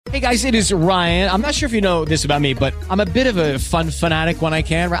Hey guys, it is Ryan. I'm not sure if you know this about me, but I'm a bit of a fun fanatic when I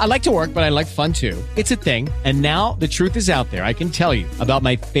can. I like to work, but I like fun too. It's a thing. And now the truth is out there. I can tell you about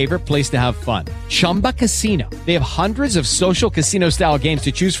my favorite place to have fun. Chumba Casino. They have hundreds of social casino style games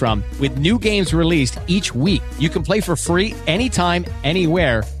to choose from with new games released each week. You can play for free anytime,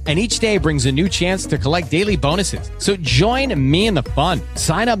 anywhere. And each day brings a new chance to collect daily bonuses. So join me in the fun.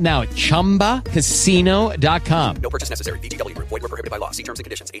 Sign up now at ChumbaCasino.com. No purchase necessary. VGW. Void where prohibited by law. See terms and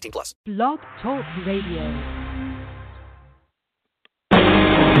conditions. 18 plus. Blog Talk Radio.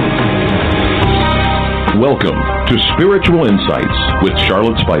 Welcome to Spiritual Insights with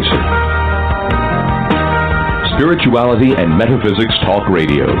Charlotte Spicer. Spirituality and Metaphysics Talk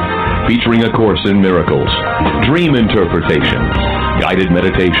Radio, featuring A Course in Miracles, dream interpretation, guided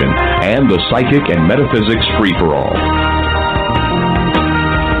meditation, and the psychic and metaphysics free-for-all.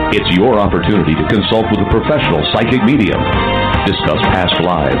 It's your opportunity to consult with a professional psychic medium, discuss past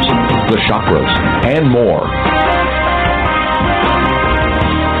lives, the chakras, and more.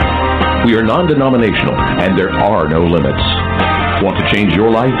 We are non-denominational, and there are no limits. Want to change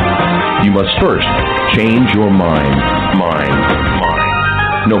your life? You must first change your mind.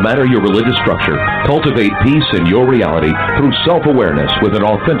 No matter your religious structure, cultivate peace in your reality through self-awareness with an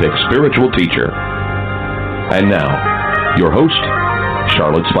authentic spiritual teacher. And now, your host,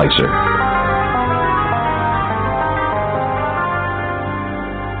 Charlotte Spicer.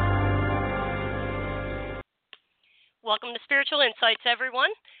 Welcome to Spiritual Insights,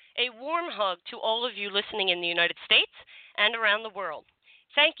 everyone. A warm hug to all of you listening in the United States and around the world.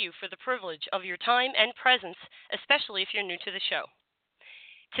 Thank you for the privilege of your time and presence, especially if you're new to the show.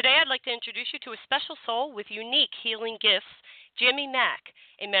 Today, I'd like to introduce you to a special soul with unique healing gifts, Jimmy Mack,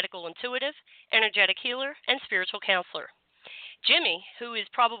 a medical intuitive, energetic healer, and spiritual counselor. Jimmy, who is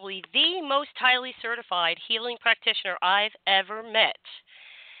probably the most highly certified healing practitioner I've ever met,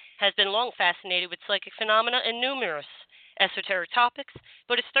 has been long fascinated with psychic phenomena and numerous esoteric topics,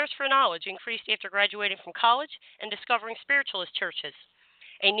 but his thirst for knowledge increased after graduating from college and discovering spiritualist churches.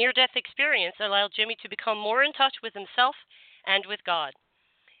 A near-death experience allowed Jimmy to become more in touch with himself and with God.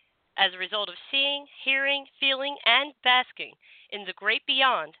 As a result of seeing, hearing, feeling, and basking in the great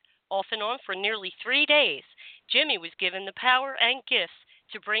beyond, off and on for nearly 3 days, Jimmy was given the power and gifts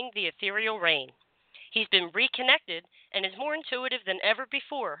to bring the ethereal rain. He's been reconnected and is more intuitive than ever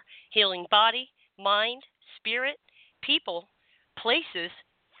before, healing body, mind, spirit, people, places,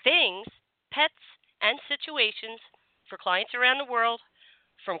 things, pets, and situations for clients around the world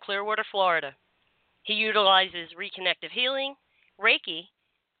from Clearwater, Florida. He utilizes reconnective healing, Reiki,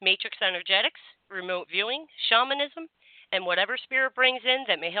 matrix energetics, remote viewing, shamanism, and whatever spirit brings in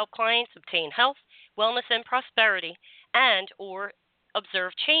that may help clients obtain health, wellness, and prosperity, and or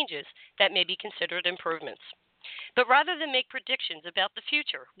observe changes that may be considered improvements. But rather than make predictions about the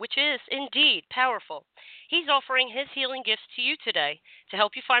future, which is indeed powerful, he's offering his healing gifts to you today to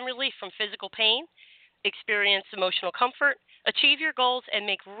help you find relief from physical pain, experience emotional comfort, achieve your goals, and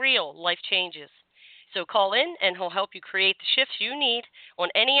make real life changes. So call in and he'll help you create the shifts you need on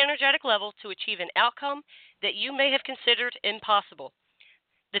any energetic level to achieve an outcome that you may have considered impossible.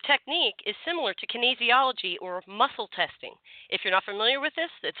 The technique is similar to kinesiology or muscle testing. If you're not familiar with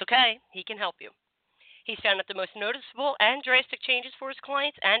this, it's okay. He can help you. He's found that the most noticeable and drastic changes for his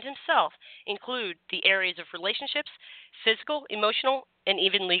clients and himself include the areas of relationships, physical, emotional, and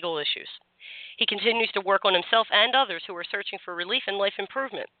even legal issues. He continues to work on himself and others who are searching for relief and life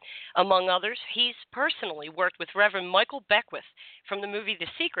improvement. Among others, he's personally worked with Reverend Michael Beckwith from the movie The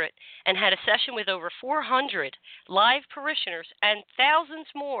Secret and had a session with over 400 live parishioners and thousands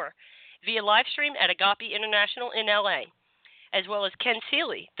more via live stream at Agape International in LA, as well as Ken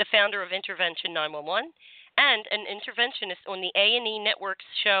Seeley, the founder of Intervention 911, and an interventionist on the A&E Network's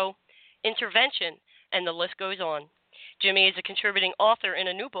show Intervention, and the list goes on. Jimmy is a contributing author in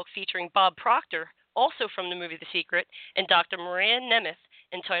a new book featuring Bob Proctor, also from the movie The Secret, and Dr. Maria Nemeth,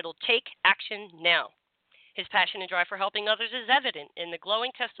 entitled Take Action Now. His passion and drive for helping others is evident in the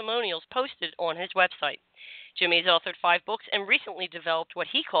glowing testimonials posted on his website. Jimmy has authored 5 books and recently developed what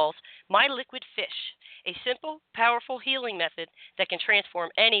he calls My Liquid Fish, a simple, powerful healing method that can transform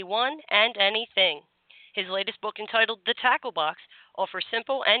anyone and anything. His latest book, entitled The Tackle Box, offers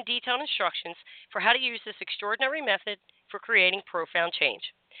simple and detailed instructions for how to use this extraordinary method for creating profound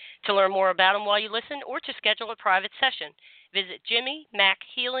change. To learn more about him while you listen or to schedule a private session, visit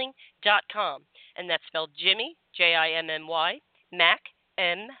JimmyMackHealing.com, and that's spelled Jimmy, Jimmy, Mack, Mack,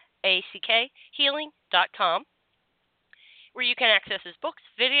 healing.com, where you can access his books,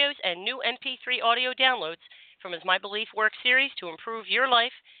 videos, and new MP3 audio downloads from his My Belief Work series to improve your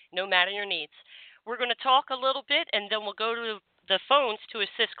life, no matter your needs. We're going to talk a little bit, and then we'll go to the phones to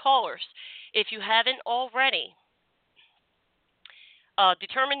assist callers. If you haven't already,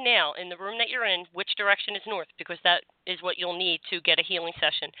 determine now in the room that you're in which direction is north, because that is what you'll need to get a healing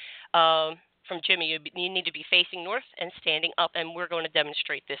session from Jimmy. You need to be facing north and standing up, and we're going to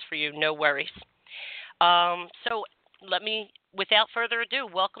demonstrate this for you. No worries. So without further ado,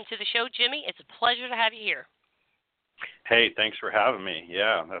 welcome to the show, Jimmy. It's a pleasure to have you here. Hey, thanks for having me.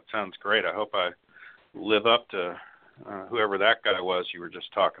 Yeah, that sounds great. I hope I live up to whoever that guy was you were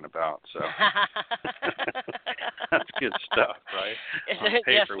just talking about. So that's good stuff, right? On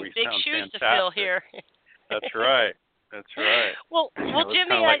paper, we big sound shoes fantastic. to fill here. That's right. That's right. Well,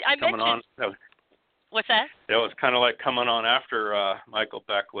 Jimmy, I mentioned. What's that? It was kind of like coming on after Michael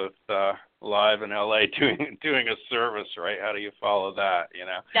Beckwith live in L.A. doing a service, right? How do you follow that? You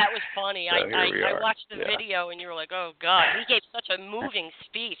know. That was funny. So I watched the video, and you were like, "Oh God!" He gave such a moving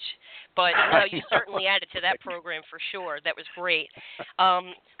speech, but you certainly added to that program for sure. That was great.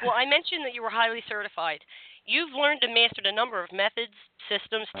 Well, I mentioned that you were highly certified. You've learned and mastered a number of methods,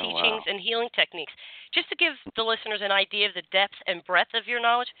 systems, teachings, and healing techniques. Just to give the listeners an idea of the depth and breadth of your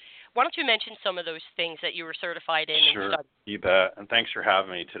knowledge, why don't you mention some of those things that you were certified in and studied? You bet. And thanks for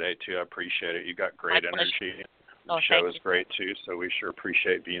having me today, too. I appreciate it. You got great energy. The show is great, too, so we sure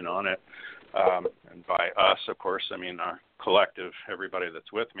appreciate being on it. And by us, of course, I mean our collective, everybody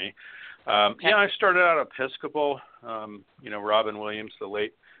that's with me. Yeah, I started out Episcopal. Robin Williams, the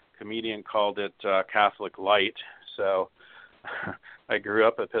late comedian, called it Catholic Light. So I grew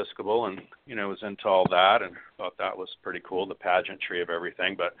up Episcopal and, was into all that and thought that was pretty cool, the pageantry of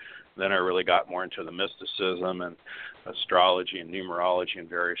everything. But then I really got more into the mysticism and astrology and numerology and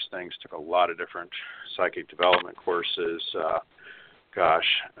various things. Took a lot of different psychic development courses,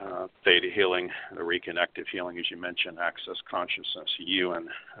 theta healing, the reconnective healing, as you mentioned, access consciousness, and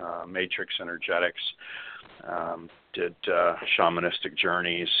matrix energetics, did shamanistic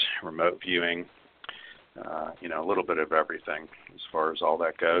journeys, remote viewing, a little bit of everything as far as all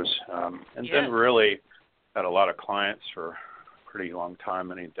that goes. Then really had a lot of clients for a pretty long time,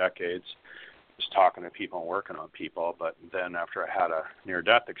 many decades, just talking to people and working on people. But then after I had a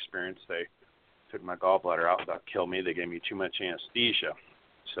near-death experience, they took my gallbladder out without killing me. They gave me too much anesthesia.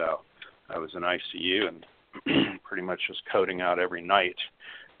 So I was in ICU and pretty much just coding out every night.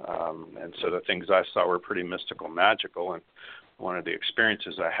 And so the things I saw were pretty mystical, magical. And one of the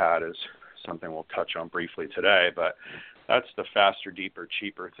experiences I had is something we'll touch on briefly today, but that's the faster, deeper,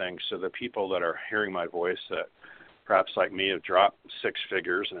 cheaper thing. So the people that are hearing my voice that perhaps like me have dropped six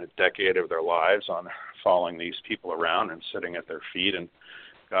figures in a decade of their lives on following these people around and sitting at their feet and,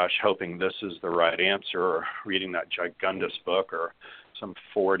 hoping this is the right answer, or reading that Gigundus book, or some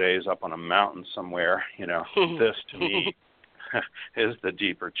 4 days up on a mountain somewhere, this to me is the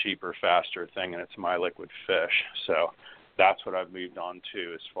deeper, cheaper, faster thing, and it's my liquid fish. So that's what I've moved on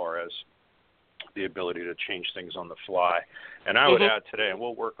to as far as the ability to change things on the fly. And I would add today, and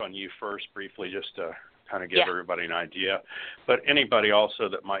we'll work on you first briefly just to kind of give everybody an idea, but anybody also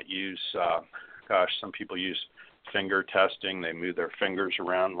that might use, some people use finger testing. They move their fingers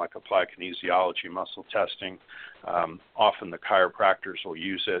around, like applied kinesiology, muscle testing. Often the chiropractors will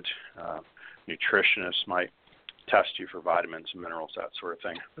use it. Nutritionists might test you for vitamins and minerals, that sort of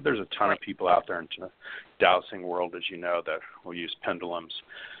thing. But there's a ton of people out there in the dowsing world, as you know, that will use pendulums.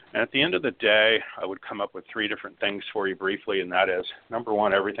 And at the end of the day, I would come up with three different things for you briefly, and that is, number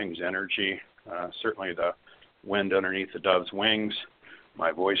one, everything's energy. Certainly the wind underneath the dove's wings,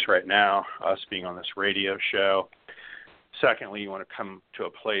 my voice right now, us being on this radio show. Secondly, you want to come to a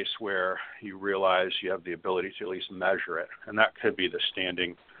place where you realize you have the ability to at least measure it. And that could be the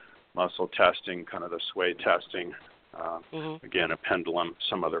standing muscle testing, kind of the sway testing, again, a pendulum,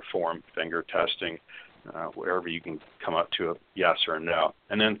 some other form, finger testing, wherever you can come up to a yes or a no.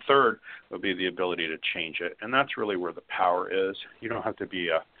 And then third would be the ability to change it. And that's really where the power is. You don't have to be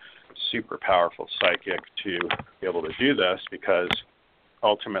a super powerful psychic to be able to do this, because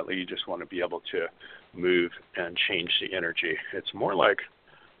ultimately you just want to be able to move and change the energy. It's more like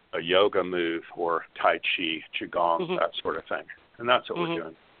a yoga move or Tai Chi, Qigong, that sort of thing. And that's what we're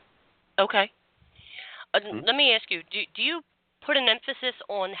doing. Okay. Let me ask you, do you put an emphasis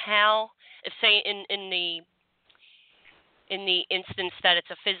on how, if say in the instance that it's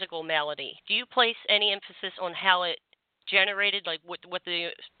a physical malady, do you place any emphasis on how it generated, like what the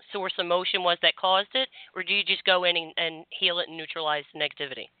source of motion was that caused it, or do you just go in and heal it and neutralize the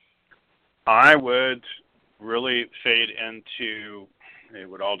negativity? I would really fade into, it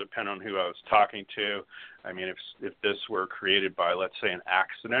would all depend on who I was talking to. I mean, if this were created by, let's say, an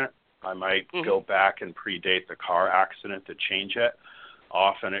accident, I might go back and predate the car accident to change it.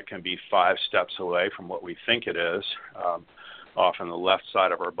 Often it can be 5 steps away from what we think it is. off on the left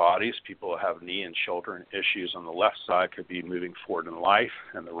side of our bodies. People have knee and shoulder issues on the left side, could be moving forward in life,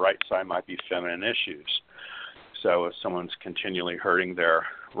 and the right side might be feminine issues. So if someone's continually hurting their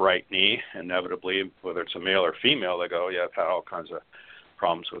right knee, inevitably, whether it's a male or female, they go, yeah, I've had all kinds of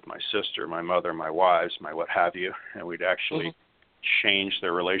problems with my sister, my mother, my wives, my what have you, and we'd actually change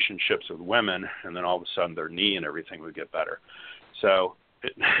their relationships with women, and then all of a sudden their knee and everything would get better. So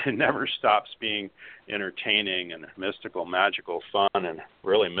it never stops being entertaining and mystical, magical, fun, and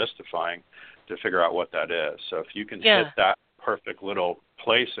really mystifying to figure out what that is. So if you can hit that perfect little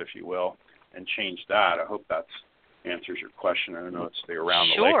place, if you will, and change that, I hope that answers your question. I know it's the around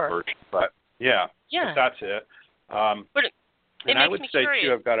the lake version, but but that's it. But and I would say curious.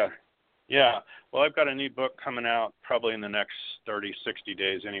 too, I've got a new book coming out probably in the next 30, 60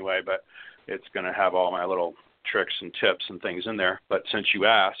 days anyway, but it's going to have all my little tricks and tips and things in there. But since you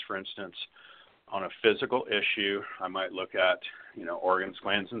asked, for instance, on a physical issue, I might look at, organs,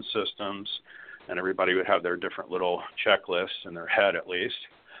 glands, and systems, and everybody would have their different little checklists in their head at least.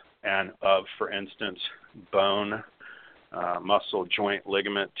 And of, for instance, bone, muscle, joint,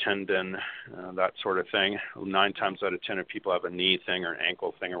 ligament, tendon, that sort of thing. 9 times out of 10 if people have a knee thing or an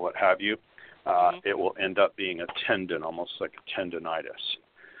ankle thing or what have you, it will end up being a tendon, almost like a tendonitis.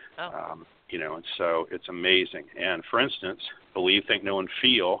 And so it's amazing. And for instance, believe, think, know, and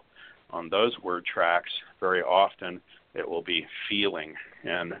feel, on those word tracks, very often it will be feeling.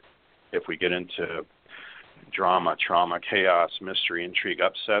 And if we get into drama, trauma, chaos, mystery, intrigue,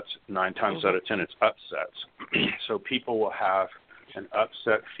 upsets, 9 times out of 10 it's upsets. So people will have an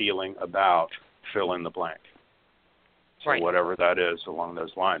upset feeling about fill in the blank. So whatever that is along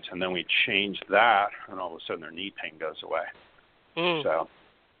those lines. And then we change that, and all of a sudden their knee pain goes away. So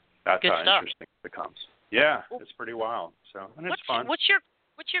that's how interesting it becomes. Yeah, it's pretty wild. So, and it's fun. What's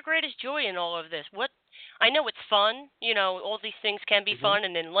your greatest joy in all of this? I know it's fun. All these things can be fun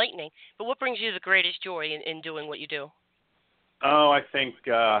and enlightening. But what brings you the greatest joy in doing what you do? Oh, I think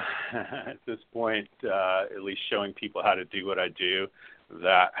at this point, at least showing people how to do what I do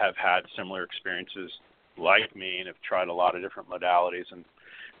that have had similar experiences like me and have tried a lot of different modalities and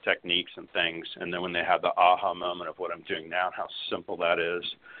techniques and things. And then when they have the aha moment of what I'm doing now and how simple that is,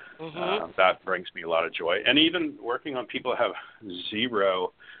 that brings me a lot of joy. And even working on people who have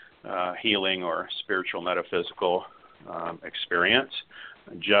zero healing or spiritual metaphysical experience,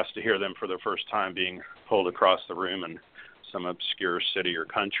 just to hear them for the first time being pulled across the room in some obscure city or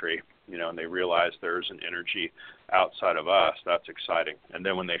country, and they realize there's an energy outside of us, that's exciting. And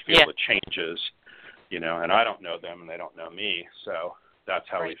then when they feel the changes, and I don't know them and they don't know me, so that's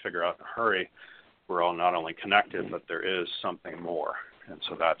how we figure out in a hurry we're all not only connected, but there is something more. And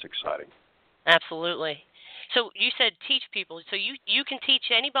so that's exciting. Absolutely. So you said teach people. So you can teach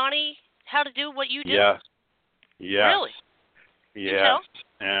anybody how to do what you do? Yes. Really? Yes.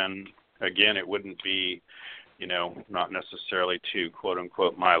 And again, it wouldn't be, not necessarily to quote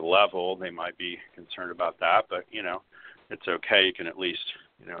unquote my level. They might be concerned about that, but it's okay. You can at least,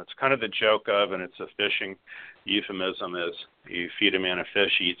 it's kind of the joke of, and it's a fishing euphemism, is you feed a man a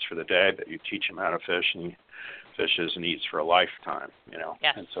fish, he eats for the day, but you teach him how to fish, and he fishes and eats for a lifetime,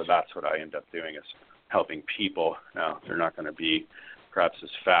 Yes. And so that's what I end up doing, is helping people. Now, they're not going to be perhaps as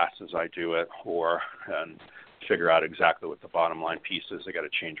fast as I do it and figure out exactly what the bottom line piece is. They got to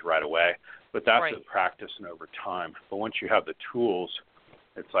change right away. But that's a practice and over time. But once you have the tools,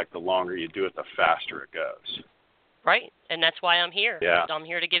 it's like the longer you do it, the faster it goes. Right, and that's why I'm here. Yeah. I'm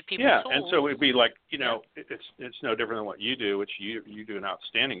here to give people tools. And so it'd be like, it's no different than what you do, which you do an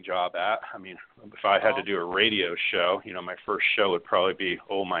outstanding job at. I mean, if I had to do a radio show, my first show would probably be,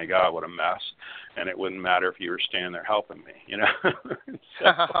 oh my God, what a mess, and it wouldn't matter if you were standing there helping me,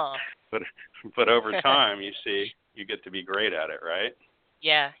 So, but over time, you see, you get to be great at it, right?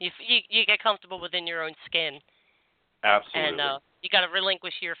 Yeah, you get comfortable within your own skin. Absolutely. And you got to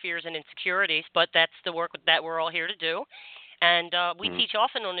relinquish your fears and insecurities, but that's the work that we're all here to do. And we teach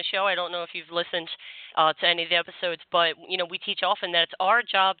often on the show. I don't know if you've listened to any of the episodes, but we teach often that it's our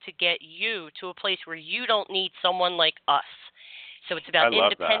job to get you to a place where you don't need someone like us. So it's about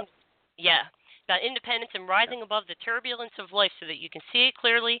independence. Yeah, about independence and rising above the turbulence of life, so that you can see it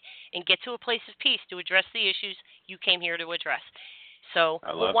clearly and get to a place of peace to address the issues you came here to address. So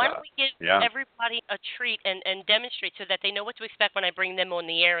why don't we give everybody a treat and demonstrate so that they know what to expect when I bring them on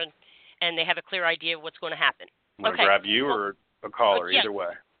the air and they have a clear idea of what's going to happen. I'm going to grab you or a caller, either way.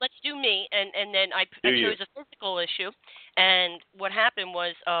 Let's do me, and then I chose a physical issue. And what happened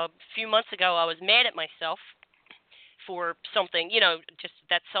was a few months ago I was mad at myself for something, just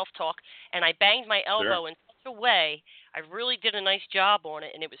that self-talk, and I banged my elbow in such a way, I really did a nice job on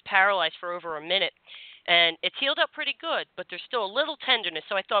it, and it was paralyzed for over a minute. and it's healed up pretty good, but there's still a little tenderness.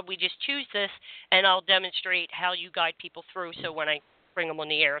 So I thought we'd just choose this, and I'll demonstrate how you guide people through so when I bring them on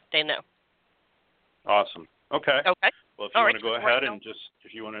the air, they know. Awesome. Okay. Okay. Well, if you want to go ahead and just,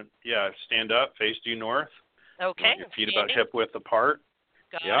 if you want to, stand up, face due north. Okay. Your feet about hip width apart.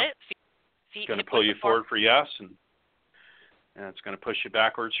 Got it. Feet it's going to pull you forward for yes, and it's going to push you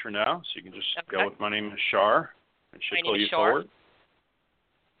backwards for no. So you can just go with my name is Shar. It should pull you forward.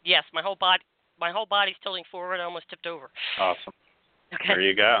 Yes, my whole body's tilting forward. I almost tipped over. Awesome. Okay. There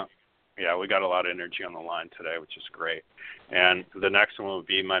you go. Yeah, we got a lot of energy on the line today, which is great. And the next one will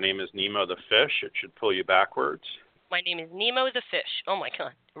be my name is Nemo the fish. It should pull you backwards. My name is Nemo the fish. Oh, my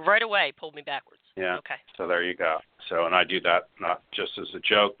God. Right away, pulled me backwards. Yeah. Okay. So there you go. So, and I do that not just as a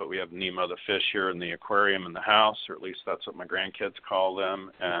joke, but we have Nemo the fish here in the aquarium in the house, or at least that's what my grandkids call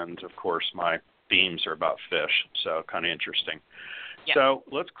them. And, of course, my themes are about fish, so kind of interesting. Yeah. So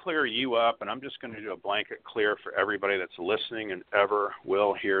let's clear you up, and I'm just going to do a blanket clear for everybody that's listening and ever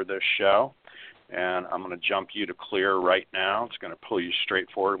will hear this show. And I'm going to jump you to clear right now. It's going to pull you straight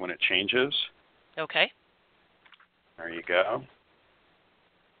forward when it changes. Okay. There you go.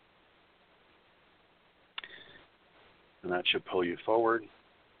 And that should pull you forward.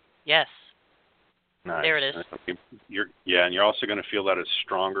 Yes. Nice. There it is. And you're also going to feel that it's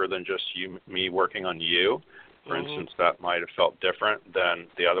stronger than just me working on you. For instance, that might have felt different than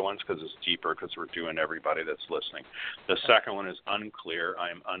the other ones because it's deeper because we're doing everybody that's listening. The second one is unclear. I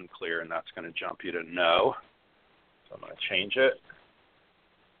am unclear, and that's going to jump you to no. So I'm going to change it.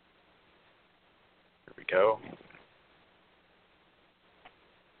 There we go.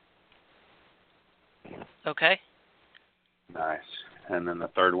 Okay. Nice. And then the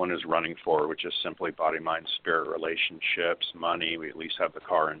third one is running forward, which is simply body, mind, spirit, relationships, money. We at least have the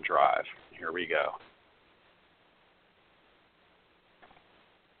car and drive. Here we go.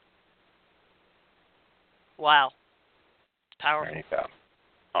 Wow. It's powerful. There you go.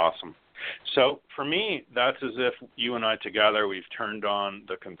 Awesome. So for me, that's as if you and I together, we've turned on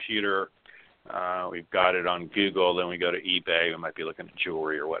the computer, we've got it on Google, then we go to eBay, we might be looking at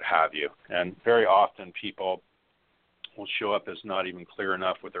jewelry or what have you. And very often people will show up as not even clear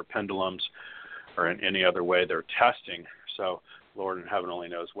enough with their pendulums or in any other way they're testing. So Lord in heaven only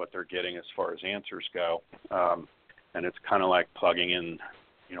knows what they're getting as far as answers go. And it's kind of like plugging in,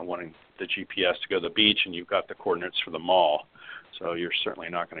 wanting the GPS to go to the beach and you've got the coordinates for the mall. So you're certainly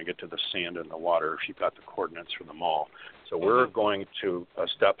not going to get to the sand and the water if you've got the coordinates for the mall. So we're going to a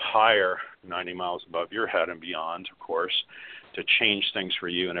step higher, 90 miles above your head and beyond, of course, to change things for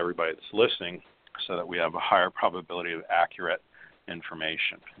you and everybody that's listening so that we have a higher probability of accurate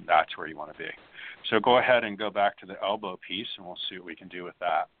information. That's where you want to be. So go ahead and go back to the elbow piece, and we'll see what we can do with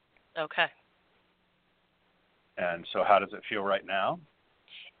that. Okay. And so how does it feel right now?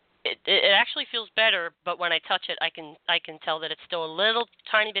 It actually feels better, but when I touch it, I can tell that it's still a little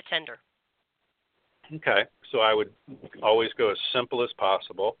tiny bit tender. Okay. So I would always go as simple as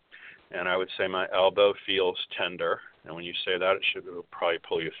possible, and I would say my elbow feels tender. And when you say that, it should probably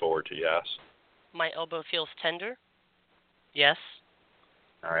pull you forward to yes. My elbow feels tender? Yes.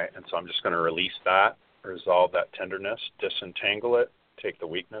 All right. And so I'm just going to release that, resolve that tenderness, disentangle it, take the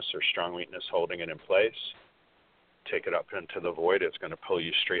weakness or strong weakness holding it in place, take it up into the void. It's going to pull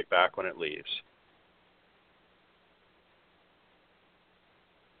you straight back when it leaves.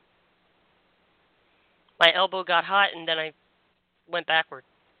 My elbow got hot, and then I went backward.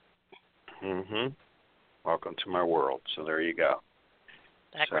 Mm-hmm. Welcome to my world. So there you go.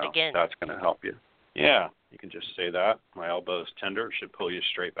 Backward again. That's going to help you. Yeah, you can just say that. My elbow is tender. It should pull you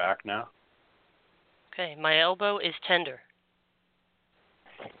straight back now. Okay, my elbow is tender.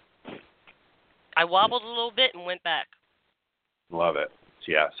 I wobbled a little bit and went back. Love it.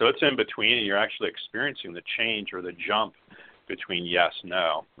 Yeah, so it's in between, and you're actually experiencing the change or the jump between yes,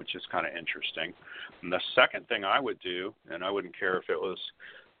 no, which is kind of interesting. And the second thing I would do, and I wouldn't care if it was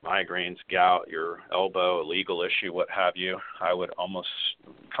migraines, gout, your elbow, a legal issue, what have you, I would almost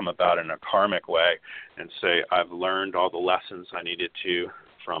come about in a karmic way and say, I've learned all the lessons I needed to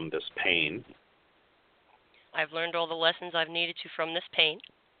from this pain. I've learned all the lessons I've needed to from this pain.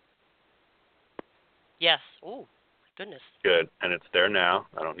 Yes. Oh, my goodness. Good. And it's there now.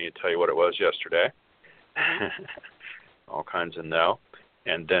 I don't need to tell you what it was yesterday. All kinds of no.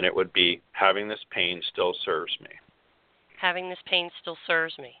 And then it would be having this pain still serves me. Having this pain still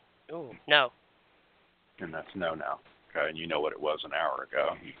serves me. Ooh, no. And that's no now. Okay, and you know what it was an hour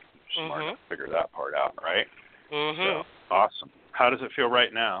ago. You're smart enough to figure that part out, right? Mm-hmm. So, awesome. How does it feel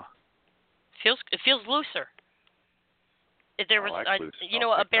right now? It feels looser. There was, loose.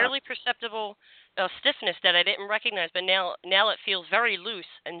 a barely perceptible stiffness that I didn't recognize, but now it feels very loose,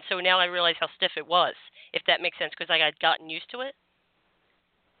 and so now I realize how stiff it was, if that makes sense, because I had gotten used to it.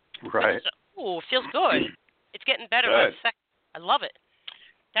 Right. Ooh, it feels good. It's getting better by the second. I love it.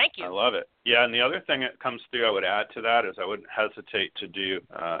 Thank you. I love it. Yeah, and the other thing that comes through I would add to that is I wouldn't hesitate to do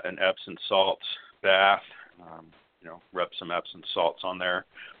an Epsom salts bath. Rub some Epsom salts on there.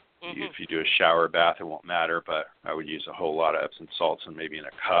 Mm-hmm. If you do a shower bath, it won't matter, but I would use a whole lot of Epsom salts and maybe in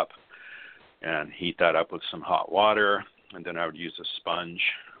a cup and heat that up with some hot water, and then I would use a sponge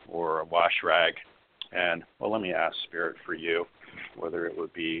or a wash rag. And, well, let me ask Spirit for you whether it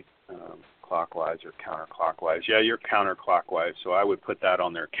would be clockwise or counterclockwise. Yeah, you're counterclockwise, so I would put that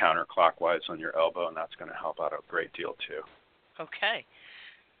on there counterclockwise on your elbow, and that's going to help out a great deal too. Okay.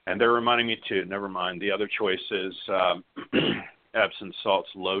 And they're reminding me too, never mind, the other choice is Epsom salts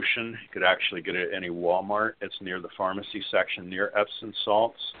lotion. You could actually get it at any Walmart. It's near the pharmacy section near Epsom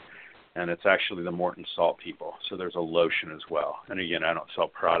salts, and it's actually the Morton Salt people. So there's a lotion as well. And again, I don't sell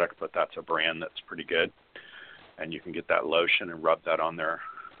product, but that's a brand that's pretty good. And you can get that lotion and rub that on there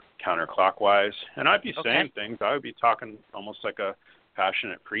counterclockwise. And I'd be saying things. I would be talking almost like a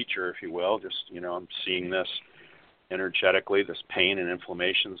passionate preacher, if you will. Just, I'm seeing this energetically, this pain and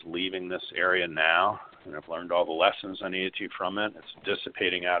inflammation is leaving this area now. And I've learned all the lessons I needed to from it. It's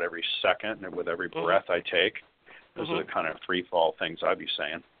dissipating out every second and with every breath I take. Those are the kind of free fall things I'd be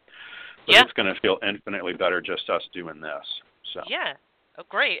saying. But it's going to feel infinitely better just us doing this. So. Yeah. Oh,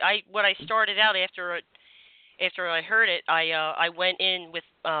 great. When I started out after I heard it, I went in with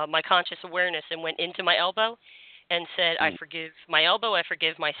my conscious awareness and went into my elbow and said, I forgive my elbow, I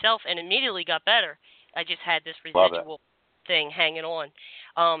forgive myself, and immediately got better. I just had this residual thing hanging on.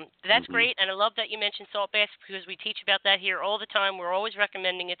 That's great, and I love that you mentioned salt baths because we teach about that here all the time. We're always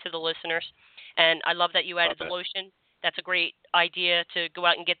recommending it to the listeners, and I love that you added the lotion. That's a great idea to go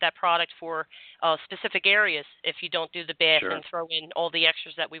out and get that product for specific areas if you don't do the bath and throw in all the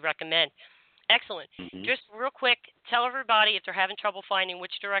extras that we recommend. Excellent. Just real quick, tell everybody if they're having trouble finding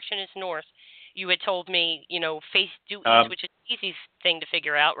which direction is north. You had told me, face due east, which is the easiest thing to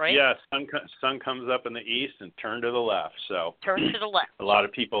figure out, right? Yeah, sun comes up in the east and turn to the left. So turn to the left. A lot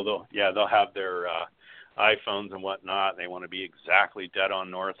of people, they'll have their iPhones and whatnot. They want to be exactly dead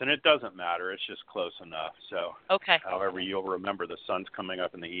on north, and it doesn't matter. It's just close enough. So however you'll remember the sun's coming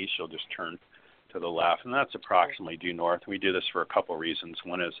up in the east, you'll just turn to the left, and that's approximately due north. We do this for a couple reasons.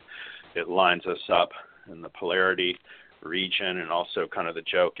 One is it lines us up in the polarity region, and also kind of the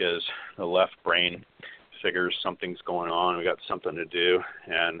joke is the left brain figures something's going on, we got something to do,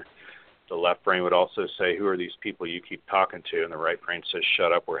 and the left brain would also say, who are these people you keep talking to? And the right brain says,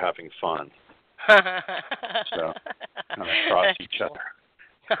 shut up, we're having fun. So kind of cross each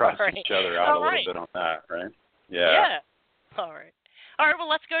other out a little bit on that, right? Yeah. All right. Well,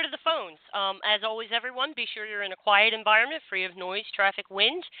 let's go to the phones. As always, everyone, be sure you're in a quiet environment, free of noise, traffic,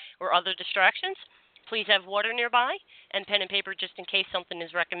 wind, or other distractions. Please have water nearby and pen and paper just in case something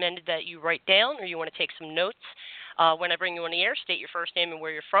is recommended that you write down or you want to take some notes. When I bring you on the air, state your first name and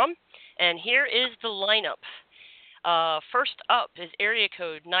where you're from. And here is the lineup. First up is area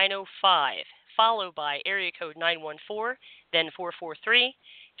code 905, followed by area code 914, then 443,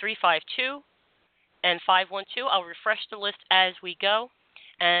 352, and 512. I'll refresh the list as we go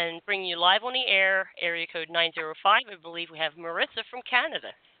and bring you live on the air, area code 905. I believe we have Marissa from Canada.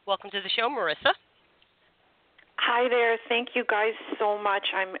 Welcome to the show, Marissa. Hi there. Thank you guys so much.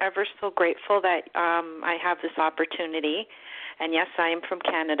 I'm ever so grateful that I have this opportunity. And yes, I am from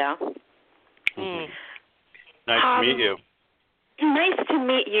Canada. Nice to meet you. Nice to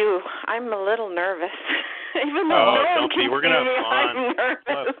meet you. I'm a little nervous. Even though no one can We're gonna see me, have fun. I'm nervous.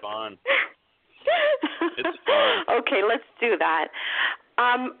 We'll have fun. It's fun. Okay, let's do that.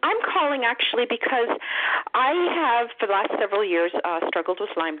 I'm calling actually because I have, for the last several years, struggled with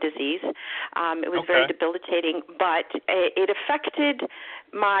Lyme disease. It was very debilitating, but it affected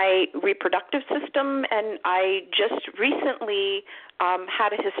my reproductive system, and I just recently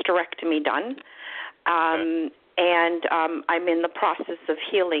had a hysterectomy done. And I'm in the process of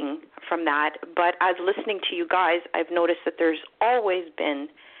healing from that. But as listening to you guys, I've noticed that there's always been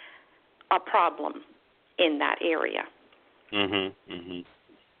a problem in that area.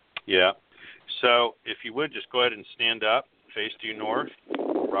 Yeah. So if you would, just go ahead and stand up, face due north.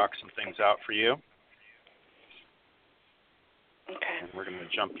 We'll rock some things out for you. Okay. And we're going to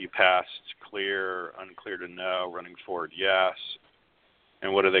jump you past clear, unclear to no, running forward, yes.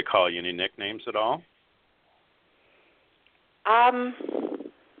 And what do they call you? Any nicknames at all? I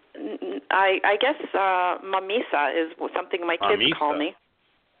guess Mamisa is something my kids call me.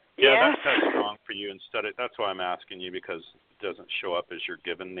 Yeah, that's strong for you. That's why I'm asking you, because doesn't show up as your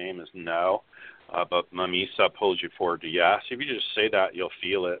given name is no. But Mamisa pulls you forward to yes. If you just say that, you'll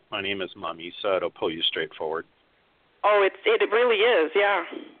feel it. My name is Mamisa. It'll pull you straight forward. Oh, it really is, yeah.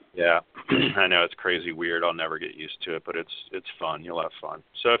 Yeah, I know it's crazy weird. I'll never get used to it, but it's fun. You'll have fun.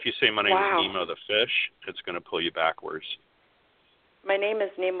 So if you say my name is Nemo the fish, it's going to pull you backwards. My name is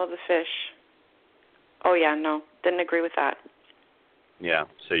Nemo the fish. Oh yeah, no, didn't agree with that. Yeah,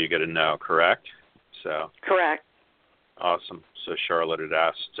 so you get a no, correct? So correct. Awesome. So Charlotte had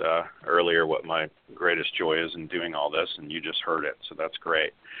asked earlier what my greatest joy is in doing all this, and you just heard it. So that's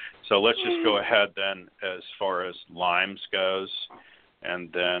great. So let's just go ahead then as far as Lyme's goes.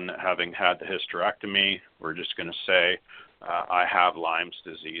 And then having had the hysterectomy, we're just going to say, I have Lyme's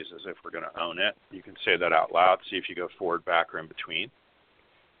disease as if we're going to own it. You can say that out loud. See if you go forward, back, or in between.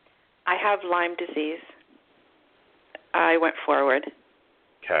 I have Lyme disease. I went forward.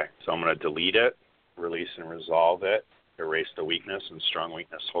 Okay, so I'm going to delete it, release and resolve it, erase the weakness and strong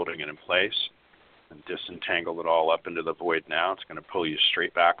weakness holding it in place, and disentangle it all up into the void now. It's going to pull you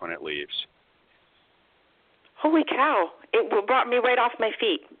straight back when it leaves. Holy cow. It brought me right off my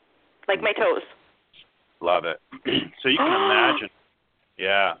feet, like my toes. Love it. So you can imagine,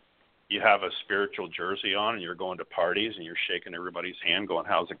 yeah, you have a spiritual jersey on and you're going to parties and you're shaking everybody's hand going,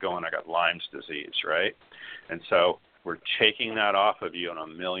 how's it going? I got Lyme's disease, right? And so we're taking that off of you on a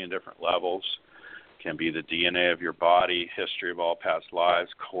million different levels. Can be the DNA of your body, history of all past lives.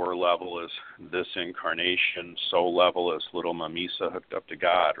 Core level is this incarnation. Soul level is little Mamisa hooked up to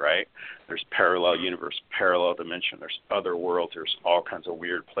God, right? There's parallel universe, parallel dimension. There's other worlds. There's all kinds of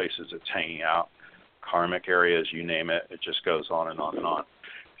weird places it's hanging out. Karmic areas, you name it. It just goes on and on and on.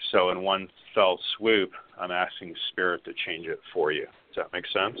 So in one fell swoop, I'm asking Spirit to change it for you. Does that make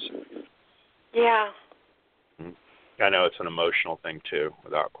sense? Yeah. Mm-hmm. I know it's an emotional thing, too,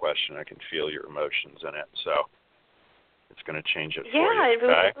 without question. I can feel your emotions in it, so it's going to change it for you. Yeah, it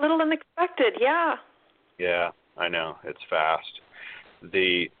was a little unexpected, yeah. Yeah, I know. It's fast.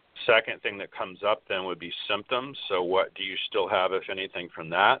 The second thing that comes up then would be symptoms. So what do you still have, if anything,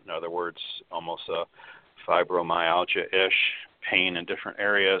 from that? In other words, almost a fibromyalgia-ish, pain in different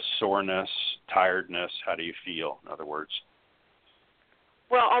areas, soreness, tiredness. How do you feel, in other words?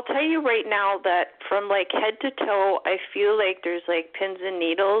 Well, I'll tell you right now that from like head to toe, I feel like there's like pins and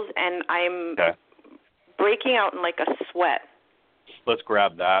needles, and I'm breaking out in like a sweat. Let's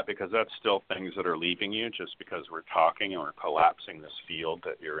grab that, because that's still things that are leaving you just because we're talking and we're collapsing this field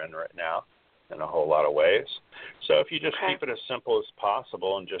that you're in right now in a whole lot of ways. So if you just keep it as simple as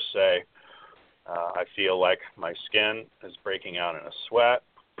possible and just say, I feel like my skin is breaking out in a sweat.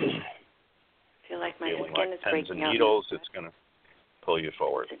 I feel like my skin is breaking out. Pins and needles, it's going to pull you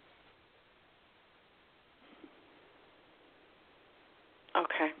forward.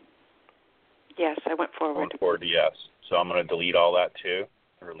 Okay. Yes, I went forward. Going forward, yes. So I'm going to delete all that too,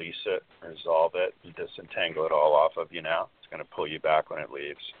 release it, resolve it, and disentangle it all off of you now. It's going to pull you back when it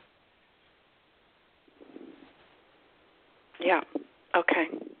leaves. Yeah. Okay.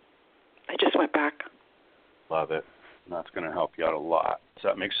 I just went back. Love it. And that's going to help you out a lot. Does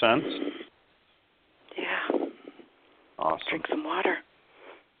that make sense? Yeah. Awesome. Drink some water.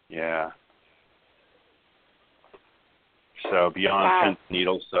 Yeah. So beyond pins and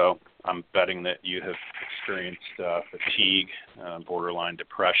needles, so I'm betting that you have experienced fatigue, borderline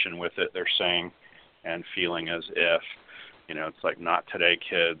depression with it, they're saying, and feeling as if, you know, it's like, not today,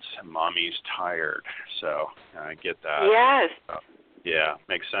 kids. Mommy's tired. So I get that. Yes. Yeah,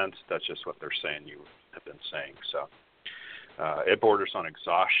 makes sense. That's just what they're saying you have been saying. So it borders on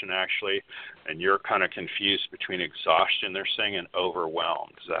exhaustion, actually, and you're kind of confused between exhaustion, they're saying, and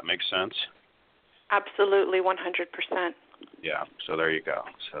overwhelmed. Does that make sense? Absolutely, 100%. Yeah, so there you go.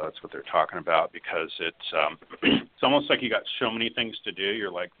 So that's what they're talking about, because it's it's almost like you got so many things to do.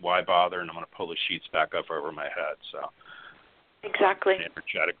 You're like, why bother? And I'm going to pull the sheets back up over my head. So exactly.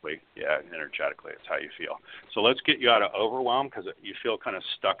 Energetically, it's how you feel. So let's get you out of overwhelm, because you feel kind of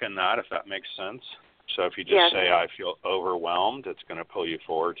stuck in that, if that makes sense. So if you just say, I feel overwhelmed, it's going to pull you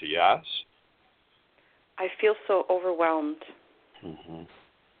forward to yes. I feel so overwhelmed. Mm-hmm.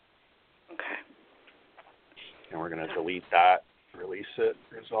 Okay. And we're going to delete that, release it,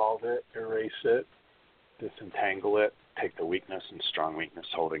 resolve it, erase it, disentangle it, take the weakness and strong weakness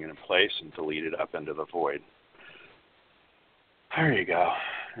holding it in place, and delete it up into the void. There you go.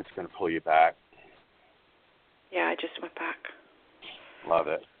 It's going to pull you back. Yeah, I just went back. Love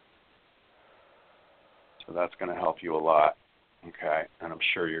it. So that's going to help you a lot. Okay. And I'm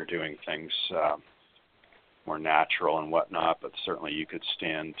sure you're doing things more natural and whatnot, but certainly you could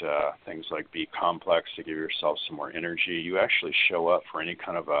stand things like B complex to give yourself some more energy. You actually show up for any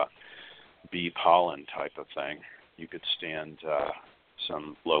kind of a bee pollen type of thing. you could stand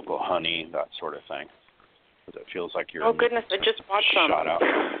some local honey, that sort of thing. Because it feels like you're goodness, I just bought some. shot out.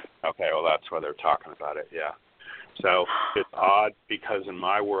 Okay, well, that's why they're talking about it, yeah. So it's odd because in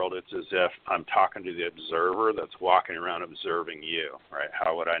my world it's as if I'm talking to the observer that's walking around observing you, right?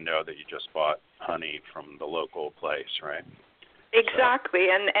 How would I know that you just bought honey from the local place, right? Exactly,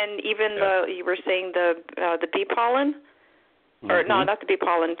 so, and even you were saying the bee pollen, or no, not the bee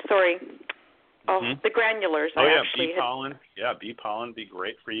pollen. Sorry, the granulars. Bee pollen. Yeah, bee pollen be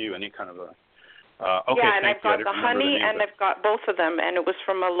great for you. Any kind of a. And I've got the honey, and I've got both of them, and it was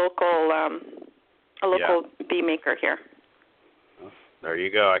from a local bee maker here. Well, there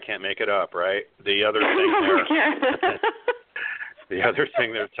you go. I can't make it up, right? The other thing the other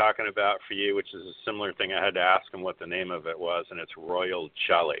thing they're talking about for you, which is a similar thing, I had to ask them what the name of it was, and it's royal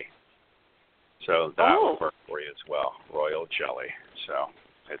jelly. So that will work for you as well, royal jelly. So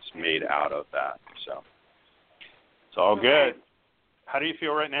it's made out of that. So it's all good. How do you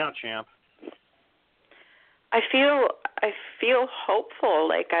feel right now, champ? I feel hopeful.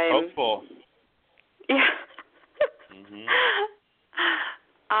 Like I'm hopeful. Yeah.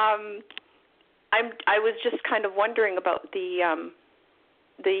 I was just kind of wondering about the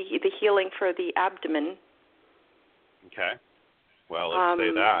healing for the abdomen. Okay. Well, let's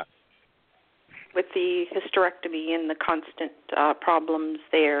say that. With the hysterectomy and the constant problems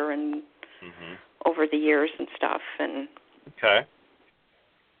there and over the years and stuff. And okay.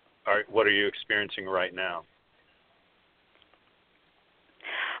 All right. What are you experiencing right now?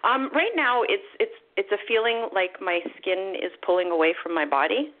 Right now, it's a feeling like my skin is pulling away from my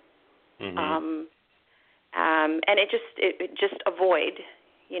body. And it just avoid,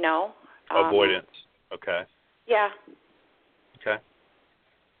 you know. Avoidance. Okay. Yeah. Okay.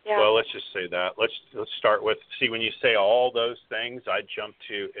 Yeah. Well, let's just say that. Let's start with, see, when you say all those things, I jump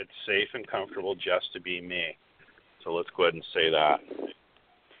to it's safe and comfortable just to be me. So let's go ahead and say that.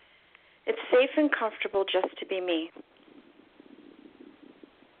 It's safe and comfortable just to be me.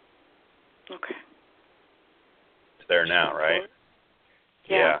 Okay. It's there now, right?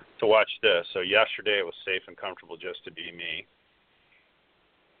 Yeah. So watch this. So yesterday it was safe and comfortable just to be me.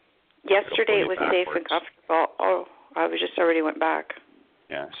 Yesterday it was safe and comfortable. Oh, I just already went back.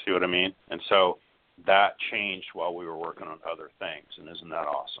 Yeah, see what I mean? And so that changed while we were working on other things, and isn't that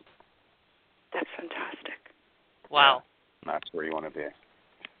awesome? That's fantastic. Wow. Yeah, that's where you want to be. Okay.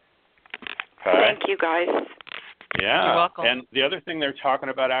 Thank you, guys. Yeah. You're welcome. And the other thing they're talking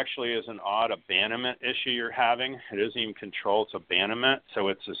about actually is an odd abandonment issue you're having. It isn't even control, it's abandonment. So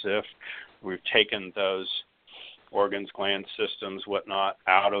it's as if we've taken those organs, glands, systems, whatnot,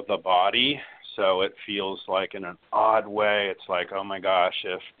 out of the body. So it feels like in an odd way, it's like, oh my gosh,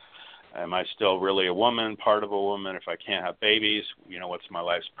 am I still really a woman, part of a woman? If I can't have babies, you know, what's my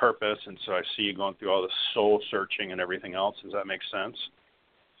life's purpose? And so I see you going through all this soul searching and everything else. Does that make sense?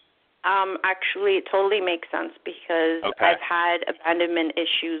 Actually, it totally makes sense because I've had abandonment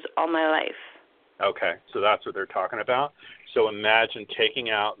issues all my life. Okay, so that's what they're talking about. So imagine taking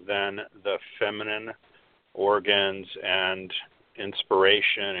out then the feminine organs and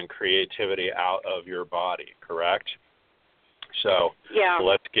inspiration and creativity out of your body, correct? So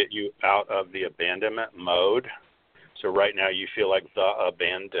let's get you out of the abandonment mode. So right now you feel like the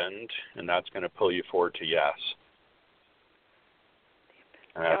abandoned, and that's going to pull you forward to yes.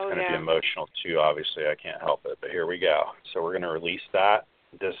 And that's going to be emotional too, obviously. I can't help it, but here we go. So we're going to release that,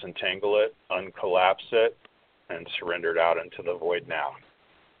 disentangle it, uncollapse it, and surrender it out into the void now.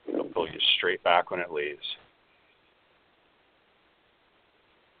 It'll pull you straight back when it leaves.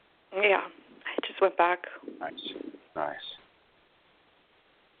 Yeah, I just went back. Nice.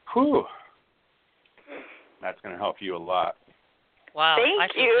 Whew. That's going to help you a lot. Wow.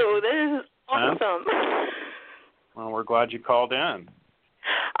 Thank you. This is awesome. Well, we're glad you called in.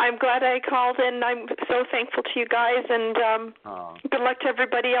 I'm glad I called in. I'm so thankful to you guys, and good luck to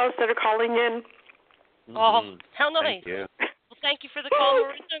everybody else that are calling in. Oh, how nice. Thank you. Well, thank you for the call,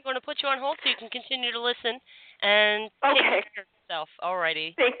 Marissa. I'm going to put you on hold so you can continue to listen and take care of yourself. All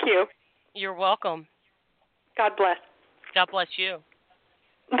righty. Thank you. You're welcome. God bless. God bless you.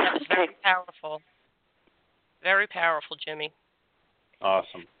 That was very powerful. Very powerful, Jimmy.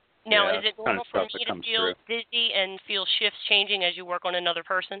 Awesome. Now, is it normal for me to feel through. dizzy and feel shifts changing as you work on another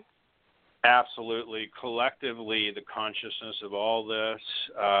person? Absolutely. Collectively, the consciousness of all this,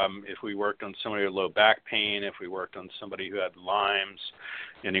 if we worked on somebody with low back pain, if we worked on somebody who had Lyme's,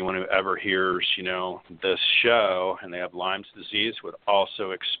 anyone who ever hears, you know, this show and they have Lyme's disease would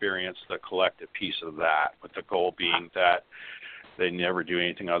also experience the collective piece of that, with the goal being that they never do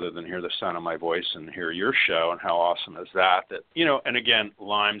anything other than hear the sound of my voice and hear your show. And how awesome is that? That, you know, and again,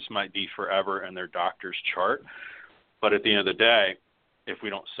 Lyme's might be forever in their doctor's chart, But at the end of the day, if we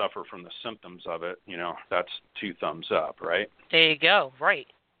don't suffer from the symptoms of it, that's 2 thumbs up, right? There you go. Right.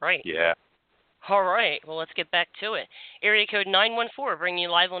 Yeah. All right. Well, let's get back to it. Area code 914, bringing you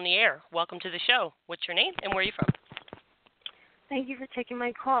live on the air. Welcome to the show. What's your name and where are you from? Thank you for taking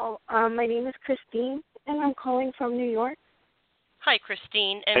my call. My name is Christine, and I'm calling from New York. Hi,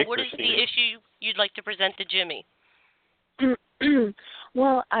 Christine. And hey, what Christine. is the issue you'd like to present to Jimmy?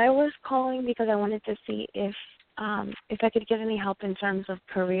 Well, I was calling because I wanted to see if I could get any help in terms of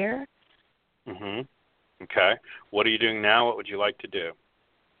career. Okay. What are you doing now? What would you like to do?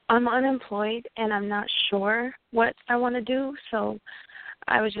 I'm unemployed, and I'm not sure what I want to do, so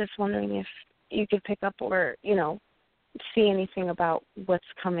I was just wondering if you could pick up or, see anything about what's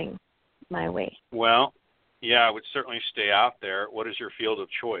coming my way. Well, yeah, I would certainly stay out there. What is your field of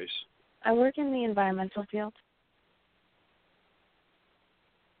choice? I work in the environmental field.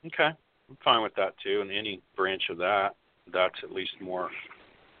 Okay. I'm fine with that, too. And any branch of that, that's at least more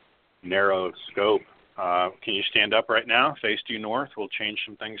narrow scope. Can you stand up right now? Face due north. We'll change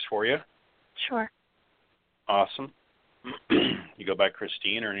some things for you. Sure. Awesome. You go by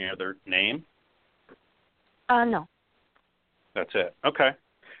Christine or any other name? No. That's it. Okay.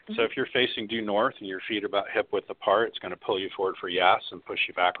 So if you're facing due north and your feet are about hip width apart, it's going to pull you forward for yes and push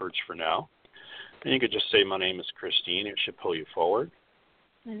you backwards for no. And you could just say, my name is Christine. It should pull you forward.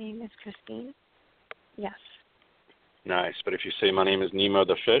 My name is Christine. Yes. Nice. But if you say, my name is Nemo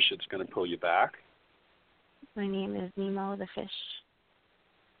the fish, it's going to pull you back. My name is Nemo the fish.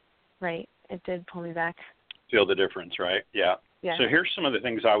 Right. It did pull me back. Feel the difference, right? Yeah. Yeah. So here's some of the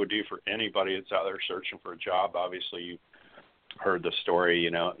things I would do for anybody that's out there searching for a job. Obviously, you heard the story,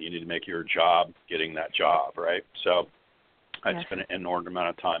 you need to make your job getting that job, right? So I'd spend an inordinate amount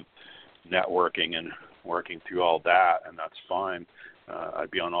of time networking and working through all that, and that's fine.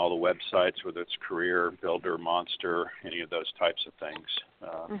 I'd be on all the websites, whether it's Career, Builder, Monster, any of those types of things,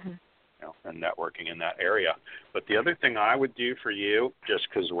 and networking in that area. But the other thing I would do for you, just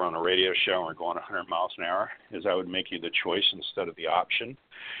because we're on a radio show and we're going 100 miles an hour, is I would make you the choice instead of the option.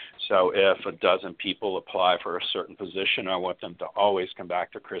 So if a dozen people apply for a certain position, I want them to always come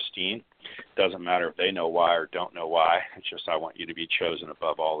back to Christine. Doesn't matter if they know why or don't know why. It's just I want you to be chosen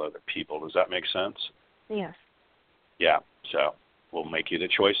above all other people. Does that make sense? Yes. Yeah. So we'll make you the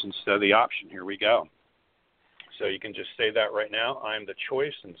choice instead of the option. Here we go. So you can just say that right now. I'm the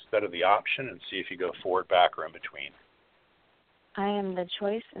choice instead of the option, and see if you go forward, back, or in between. I am the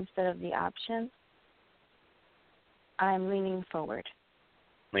choice instead of the option. I'm leaning forward.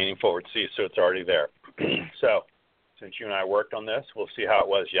 Leaning forward. See, so it's already there. So since you and I worked on this, we'll see how it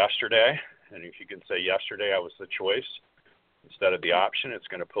was yesterday. And if you can say yesterday I was the choice instead of the option, it's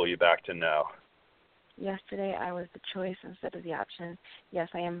going to pull you back to no. Yesterday I was the choice instead of the option. Yes,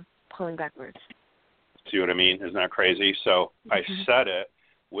 I am pulling backwards. See what I mean? Isn't that crazy? So I said it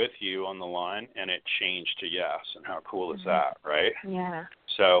with you on the line, and it changed to yes. And how cool is that, right? Yeah.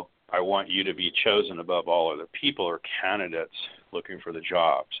 So I want you to be chosen above all other people or candidates looking for the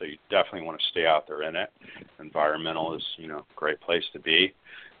job. So you definitely want to stay out there in it. Environmental is, a great place to be.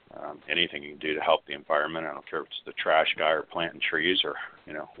 Anything you can do to help the environment. I don't care if it's the trash guy or planting trees or,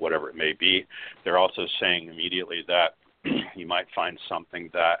 whatever it may be. They're also saying immediately that you might find something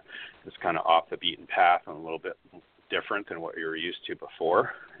that is kind of off the beaten path and a little bit different than what you were used to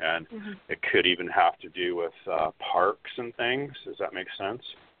before. And it could even have to do with parks and things. Does that make sense?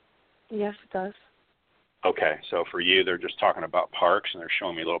 Yes, it does. Okay, so for you, they're just talking about parks, and they're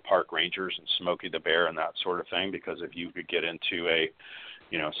showing me little park rangers and Smokey the Bear and that sort of thing, because if you could get into a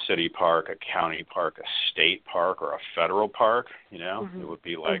city park, a county park, a state park, or a federal park, it would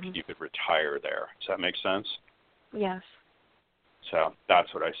be like you could retire there. Does that make sense? Yes. So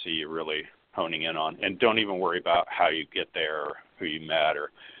that's what I see you really honing in on. And don't even worry about how you get there or who you met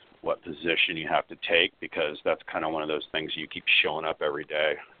or what position you have to take, because that's kind of one of those things you keep showing up every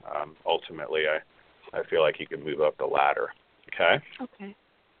day. Ultimately, I feel like you can move up the ladder. Okay? Okay.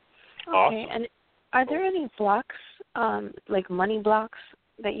 Awesome. Okay. And are there any blocks, like money blocks,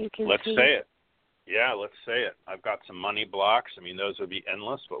 that you can Let's see? say it. Yeah, let's say it. I've got some money blocks. I mean, those would be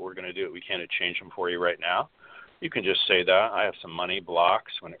endless, but we're going to do it. We can't change them for you right now. You can just say that. I have some money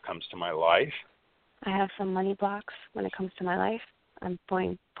blocks when it comes to my life. I have some money blocks when it comes to my life. I'm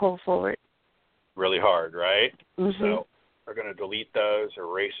going pull forward. Really hard, right? Mm-hmm. So we're going to delete those,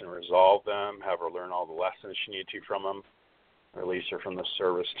 erase and resolve them, have her learn all the lessons she needs to from them, release her from the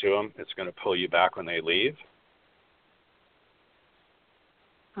service to them. It's going to pull you back when they leave.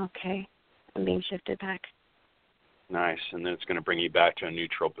 Okay. I'm being shifted back. Nice. And then it's going to bring you back to a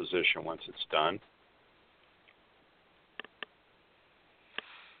neutral position once it's done.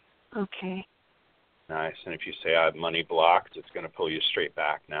 Okay. Nice. And if you say I have money blocked, it's going to pull you straight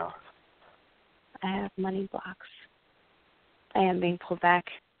back now. I have money blocks. I am being pulled back.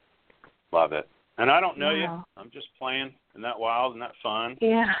 Love it. And I don't know Wow. you. I'm just playing. Isn't that wild? Isn't that fun?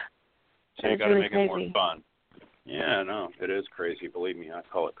 Yeah. So you got to really make crazy. it more fun. Yeah, no, it is crazy. Believe me, I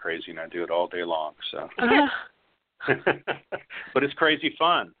call it crazy, and I do it all day long. So, but it's crazy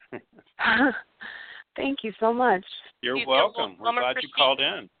fun. Thank you so much. You're welcome. We're glad you called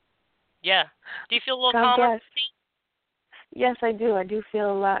in. Yeah. Do you feel a little God calmer? bless. Yes, I do. I do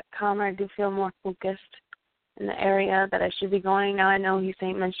feel a lot calmer. I do feel more focused in the area that I should be going. Now I know he's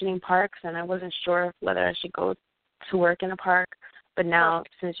mentioning parks, and I wasn't sure whether I should go to work in a park. But now,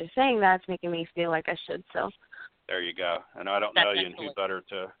 since you're saying that, it's making me feel like I should. So there you go. And I don't know you, and who better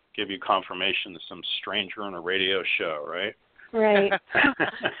to give you confirmation than some stranger on a radio show, right? Right.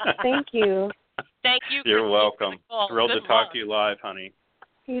 Thank you. Thank you. You're welcome. Thrilled Good to talk luck. to you live, honey.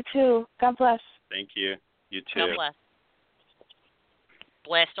 You too. God bless. Thank you. You too. God bless.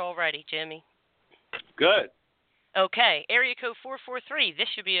 Blessed already, Jimmy. Good. Okay, area code 443. This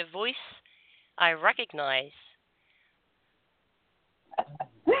should be a voice I recognize.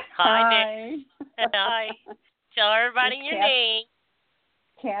 Hi. Hi. Tell everybody your name.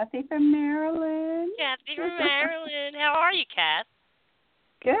 Kathy from Maryland. Kathy from Maryland. How are you, Kath?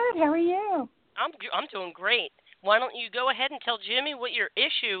 Good. How are you? I'm doing great. Why don't you go ahead and tell Jimmy what your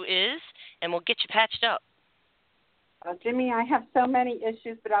issue is, and we'll get you patched up. Well, Jimmy, I have so many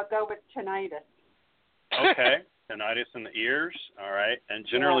issues, but I'll go with tinnitus. Okay. Tinnitus in the ears. All right. And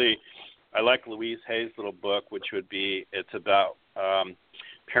generally, I like Louise Hay's little book, which would be, it's about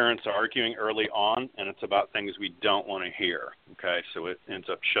parents arguing early on, and it's about things we don't want to hear. Okay. So it ends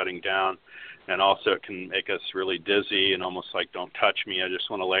up shutting down. And also it can make us really dizzy and almost like, don't touch me. I just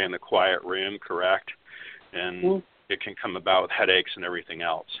want to lay in the quiet room, correct? And it can come about with headaches and everything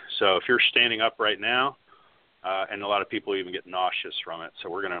else. So if you're standing up right now, and a lot of people even get nauseous from it. So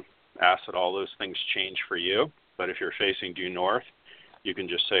we're going to ask that all those things change for you. But if you're facing due north, you can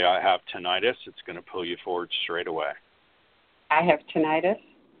just say, I have tinnitus. It's going to pull you forward straight away. I have tinnitus.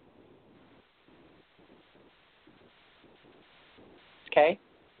 Okay.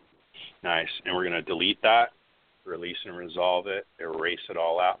 Nice. And we're going to delete that, release and resolve it, erase it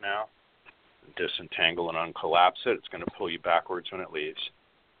all out now, disentangle and uncollapse it. It's going to pull you backwards when it leaves.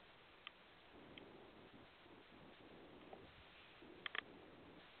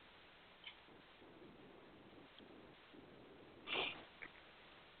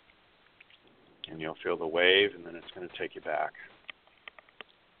 And you'll feel the wave, and then it's going to take you back.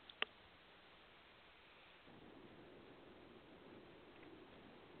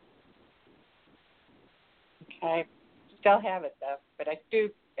 Okay. Still have it, though, but I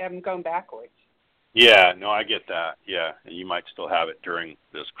am going backwards. Yeah, no, I get that. Yeah, and you might still have it during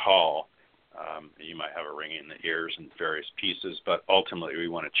this call. You might have a ringing in the ears in various pieces, but ultimately we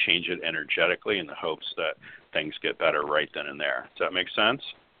want to change it energetically in the hopes that things get better right then and there. Does that make sense?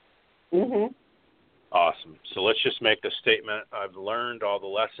 Mm-hmm. Awesome. So let's just make the statement, I've learned all the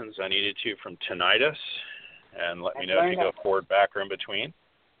lessons I needed to from tinnitus, and let me know if you go forward, back, or in between.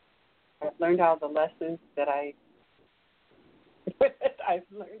 I've learned all the lessons that I've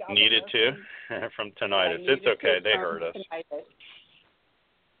learned all needed to from tinnitus. It's okay. They heard us. Tinnitus.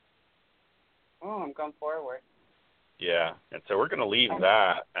 Oh, I'm going forward. Yeah. And so we're going to leave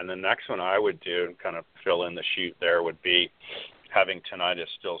that. And the next one I would do and kind of fill in the chute there would be having tinnitus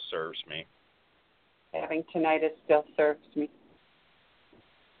still serves me. Having tinnitus still serves me.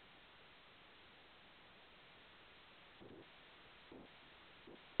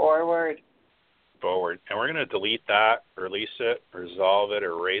 Forward. And we're going to delete that, release it, resolve it,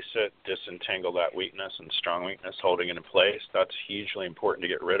 erase it, disentangle that weakness and strong weakness holding it in place. That's hugely important to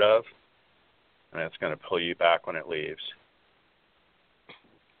get rid of. And it's going to pull you back when it leaves.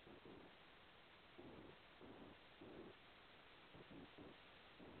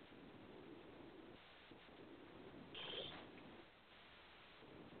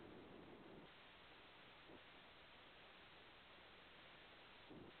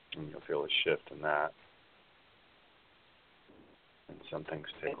 And you'll feel a shift in that. And some things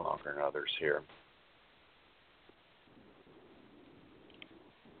take longer than others here.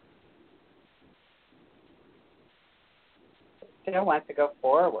 Still wants to go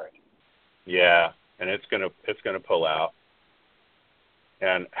forward. Yeah, and it's gonna pull out.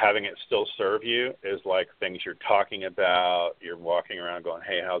 And having it still serve you is like things you're talking about. You're walking around going,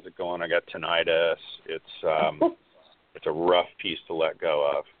 "Hey, how's it going? I got tinnitus." It's a rough piece to let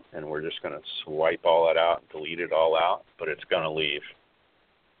go of, and we're just going to swipe all that out, delete it all out, but it's going to leave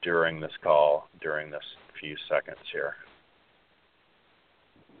during this call, during this few seconds here.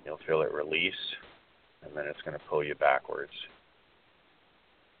 You'll feel it release, and then it's going to pull you backwards.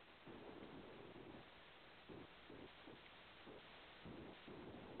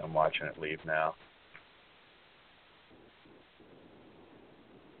 I'm watching it leave now.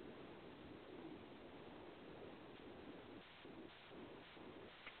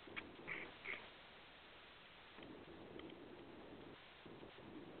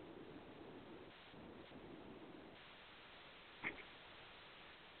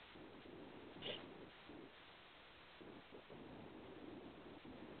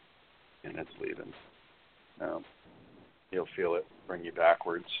 And it's leaving. You'll feel it bring you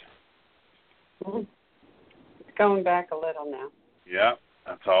backwards. Mm-hmm. It's going back a little now. Yeah,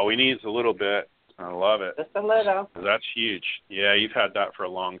 that's all we need is a little bit. I love it. Just a little. That's huge. Yeah, you've had that for a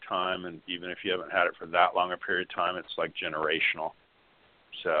long time, and even if you haven't had it for that long a period of time, it's like generational.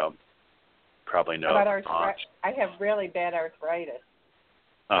 So probably know. I have really bad arthritis.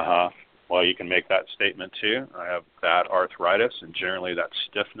 Uh-huh. Well, you can make that statement too. I have bad arthritis, and generally that's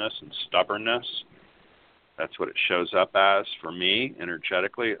stiffness and stubbornness. That's what it shows up as for me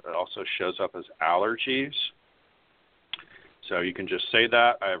energetically. It also shows up as allergies. So you can just say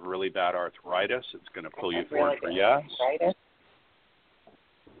that. I have really bad arthritis. It's going to pull you forward for yes. Arthritis.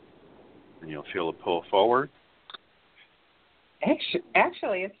 And you'll feel a pull forward.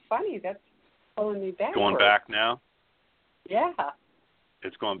 Actually, it's funny. That's pulling me backwards. Going back now? Yeah.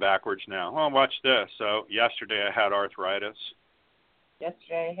 It's going backwards now. Well, watch this. So yesterday I had arthritis.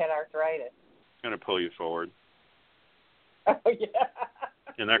 Yesterday I had arthritis. It's going to pull you forward. Oh, yeah.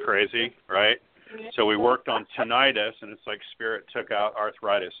 Isn't that crazy, right? So we worked on tinnitus, and it's like Spirit took out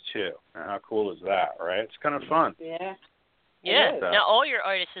arthritis, too. Now, how cool is that, right? It's kind of fun. Yeah. Yeah. So, now all your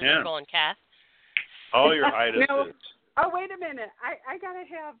itises are gone, Kath. All your itises. No. Oh, wait a minute. I got to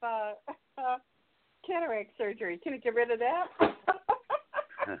have cataract surgery. Can you get rid of that?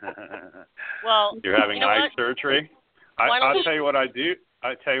 Well, you're having eye what? surgery? I'll tell you what I do.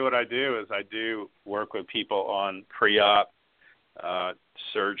 I do work with people on pre-op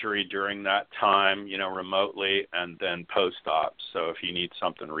surgery during that time, remotely, and then post-op. So if you need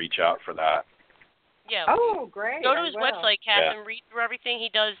something, reach out for that. Yeah. Oh, great. Go to his website, Kath, and read through everything. He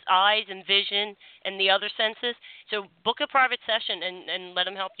does eyes and vision and the other senses. So book a private session and let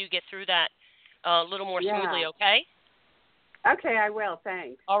him help you get through that a little more smoothly, okay? Okay, I will.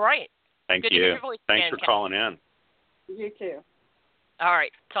 Thanks. All right. Thank Good you. to hear your voice Thanks again, for calling in. You too. All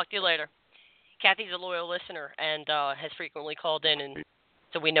right. Talk to you later. Kathy's a loyal listener and has frequently called in, and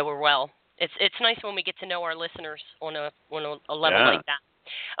so we know her well. It's nice when we get to know our listeners on a level like that.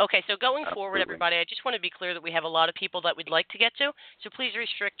 Okay, so going forward, everybody, I just want to be clear that we have a lot of people that we'd like to get to, so please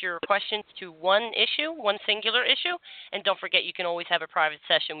restrict your questions to one singular issue, and don't forget you can always have a private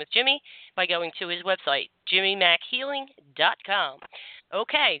session with Jimmy by going to his website, jimmymackhealing.com.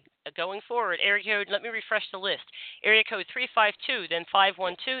 Okay, going forward, area code, let me refresh the list. Area code 352, then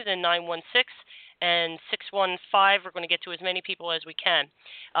 512, then 916, and 615. We're going to get to as many people as we can.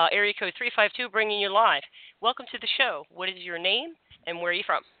 Area code 352, bringing you live. Welcome to the show. What is your name and where are you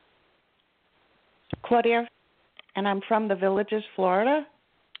from? Claudia, and I'm from the Villages, Florida.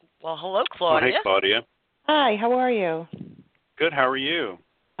 Well, hello, Claudia. Hey, Claudia. Hi, how are you? Good, how are you?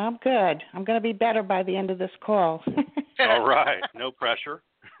 I'm good. I'm going to be better by the end of this call. All right, no pressure.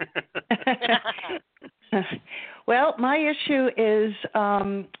 Well, my issue is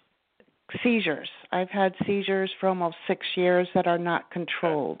seizures. I've had seizures for almost 6 years that are not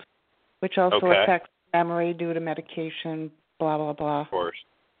controlled, which also affects memory due to medication, blah, blah, blah. Of course.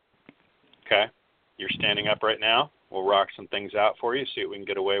 Okay. You're standing up right now. We'll rock some things out for you, see what we can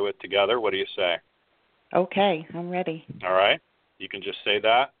get away with together. What do you say? Okay, I'm ready. All right. You can just say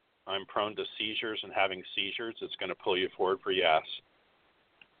that. I'm prone to seizures and having seizures. It's going to pull you forward for yes.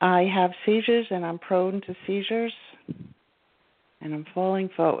 I have seizures and I'm prone to seizures and I'm falling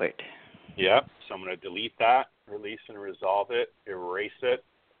forward. Yep. So I'm going to delete that, release and resolve it, erase it,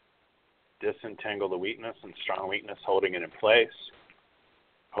 disentangle the weakness and strong weakness holding it in place.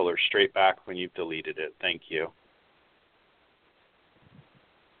 Pull her straight back when you've deleted it. Thank you.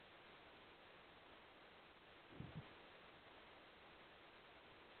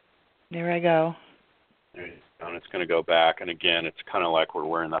 There I go. And it's going to go back. And again, it's kind of like we're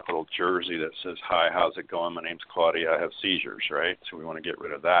wearing that little jersey that says, hi, how's it going? My name's Claudia. I have seizures, right? So we want to get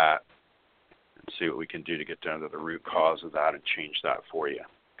rid of that and see what we can do to get down to the root cause of that and change that for you.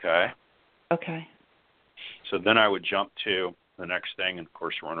 Okay? Okay. So then I would jump to the next thing. And, of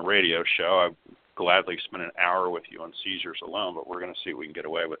course, we're on a radio show. I'd gladly spend an hour with you on seizures alone, but we're going to see what we can get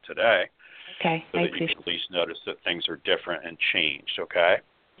away with today. Okay. So that you can at least notice that things are different and changed, okay?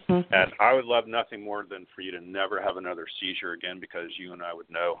 Mm-hmm. And I would love nothing more than for you to never have another seizure again, because you and I would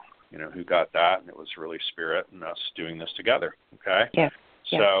know, who got that, and it was really spirit and us doing this together, okay? Yeah.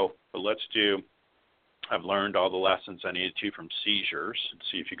 So I've learned all the lessons I needed to from seizures.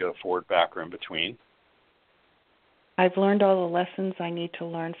 See if you go forward, back, or in between. I've learned all the lessons I need to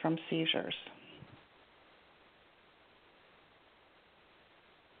learn from seizures.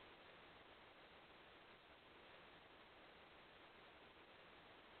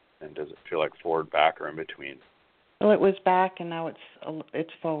 And does it feel like forward, back, or in between? Well, it was back, and now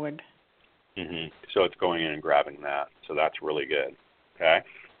it's forward. Mm-hmm. So it's going in and grabbing that. So that's really good. Okay?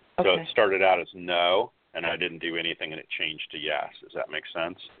 So Okay. it started out as no, and I didn't do anything, and it changed to yes. Does that make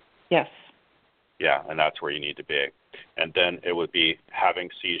sense? Yes. Yeah, and that's where you need to be. And then it would be having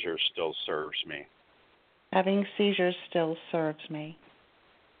seizures still serves me. Having seizures still serves me.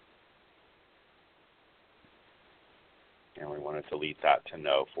 And we want to delete that to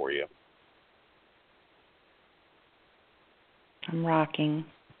no for you. I'm rocking.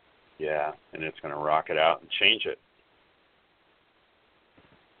 Yeah, and it's going to rock it out and change it.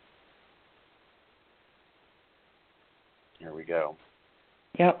 Here we go.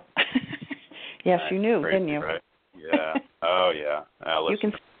 Yep. Yes, Nice. you knew, Crazy, didn't you? Right? Yeah. Oh, yeah. You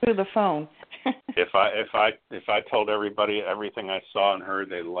can see through the phone. If I told everybody everything I saw and heard,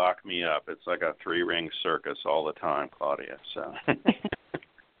 they'd lock me up. It's like a 3-ring circus all the time, Claudia. So.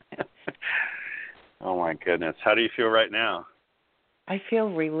 Oh my goodness. How do you feel right now? I feel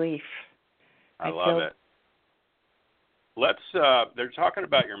relief. I love it. They're talking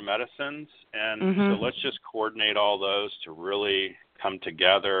about your medicines, and so let's just coordinate all those to really come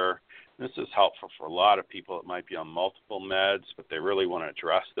together. This is helpful for a lot of people that might be on multiple meds, but they really want to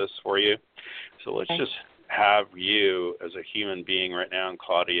address this for you. So let's just have you as a human being right now, and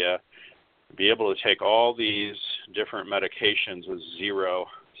Claudia, be able to take all these different medications with 0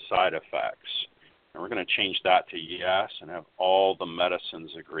 side effects. And we're going to change that to yes and have all the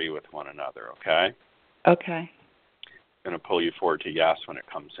medicines agree with one another, okay? Okay. I'm going to pull you forward to yes when it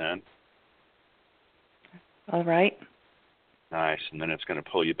comes in. All right. Nice. And then it's going to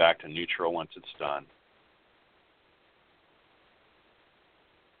pull you back to neutral once it's done.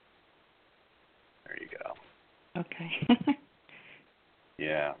 There you go. Okay.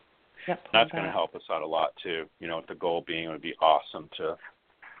 Yeah. Yep, that's going to help us out a lot, too. With the goal being it would be awesome to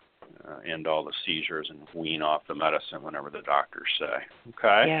end all the seizures and wean off the medicine whenever the doctors say.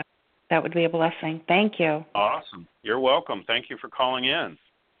 Okay? Yeah, that would be a blessing. Thank you. Awesome. You're welcome. Thank you for calling in.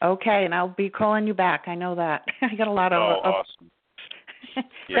 Okay, and I'll be calling you back. I know that. I got a lot of... awesome.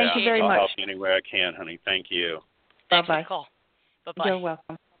 Thank you very I'll much. help you any way I can, honey. Thank you. Thanks Bye-bye. for the call. Bye-bye. You're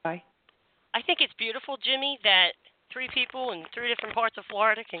welcome. Bye. I think it's beautiful, Jimmy, that 3 people in 3 different parts of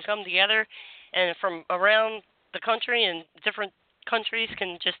Florida can come together, and from around the country and different countries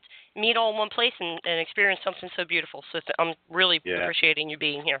can just meet all in one place and experience something so beautiful. So I'm really appreciating you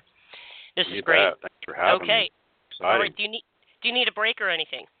being here. This is great. Bet. Thanks for having me. Exciting. All right. Do you need a break or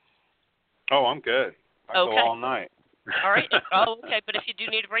anything? Oh, I'm good. I go all night. All right. Oh, okay. But if you do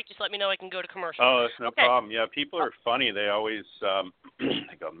need a break, just let me know. I can go to commercial. Oh, that's no problem. Yeah, people are funny. They always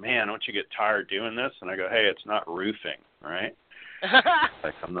they go, man, don't you get tired doing this? And I go, hey, it's not roofing, right?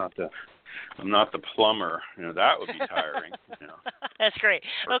 Like I'm not the plumber. That would be tiring. That's great.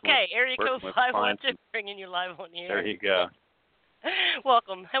 Okay, area code 512, bringing you live on the air. There you go.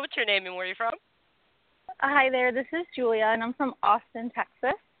 Welcome. What's your name and where are you from? Hi there. This is Julia, and I'm from Austin,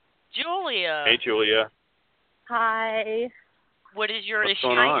 Texas. Julia. Hey, Julia. Hi. What is your What's issue?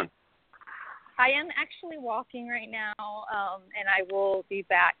 going on? I am actually walking right now, and I will be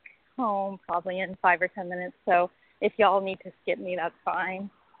back home probably in 5 or 10 minutes. So if y'all need to skip me, that's fine.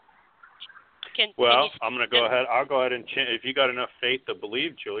 I'm going to go ahead. I'll go ahead and change. If you got enough faith to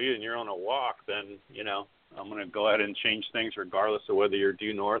believe, Julia, and you're on a walk, then, I'm going to go ahead and change things regardless of whether you're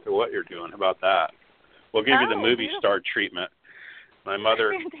due north or what you're doing. How about that? We'll give you the movie star treatment. My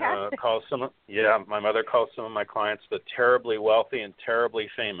mother calls some of my clients the terribly wealthy and terribly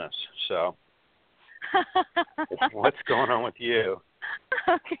famous. So what's going on with you?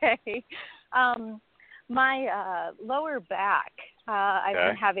 Okay. My lower back, I've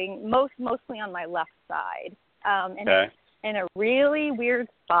been having mostly on my left side, and it's in a really weird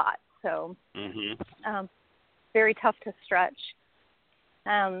spot. So very tough to stretch.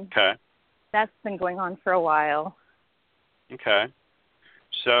 That's been going on for a while. Okay.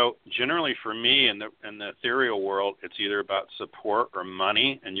 So generally for me in the ethereal world, it's either about support or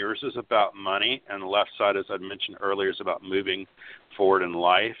money, and yours is about money, and the left side, as I mentioned earlier, is about moving forward in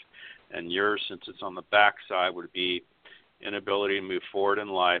life, and yours, since it's on the back side, would be inability to move forward in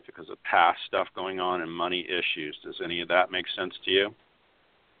life because of past stuff going on and money issues. Does any of that make sense to you?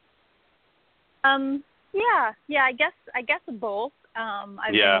 Yeah. I guess both.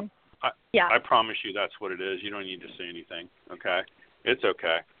 I promise you that's what it is. You don't need to say anything. Okay, it's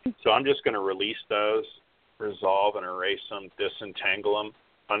okay. So I'm just going to release those, resolve and erase them, disentangle them,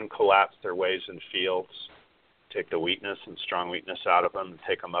 uncollapse their waves and fields, take the weakness and strong weakness out of them, and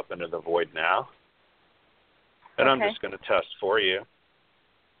take them up into the void now. And I'm just going to test for you.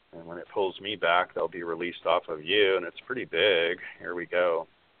 And when it pulls me back, they'll be released off of you, and it's pretty big. Here we go.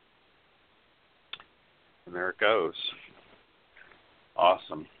 And there it goes.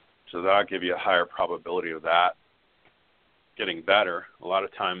 Awesome. So that'll give you a higher probability of that getting better. A lot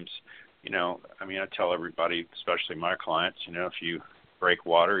of times, I tell everybody, especially my clients, if you break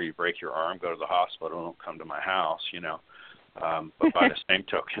water, you break your arm, go to the hospital, don't come to my house, But by the same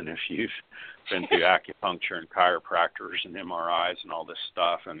token, if you've been through acupuncture and chiropractors and MRIs and all this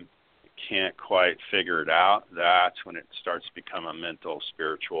stuff and you can't quite figure it out, that's when it starts to become a mental,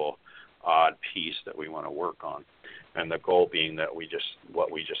 spiritual, odd piece that we want to work on. And the goal being that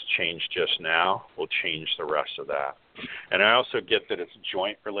what we just changed just now will change the rest of that. And I also get that it's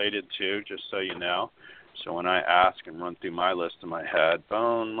joint related too, just so you know. So when I ask and run through my list in my head,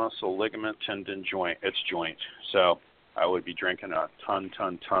 bone, muscle, ligament, tendon, joint, it's joint. So I would be drinking a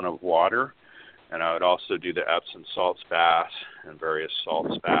ton of water, and I would also do the Epsom salts bath and various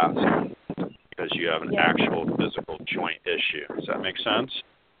salts baths because you have an actual physical joint issue. Does that make sense?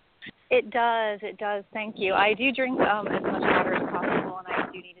 It does. Thank you. I do drink as much water as possible, and I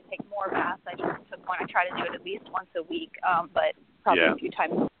do need to take more baths. I just took one. I try to do it at least once a week, but probably a few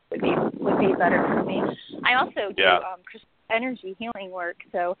times would be better for me. I also do crystal energy healing work,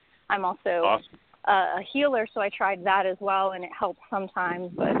 so I'm also a healer, so I tried that as well, and it helps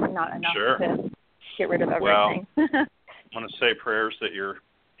sometimes, but not enough to get rid of everything. Well, I want to say prayers that your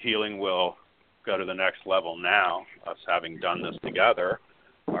healing will go to the next level now, us having done this together.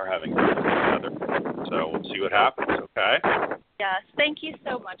 Are having done it together. So we'll see what happens, okay? Yes. Thank you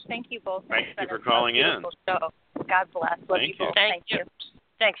so much. Thank you both. Thank you for calling in. Show. God bless. Love you both. Thank you.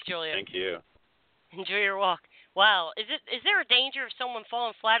 Thanks, Julia. Thank you. Enjoy your walk. Wow. Is there a danger of someone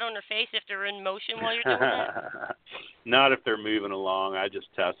falling flat on their face if they're in motion while you're doing that? Not if they're moving along. I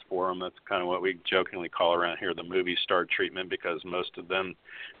just test for them. That's kind of what we jokingly call around here the movie star treatment, because most of them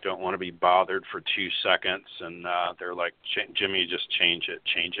don't want to be bothered for 2 seconds, and they're like, Jimmy, just change it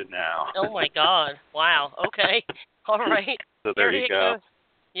now. Oh, my God. Wow. Okay. All right. So there you go.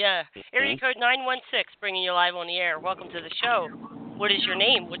 Yeah. Area code 916, bringing you live on the air. Welcome to the show. What is your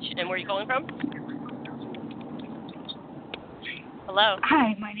name? And where are you calling from? Hello.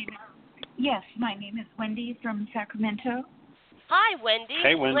 Hi, my name is Wendy from Sacramento. Hi, Wendy.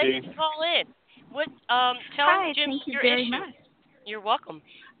 Hey, Wendy. Let's call in. What? Tell Jim thank you your very issue. much. You're welcome.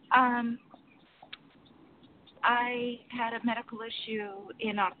 I had a medical issue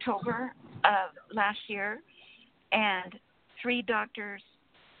in October of last year, and 3 doctors.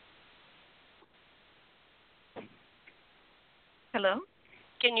 Hello?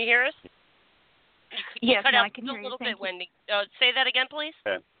 Can you hear us? Yes, cut out I can hear you. a little Thank bit, you. Wendy. Say that again, please.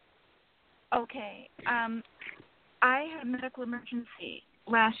 Okay. I had a medical emergency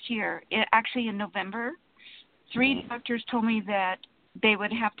last year, actually in November. 3 doctors told me that they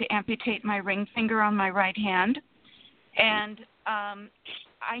would have to amputate my ring finger on my right hand, and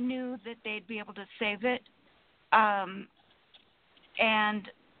I knew that they'd be able to save it,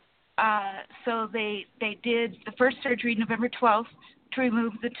 so they did the first surgery November 12th to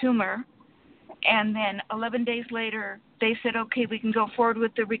remove the tumor, and then 11 days later they said, okay, we can go forward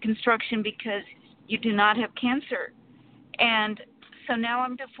with the reconstruction because you do not have cancer. And so now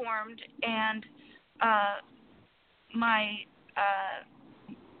I'm deformed, and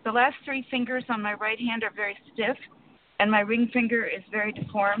the last 3 fingers on my right hand are very stiff, and my ring finger is very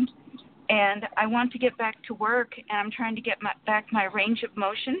deformed. And I want to get back to work, and I'm trying to get back my range of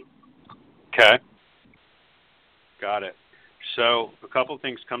motion. Okay. Got it. So a couple of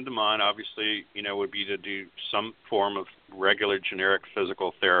things come to mind. Obviously, would be to do some form of regular generic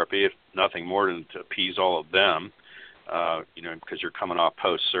physical therapy, if nothing more than to appease all of them, because you're coming off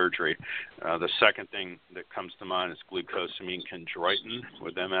post-surgery. The second thing that comes to mind is glucosamine chondroitin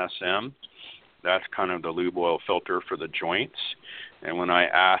with MSM. That's kind of the lube oil filter for the joints. And when I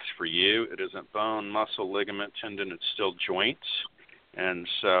ask for you, it isn't bone, muscle, ligament, tendon, it's still joints. And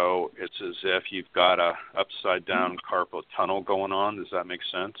so it's as if you've got a upside-down carpal tunnel going on. Does that make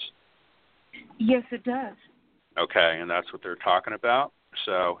sense? Yes, it does. Okay, and that's what they're talking about.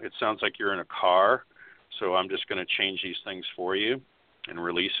 So it sounds like you're in a car. So I'm just going to change these things for you and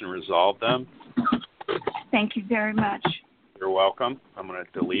release and resolve them. Thank you very much. You're welcome. I'm going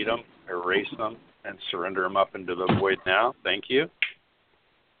to delete them, erase them, and surrender them up into the void now. Thank you.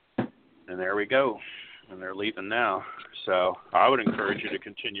 And there we go. And they're leaving now. So I would encourage you to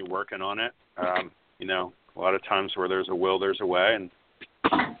continue working on it. You know, a lot of times where there's a will, there's a way. And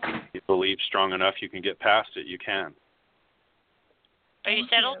if you believe strong enough you can get past it, you can. Are you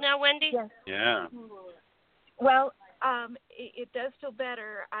settled now, Wendy? Yes. Yeah. Well, it does feel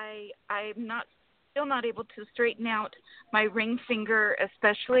better. I'm still not able to straighten out my ring finger,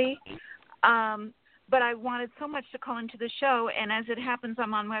 especially. But I wanted so much to call into the show, and as it happens,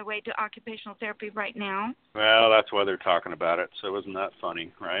 I'm on my way to occupational therapy right now. Well, that's why they're talking about it. So isn't that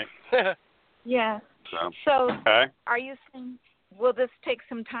funny, right? Yeah. So okay. Are you saying, will this take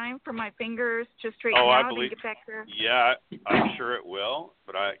some time for my fingers to straighten out and get back there? Yeah, I'm sure it will.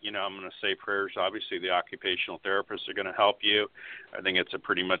 But I'm going to say prayers. Obviously, the occupational therapists are going to help you. I think it's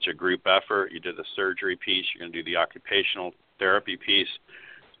pretty much a group effort. You did the surgery piece. You're going to do the occupational therapy piece.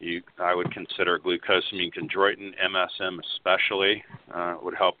 I would consider glucosamine chondroitin, MSM especially,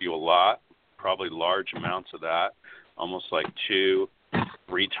 would help you a lot. Probably large amounts of that, almost like 2-3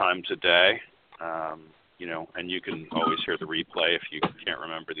 times a day. You know, and you can always hear the replay if you can't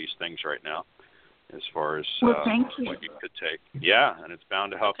remember these things right now, as far as thank you. what you could take. Yeah, and it's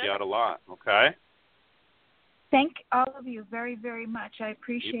bound to help you out a lot. Okay. Thank all of you very, very much. I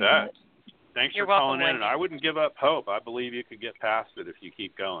appreciate it. Thanks You're for calling welcome, in, and I wouldn't give up hope. I believe you could get past it if you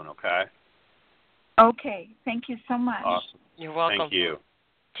keep going, okay? Okay. Thank you so much. Awesome. You're welcome. Thank you.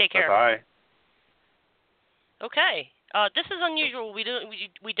 Take care. Bye-bye. Okay. This is unusual. We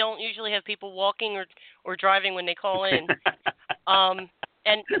don't usually have people walking or driving when they call in.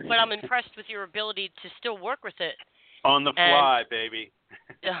 But I'm impressed with your ability to still work with it. On the fly, baby.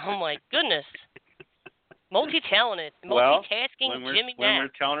 Oh my goodness. Multi-talented, multitasking, Jimmy Mack.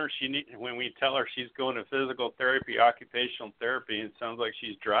 When we tell her she's going to physical therapy, occupational therapy, it sounds like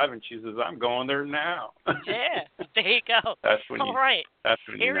she's driving. She says, "I'm going there now." Yeah, there you go. That's when All right. That's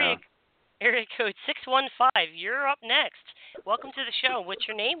when you know. Area code 615. You're up next. Welcome to the show. What's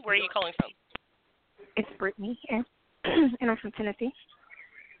your name? Where are you calling from? It's Brittany, and I'm from Tennessee.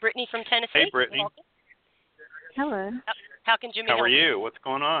 Brittany from Tennessee. Hey, Brittany. Welcome. Hello. How can Jimmy help help you? What's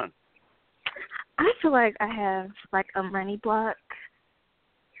going on? I feel like I have like a money block,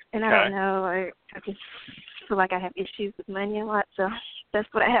 and I don't know. I just feel like I have issues with money a lot, so that's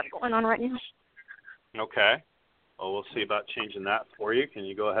what I have going on right now. Okay. Well, we'll see about changing that for you. Can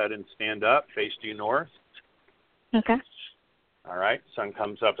you go ahead and stand up, face due north? Okay. All right. Sun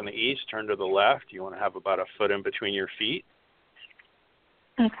comes up in the east. Turn to the left. You want to have about a foot in between your feet.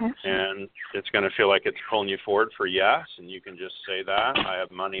 Okay. And it's going to feel like it's pulling you forward for yes, and you can just say that. I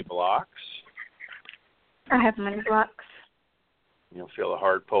have money blocks. I have money blocks. You'll feel a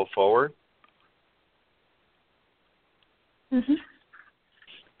hard pull forward. Mhm.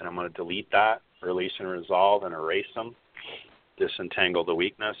 And I'm going to delete that, release and resolve, and erase them. Disentangle the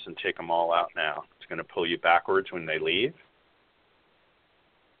weakness and take them all out now. It's going to pull you backwards when they leave.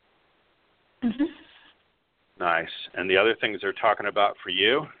 Mhm. Nice. And the other things they're talking about for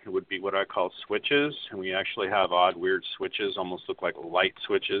you would be what I call switches. And we actually have odd, weird switches, almost look like light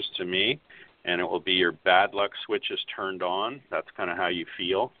switches to me. And it will be your bad luck switches turned on. That's kind of how you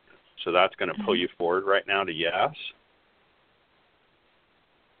feel. So that's going to pull you forward right now to yes.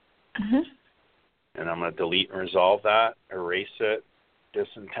 Mhm. And I'm going to delete and resolve that, erase it,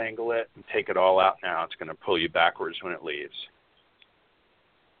 disentangle it, and take it all out now. It's going to pull you backwards when it leaves.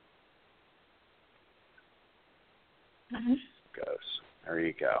 Mhm. Goes. There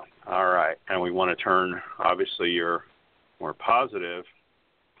you go. All right. And we want to turn, obviously, your more positive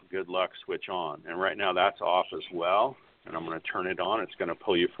good luck switch on. And right now that's off as well. And I'm going to turn it on. It's going to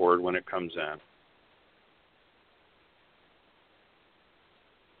pull you forward when it comes in.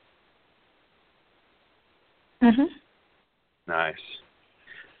 Mhm. Nice.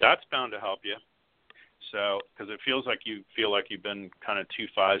 That's bound to help you. So, because it feels like you've been kind of 2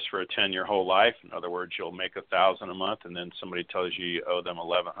 5s for a 10 your whole life. In other words, you'll make $1,000 a month, and then somebody tells you owe them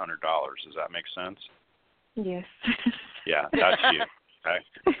 $1,100. Does that make sense? Yes. Yeah, that's you. Okay.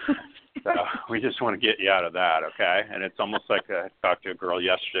 So we just want to get you out of that, okay? And it's almost like I talked to a girl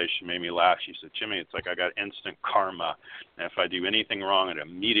yesterday. She made me laugh. She said, "Jimmy, it's like I got instant karma. And if I do anything wrong, it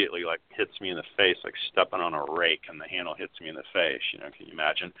immediately like hits me in the face, like stepping on a rake, and the handle hits me in the face. You know, can you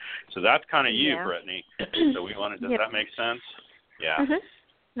imagine?" So that's kind of you, Brittany. So we want to. Does that make sense? Yeah. Mhm.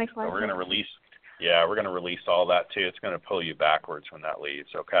 Makes a lot So of we're sense. going to release. Yeah, we're going to release all that too. It's going to pull you backwards when that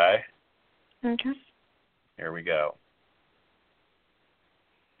leaves. Okay. Okay. Here we go.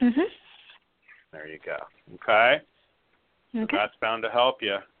 Mhm. There you go. Okay. So Okay. that's bound to help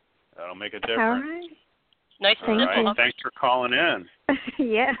you. That'll make a difference. All right. Nice All and right. simple. Thanks for calling in.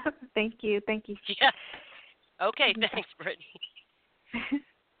 Yeah. Thank you. Thank you. Yeah. Okay. Thanks, Brittany.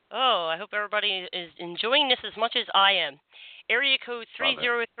 Oh, I hope everybody is enjoying this as much as I am. Area code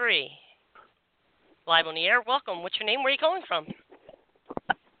 303. Live on the air. Welcome. What's your name? Where are you calling from?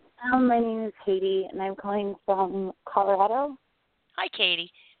 My name is Katie, and I'm calling from Colorado. Hi, Katie.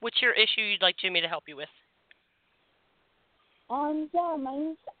 What's your issue you'd like Jimmy to help you with? Yeah,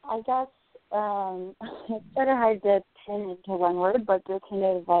 mine's, I guess, it's sort of hard to pin into one word, but they're kind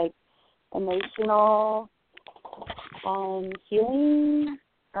of like emotional healing.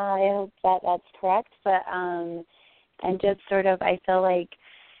 I hope that that's correct, but and just sort of, I feel like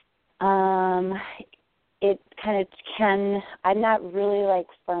it kind of can, I'm not really like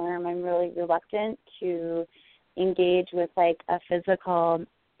firm, I'm really reluctant to engage with like a physical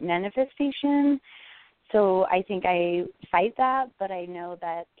manifestation. So I think I fight that, but I know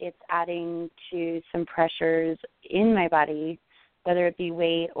that it's adding to some pressures in my body, whether it be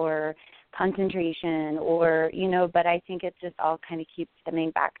weight or concentration or, but I think it just all kind of keeps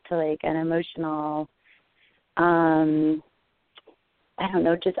stemming back to like an emotional, I don't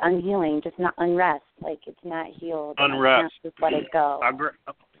know, just unhealing, just not unrest. Like it's not healed. Unrest. Just let it go.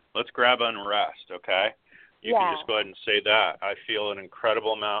 Let's grab unrest, okay? You can just go ahead and say that. I feel an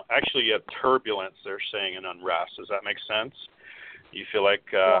incredible amount. Actually, you have turbulence, they're saying, in unrest. Does that make sense? You feel like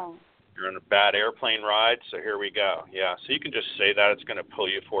you're in a bad airplane ride, so here we go. Yeah, so you can just say that. It's going to pull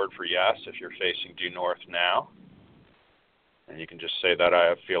you forward for yes if you're facing due north now. And you can just say that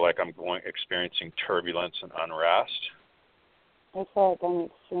I feel like I'm experiencing turbulence and unrest. I feel like I'm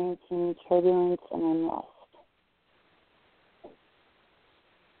experiencing turbulence and unrest.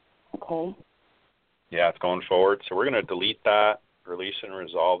 Okay. Yeah, it's going forward. So we're going to delete that, release and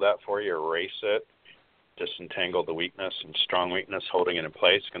resolve that for you, erase it, disentangle the weakness and strong weakness, holding it in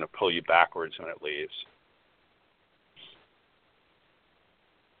place. It's going to pull you backwards when it leaves.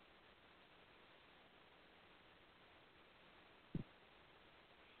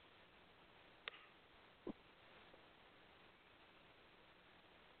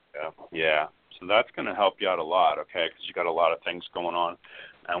 Yeah. So that's going to help you out a lot, okay, because you got a lot of things going on.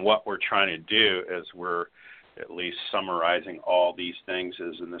 And what we're trying to do is we're at least summarizing all these things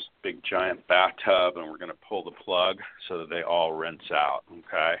is in this big giant bathtub, and we're going to pull the plug so that they all rinse out,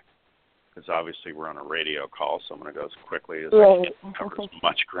 okay? Because obviously we're on a radio call, so I'm going to go as quickly as I can, cover as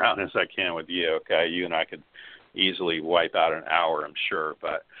much ground as I can with you, okay? You and I could easily wipe out an hour, I'm sure,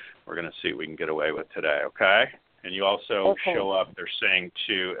 but we're going to see what we can get away with today, okay? And you also show up, they're saying,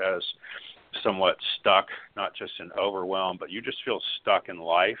 too, as somewhat stuck, not just in overwhelm, but you just feel stuck in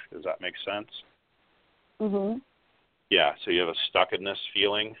life. Does that make sense? Mm-hmm. Yeah, so you have a stuckedness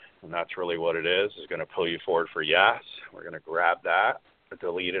feeling, and that's really what it is. It's going to pull you forward for yes. We're going to grab that,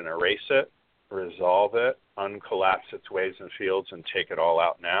 delete and erase it, resolve it, uncollapse its waves and fields, and take it all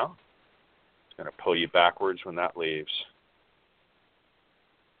out now. It's going to pull you backwards when that leaves.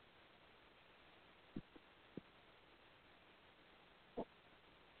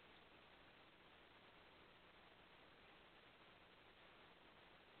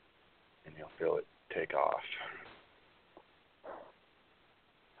 And you'll feel it take off.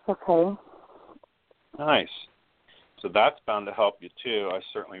 Okay. Nice. So that's bound to help you too. I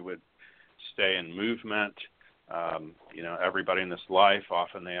certainly would stay in movement. Everybody in this life,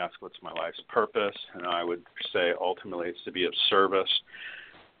 often they ask, what's my life's purpose? And I would say ultimately it's to be of service,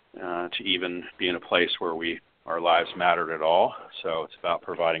 to even be in a place where our lives mattered at all. So it's about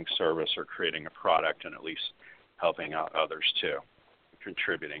providing service or creating a product and at least helping out others too,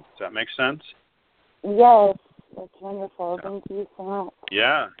 contributing. Does that make sense? Yes, that's wonderful. Thank you so much.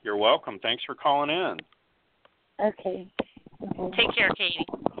 Yeah, you're welcome. Thanks for calling in. Okay. Take care, Katie.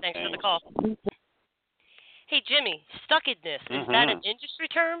 Thanks for the call. Hey, Jimmy, stuckedness, is that an industry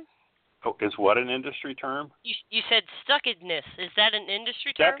term? Oh, is what an industry term? You said stuckedness. Is that an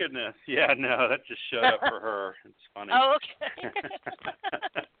industry term? Stuckedness. Yeah, no, that just showed up for her. It's funny. Oh, okay.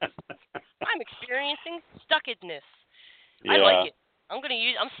 I'm experiencing stuckedness. Yeah. I like it. I'm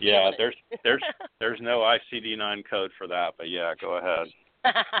stealing it. There's no ICD-9 code for that, but yeah, go ahead.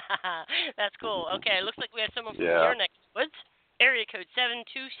 That's cool. Okay, looks like we have someone from your neck of the woods. Area code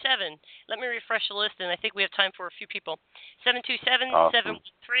 727. Let me refresh the list, and I think we have time for a few people.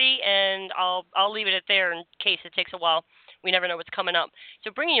 727-713, and I'll leave it at there in case it takes a while. We never know what's coming up.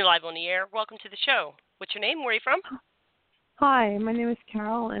 So bringing you live on the air, welcome to the show. What's your name? Where are you from? Hi, my name is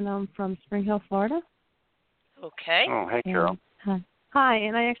Carol, and I'm from Spring Hill, Florida. Okay. Oh, hey, Carol. Hi,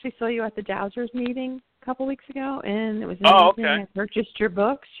 and I actually saw you at the Dowsers meeting a couple weeks ago, and it was amazing. Oh, okay. I purchased your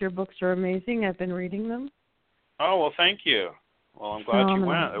books. Your books are amazing. I've been reading them. Oh, well, thank you. Well, I'm glad you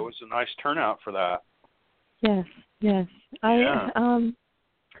went. It was a nice turnout for that. Yes. And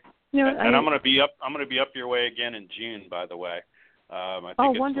I'm going to be up your way again in June, by the way. I think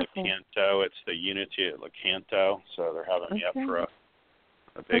it's wonderful. Lecanto. It's the Unity at Lecanto. So they're having me up for a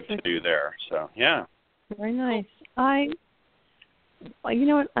big to-do there. So, yeah. Very nice. You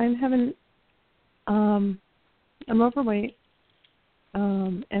know what? I'm overweight.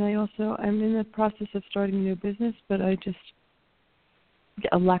 And I'm in the process of starting a new business, but I just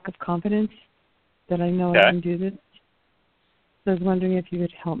get a lack of confidence that I know I can do this. So I was wondering if you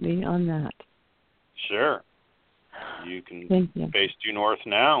would help me on that. Sure. You can face due north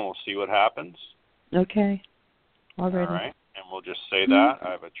now, and we'll see what happens. Okay. Already. All right. And we'll just say that.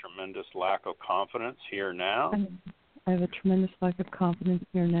 I have a tremendous lack of confidence here now. I have a tremendous lack of confidence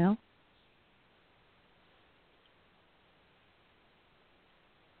here now.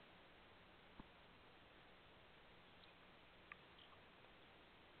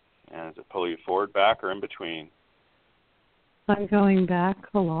 And does it pull you forward, back, or in between? I'm going back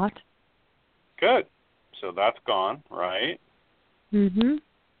a lot. Good. So that's gone, right? Mm-hmm.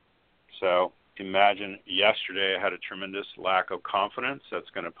 So imagine yesterday I had a tremendous lack of confidence. That's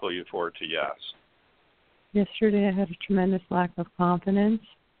going to pull you forward to yes. Yesterday I had a tremendous lack of confidence.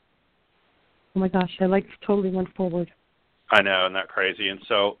 Oh, my gosh, I totally went forward. I know, isn't that crazy? And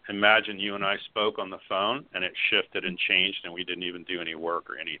so imagine you and I spoke on the phone, and it shifted and changed, and we didn't even do any work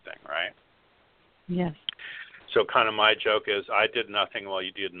or anything, right? Yes. So kind of my joke is I did nothing while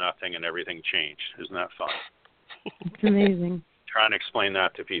you did nothing, and everything changed. Isn't that fun? It's amazing. Trying to explain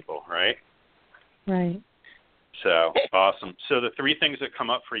that to people, right? Right. So, awesome. So the three things that come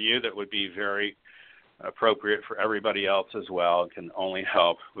up for you that would be very appropriate for everybody else as well, can only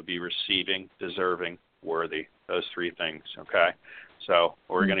help, would be receiving, deserving, worthy. Those three things, okay? So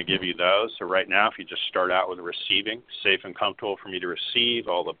we're going to give you those. So right now, if you just start out with receiving, safe and comfortable for me to receive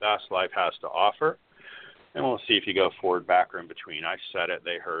all the best life has to offer. And we'll see if you go forward, back, or in between. I said it.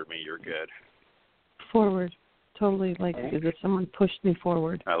 They heard me. You're good. Forward. Totally, like as if someone pushed me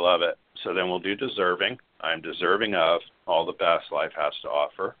forward. I love it. So then we'll do deserving. I'm deserving of all the best life has to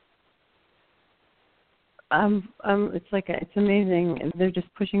offer. It's amazing. They're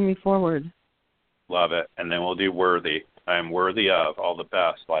just pushing me forward. Love it. And then we'll do worthy. I am worthy of all the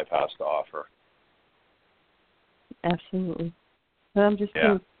best life has to offer. Absolutely. But I'm just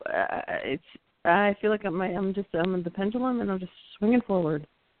I feel like I'm the pendulum, and I'm just swinging forward.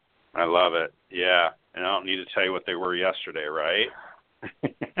 I love it. Yeah. And I don't need to tell you what they were yesterday, right?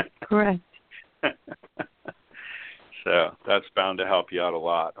 Correct. So that's bound to help you out a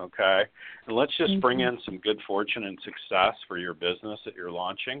lot, okay? And let's just bring in some good fortune and success for your business that you're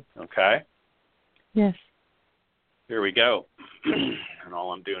launching, okay? Yes. Here we go. And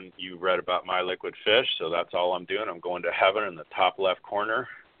all I'm doing, you read about my liquid fish, so that's all I'm doing. I'm going to heaven in the top left corner,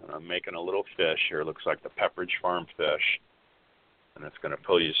 and I'm making a little fish here. It looks like the Pepperidge Farm fish. And it's going to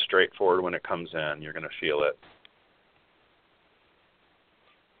pull you straight forward when it comes in. You're going to feel it.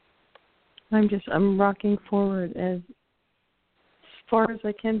 I'm rocking forward as far as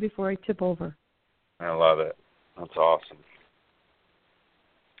I can before I tip over. I love it. That's awesome.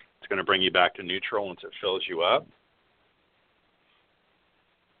 It's going to bring you back to neutral once it fills you up.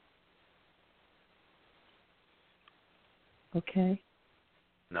 Okay.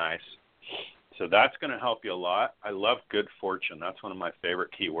 Nice. So that's going to help you a lot. I love good fortune. That's one of my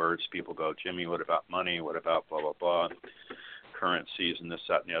favorite key words. People go, Jimmy, what about money? What about blah, blah, blah, currencies and this,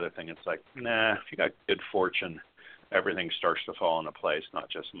 that, and the other thing. It's like, nah, if you got good fortune, everything starts to fall into place, not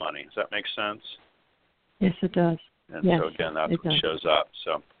just money. Does that make sense? Yes, it does. And so, again, that's what shows up.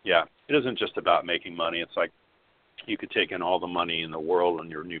 So, yeah, it isn't just about making money. It's like you could take in all the money in the world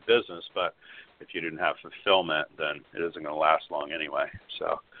in your new business, but if you didn't have fulfillment, then it isn't going to last long anyway.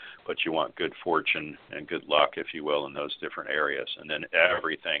 So, but you want good fortune and good luck, if you will, in those different areas. And then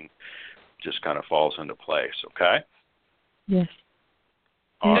everything just kind of falls into place, okay? Yes.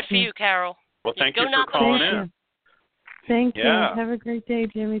 Awesome. Good for you, Carol. Well, thank you for calling in. Thank you. Have a great day,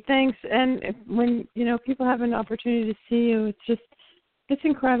 Jimmy. Thanks. And when, people have an opportunity to see you, it's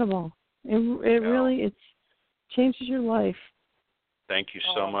incredible. It really, it changes your life. Thank you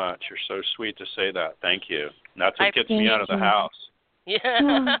so much. You're so sweet to say that. Thank you. And that's what gets me out of the house.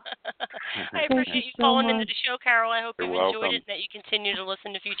 Yeah. I appreciate you calling into the show, Carol. I hope you enjoyed it and that you continue to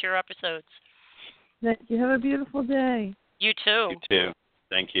listen to future episodes. You have a beautiful day. You too. You too.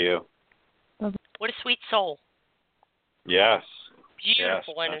 Thank you. Bye-bye. What a sweet soul. Yes.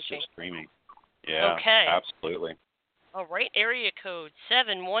 Beautiful energy. That's just screaming. Yeah. Okay. Absolutely. All right. Area code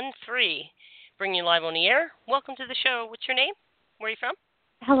 713. Bring you live on the air. Welcome to the show. What's your name? Where are you from?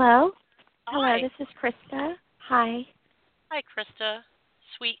 Hello. Hi. Hello, this is Krista. Hi. Hi, Krista.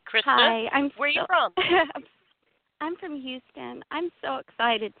 Sweet Krista. Hi. Where are you from? I'm from Houston. I'm so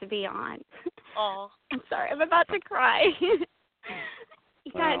excited to be on. Aw. I'm sorry. I'm about to cry.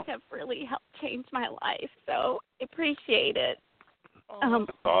 You guys have really helped change my life, so I appreciate it.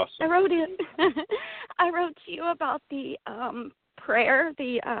 That's awesome. I wrote to you about the prayer,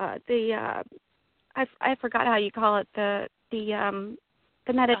 I forgot how you call it, the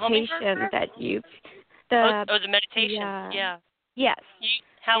meditation that you've the meditation. Yeah. Yes.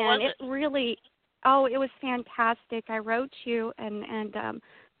 How was it? Really, it was fantastic. I wrote you, and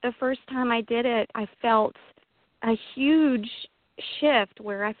the first time I did it, I felt a huge shift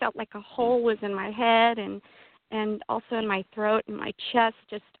where I felt like a hole was in my head and also in my throat, and my chest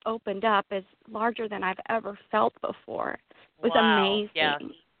just opened up as larger than I've ever felt before. It was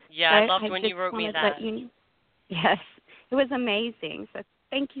amazing. Yeah, I loved when you wrote me that. Yes, it was amazing. So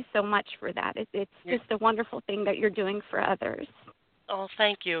thank you so much for that. It's just a wonderful thing that you're doing for others. Oh,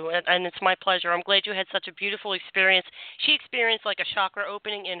 thank you, and it's my pleasure. I'm glad you had such a beautiful experience. She experienced like a chakra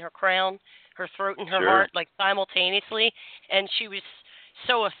opening in her crown, her throat, and her heart, like simultaneously, and she was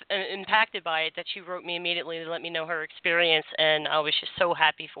so impacted by it that she wrote me immediately to let me know her experience, and I was just so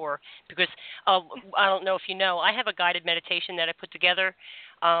happy for her because I don't know if you know, I have a guided meditation that I put together,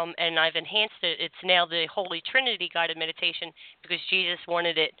 and I've enhanced it. It's now the Holy Trinity guided meditation because Jesus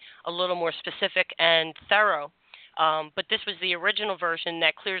wanted it a little more specific and thorough. But this was the original version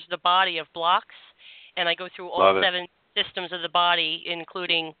that clears the body of blocks, and I go through all 7 systems of the body,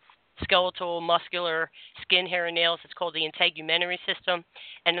 including skeletal, muscular, skin, hair, and nails. It's called the integumentary system,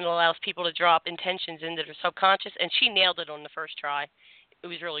 and it allows people to drop intentions into their subconscious, and she nailed it on the first try. It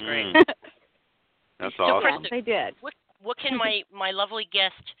was really great. That's so, awesome. Krista, they did. What can my lovely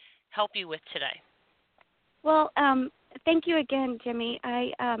guest help you with today? Well, thank you again, Jimmy.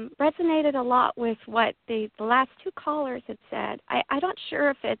 I resonated a lot with what the last 2 callers had said. I'm not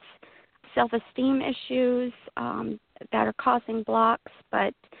sure if it's self-esteem issues that are causing blocks,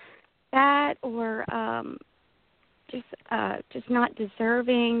 but that or just not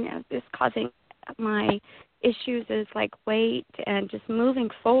deserving, just causing my issues is like weight and just moving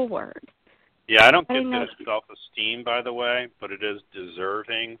forward. Yeah, I don't get that it's self-esteem, by the way, but it is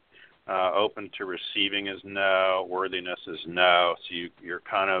deserving. Open to receiving is no. Worthiness is no. So you're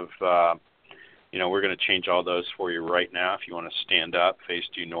kind of, we're going to change all those for you right now. If you want to stand up, face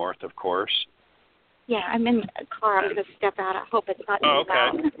due north, of course. Yeah, I'm in the car. I'm going to step out. I hope it's not too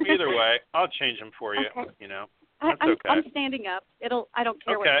loud. Either way, I'll change them for you. Okay. That's okay. I'm standing up. I don't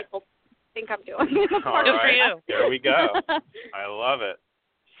care what people think I'm doing. All Good right. for you. There we go. I love it.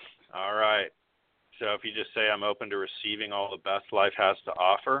 All right. So if you just say, I'm open to receiving all the best life has to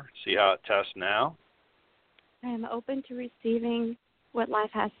offer, see how it tests now? I am open to receiving what life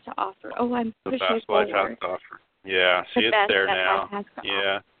has to offer. Oh, I'm pushing the best forward. life has to offer. Yeah, see, it's there now.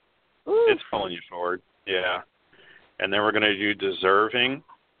 Yeah. It's pulling you forward. Yeah. And then we're going to do deserving,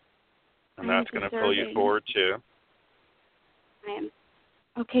 and that's going to pull you forward too. I am.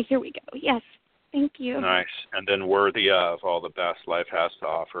 Okay, here we go. Yes. Thank you. Nice. And then worthy of all the best life has to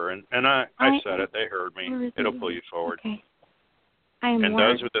offer. And I said it. They heard me. It'll pull you forward. Okay. I am and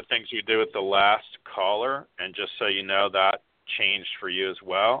those were the things we did with the last caller. And just so you know, that changed for you as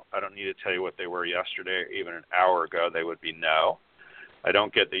well. I don't need to tell you what they were yesterday or even an hour ago. They would be no. I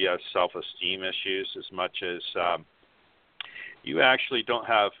don't get the self-esteem issues as much as you actually don't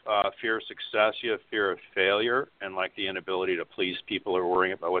have fear of success. You have fear of failure and like the inability to please people or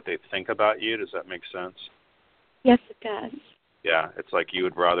worrying about what they think about you. Does that make sense? Yes, it does. Yeah, it's like you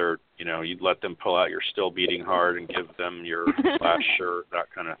would rather, you'd let them pull out your still beating heart and give them your last shirt,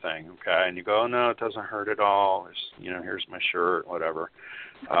 that kind of thing. Okay, and you go, oh, no, it doesn't hurt at all. Here's my shirt, whatever.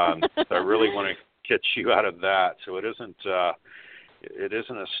 So I really want to get you out of that. So it isn't a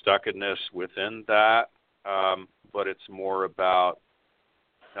stuckedness within that. But it's more about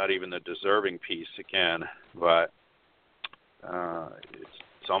not even the deserving piece again, but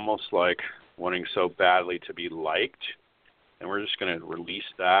it's almost like wanting so badly to be liked, and we're just going to release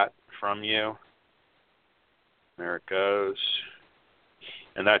that from you. There it goes.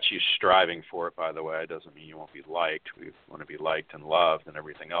 And that's you striving for it, by the way. It doesn't mean you won't be liked. We want to be liked and loved and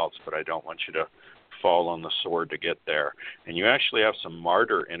everything else, but I don't want you to fall on the sword to get there. And you actually have some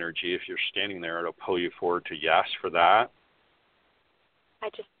martyr energy. If you're standing there, it'll pull you forward to yes for that. I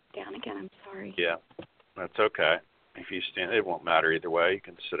just down again. I'm sorry. Yeah, that's okay. If you stand, it won't matter either way. You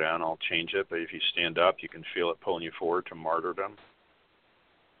can sit down. I'll change it. But if you stand up, you can feel it pulling you forward to martyrdom.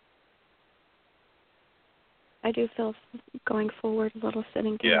 I do feel going forward a little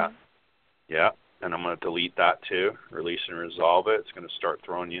sitting Yeah. down. Yeah. And I'm going to delete that too. Release and resolve it. It's going to start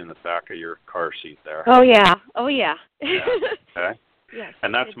throwing you in the back of your car seat there. Oh, yeah. Oh, yeah. Okay. Yes.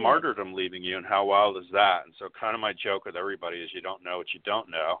 And that's martyrdom leaving you, and how wild is that? And so kind of my joke with everybody is you don't know what you don't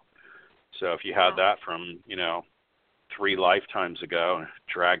know. So if you had that from, 3 lifetimes ago and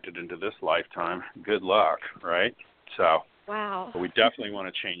dragged it into this lifetime. Good luck, right? So wow. We definitely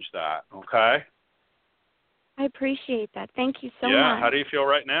want to change that, okay? I appreciate that. Thank you so much. Yeah, how do you feel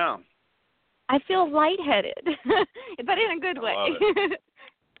right now? I feel lightheaded, but in a good way. I love it.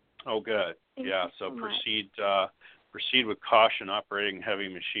 Oh, good. Thank yeah, you so much. proceed with caution operating heavy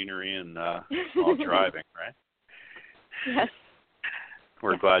machinery and while driving, right? Yes.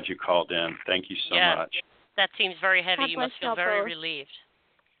 We're glad you called in. Thank you so much. That seems very heavy. God You must bless feel very both. relieved.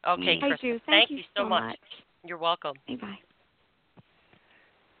 Okay, Chris. I do. Thank you so much. You're welcome. Bye.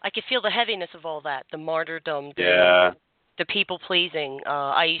 I could feel the heaviness of all that, the martyrdom, the people pleasing.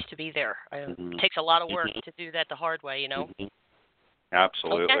 I used to be there. It takes a lot of work to do that the hard way, you know.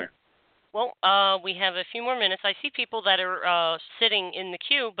 Absolutely. Okay. Well, we have a few more minutes. I see people that are sitting in the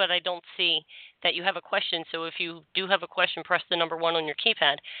queue, but I don't see that you have a question. So if you do have a question, press the number 1 on your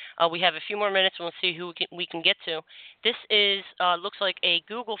keypad. We have a few more minutes, and we'll see who we can get to. This is looks like a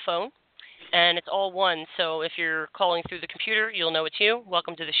Google phone, and it's all one. So if you're calling through the computer, you'll know it's you.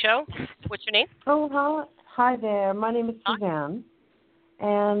 Welcome to the show. What's your name? Oh, hi there. My name is Suzanne,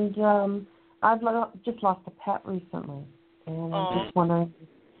 and I've just lost a pet recently, and I'm just wondering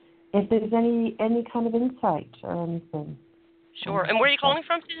if there's any kind of insight or anything. Sure. And where are you calling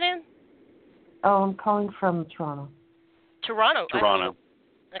from, Suzanne? Oh, I'm calling from Toronto. Toronto.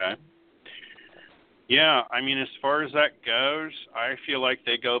 Okay. Yeah, I mean, as far as that goes, I feel like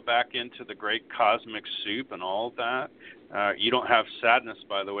they go back into the great cosmic soup and all of that. You don't have sadness,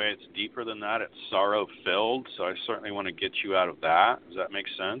 by the way. It's deeper than that. It's sorrow-filled, so I certainly want to get you out of that. Does that make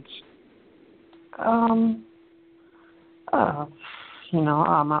sense? I'm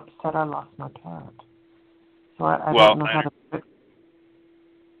upset I lost my cat. So I don't know how to...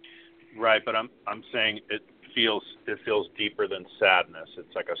 Right, but I'm saying it feels deeper than sadness.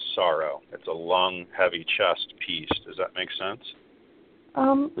 It's like a sorrow. It's a lung, heavy chest piece. Does that make sense?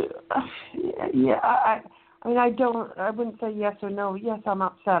 Yeah. I mean, I wouldn't say yes or no. Yes, I'm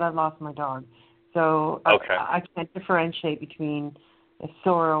upset I lost my dog. So I can't differentiate between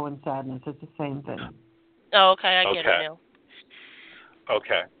sorrow and sadness. It's the same thing. Oh, okay. I get it now.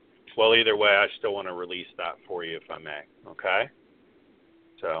 Okay. Well, either way, I still want to release that for you, if I may. Okay?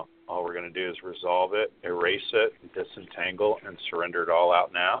 So all we're going to do is resolve it, erase it, disentangle, and surrender it all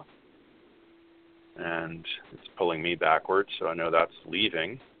out now. And it's pulling me backwards, so I know that's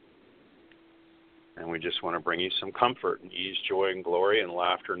leaving. And we just want to bring you some comfort and ease, joy, and glory, and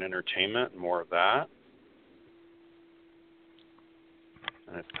laughter and entertainment, and more of that.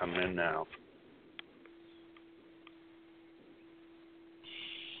 And it's coming in now.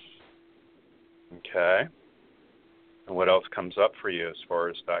 Okay. And what else comes up for you as far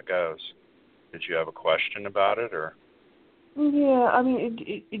as that goes? Did you have a question about it, or? Yeah, I mean,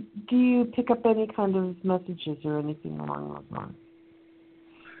 do you pick up any kind of messages or anything along those lines?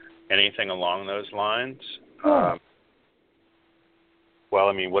 Anything along those lines? Yeah. Well,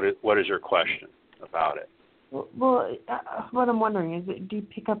 I mean, what is your question about it? Well, what I'm wondering is, do you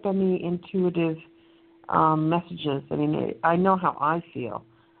pick up any intuitive messages? I mean, I know how I feel.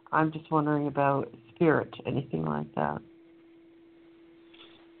 I'm just wondering about spirit, anything like that.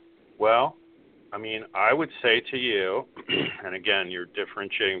 Well, I mean, I would say to you, and again, you're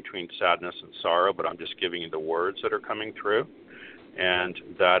differentiating between sadness and sorrow, but I'm just giving you the words that are coming through. And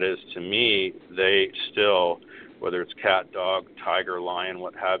that is, to me, they still, whether it's cat, dog, tiger, lion,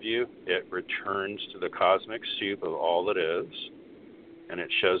 what have you, it returns to the cosmic soup of all it is, and it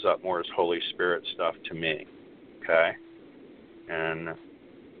shows up more as Holy Spirit stuff to me, okay? And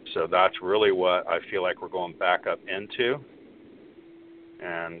so that's really what I feel like we're going back up into,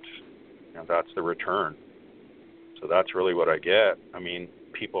 and that's the return. So that's really what I get. I mean,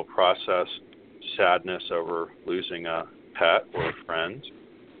 people process sadness over losing a pet or a friend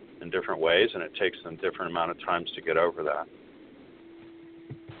in different ways, and it takes them different amount of times to get over that.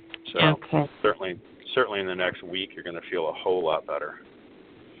 So certainly in the next week, you're going to feel a whole lot better.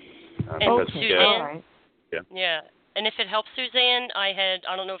 Suzanne, yeah. And if it helps, Suzanne, I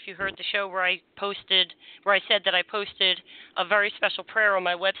don't know if you heard the show where I said that I posted a very special prayer on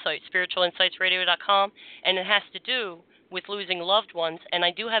my website, spiritualinsightsradio.com, and it has to do with losing loved ones. And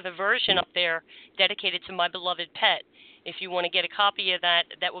I do have a version up there dedicated to my beloved pet. If you want to get a copy of that,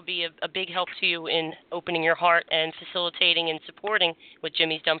 that would be a big help to you in opening your heart and facilitating and supporting what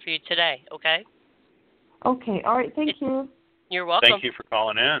Jimmy's done for you today, okay? Okay. All right. Thank you. You're welcome. Thank you for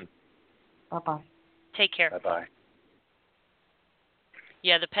calling in. Bye-bye. Take care. Bye-bye.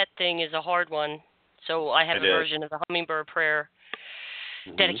 Yeah, the pet thing is a hard one. So I have a version of the hummingbird prayer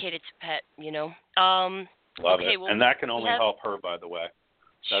dedicated to pet, Love it. Well, and that can only help her, by the way.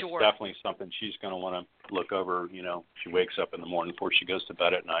 That's definitely something she's going to want to look over, she wakes up in the morning before she goes to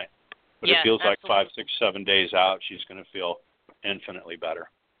bed at night. But it feels like 5, 6, 7 days out, she's going to feel infinitely better.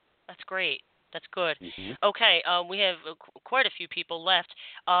 That's great. That's good. Mm-hmm. Okay, we have quite a few people left.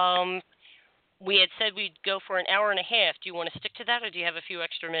 We had said we'd go for an hour and a half. Do you want to stick to that, or do you have a few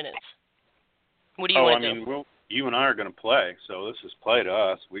extra minutes? What do you want to do? You and I are going to play, so this is play to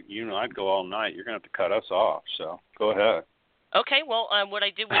us. I'd go all night. You're going to have to cut us off, so go ahead. Okay, well, what I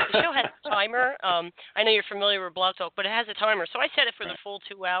did was the show has a timer. I know you're familiar with Blog Talk, but it has a timer. So I set it for the full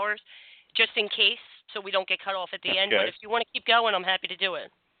 2 hours, just in case, so we don't get cut off at the end. But if you want to keep going, I'm happy to do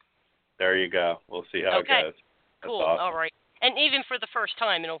it. There you go. We'll see how it goes. That's cool. Awesome. All right. And even for the first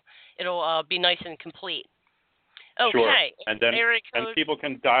time, it'll be nice and complete. Okay. Sure. And then and people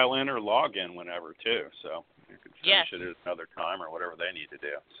can dial in or log in whenever too. So you can finish it at another time or whatever they need to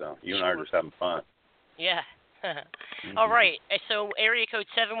do. So you and I are just having fun. Yeah. All right. So area code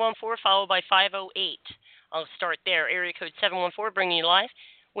 714 followed by 508. I'll start there. Area code 714, bringing you live.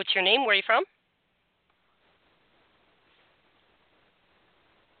 What's your name? Where are you from?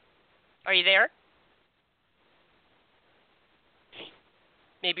 Are you there?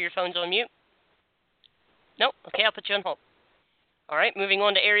 Maybe your phone's on mute. Nope. Okay, I'll put you on hold. All right, moving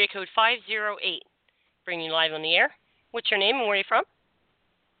on to area code 508. Bringing you live on the air. What's your name and where are you from?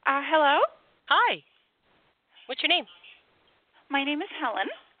 Hello. Hi. What's your name? My name is Helen.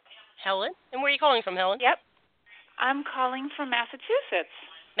 Helen? And where are you calling from, Helen? Yep. I'm calling from Massachusetts.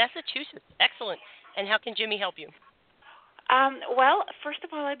 Massachusetts. Excellent. And how can Jimmy help you? Well, first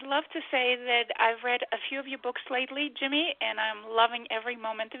of all, I'd love to say that I've read a few of your books lately, Jimmy, and I'm loving every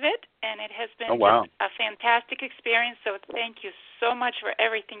moment of it, and it has been just a fantastic experience, so thank you so much for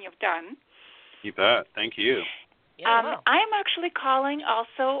everything you've done. You bet. Thank you. I'm actually calling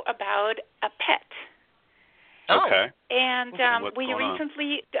also about a pet. Okay. And we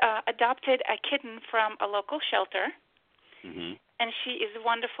recently adopted a kitten from a local shelter, and she is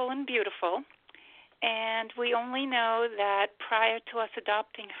wonderful and beautiful. And we only know that prior to us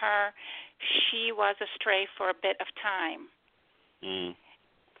adopting her, she was a stray for a bit of time.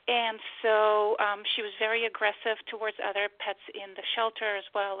 And so she was very aggressive towards other pets in the shelter as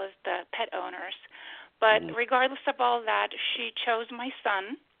well as the pet owners. But regardless of all that, she chose my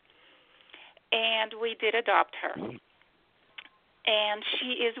son, and we did adopt her. And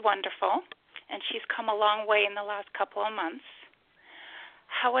she is wonderful, and she's come a long way in the last couple of months.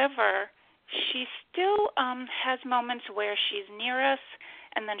 However, she still has moments where she's near us,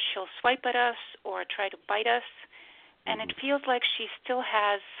 and then she'll swipe at us or try to bite us, and it feels like she still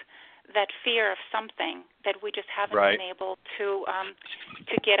has that fear of something that we just haven't been able to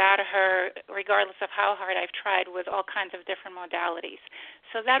get out of her, regardless of how hard I've tried with all kinds of different modalities.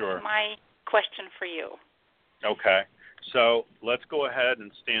 So that's my question for you. Okay. So let's go ahead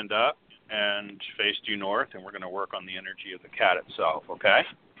and stand up and face due north, and we're going to work on the energy of the cat itself, okay?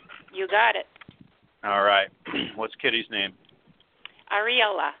 You got it. All right. What's Kitty's name?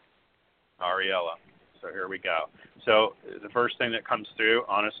 Ariella. So here we go. So the first thing that comes through,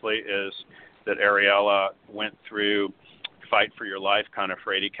 honestly, is that Ariella went through fight for your life kind of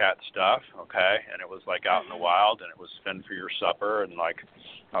fraidy cat stuff, okay? And it was like out in the wild, and it was fend for your supper, and like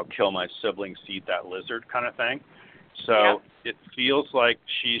I'll kill my siblings to eat that lizard kind of thing. So it feels like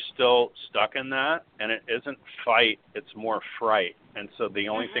she's still stuck in that, and it isn't fight, it's more fright. And so the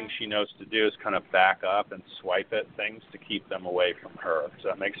only thing she knows to do is kind of back up and swipe at things to keep them away from her. Does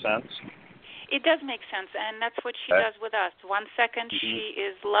that make sense? It does make sense, and that's what she does with us. 1 second she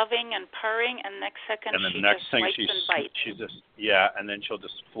is loving and purring, and next second and then she next just thing swipes and bites. She just and then she'll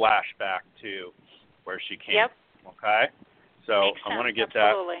just flash back to where she came. Okay? So I want to get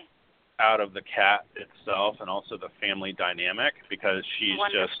that out of the cat itself and also the family dynamic, because she's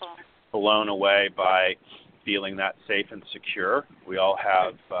just blown away by feeling that safe and secure. We all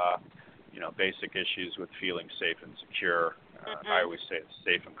have basic issues with feeling safe and secure. I always say it's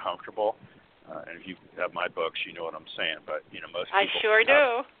safe and comfortable. And if you have my books, you know what I'm saying. But most people I sure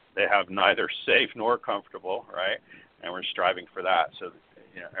do. They have neither safe nor comfortable, right? And we're striving for that. So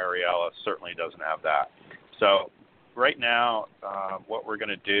Ariella certainly doesn't have that. So right now, what we're going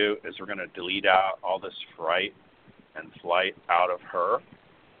to do is we're going to delete out all this fright and flight out of her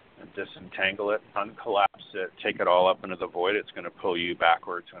and disentangle it, uncollapse it, take it all up into the void. It's going to pull you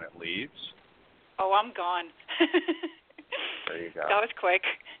backwards when it leaves. Oh, I'm gone. There you go. That was quick.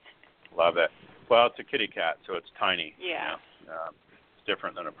 Love it. Well, it's a kitty cat, so it's tiny. Yeah. It's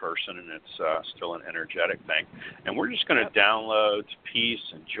different than a person, and it's still an energetic thing. And we're just going to download peace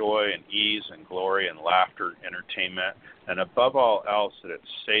and joy and ease and glory and laughter, entertainment, and above all else, that it's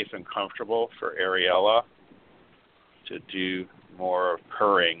safe and comfortable for Ariella to do more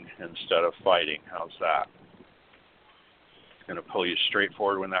purring instead of fighting. How's that? It's going to pull you straight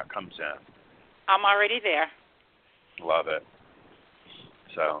forward when that comes in. I'm already there. Love it.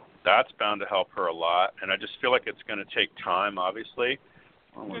 So that's bound to help her a lot. And I just feel like it's going to take time, obviously.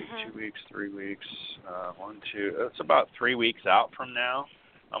 1 week, 2 weeks, 3 weeks, 1, 2. It's about 3 weeks out from now.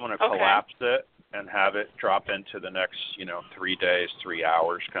 I'm going to collapse it and have it drop into the next, 3 days, 3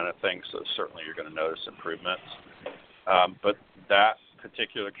 hours kind of thing. So certainly you're going to notice improvements. But that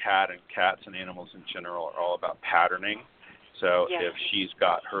particular cat and cats and animals in general are all about patterning. So if she's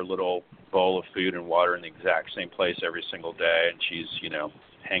got her little bowl of food and water in the exact same place every single day, and she's,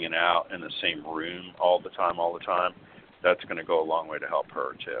 hanging out in the same room all the time, that's going to go a long way to help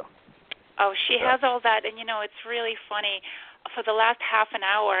her too. Oh, she has all that, and it's really funny. For the last half an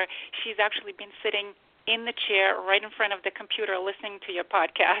hour, she's actually been sitting in the chair right in front of the computer listening to your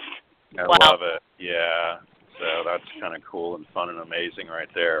podcast. I love it. Yeah. So that's kind of cool and fun and amazing right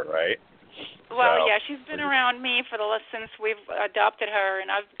there, right? Well, yeah, she's been around me since we've adopted her,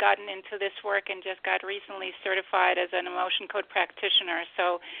 and I've gotten into this work and just got recently certified as an emotion code practitioner.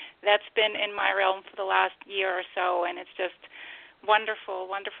 So that's been in my realm for the last year or so, and it's just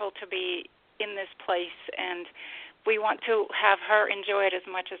wonderful to be in this place, and we want to have her enjoy it as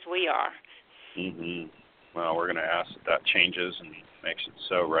much as we are. Mm-hmm. Well, we're going to ask that changes and makes it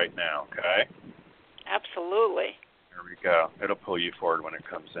so right now, okay? Absolutely. There we go. It'll pull you forward when it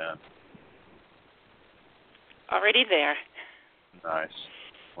comes in. Already there. Nice.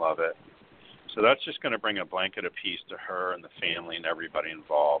 Love it. So that's just going to bring a blanket of peace to her and the family and everybody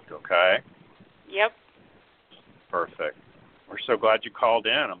involved, okay? Yep. Perfect. We're so glad you called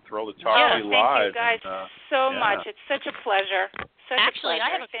in. I'm thrilled to talk to you live. Thank you guys so much. It's such a pleasure. Actually,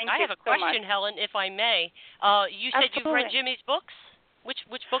 I have a question, Helen, if I may. You said you've read Jimmy's books? Which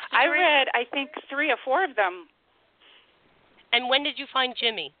books did you read? I read, I think, 3 or 4 of them. And when did you find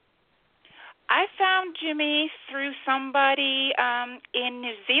Jimmy? I found Jimmy through somebody in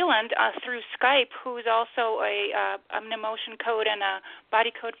New Zealand through Skype, who's also an emotion code and a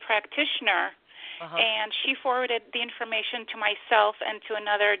body code practitioner. And she forwarded the information to myself and to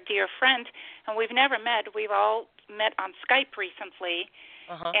another dear friend, and we've never met. We've all met on Skype recently,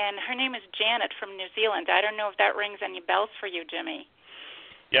 and her name is Janet from New Zealand. I don't know if that rings any bells for you, Jimmy.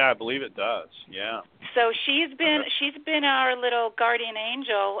 Yeah, I believe it does. Yeah. So she's been our little guardian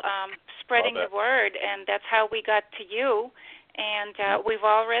angel, spreading the word, and that's how we got to you. And we've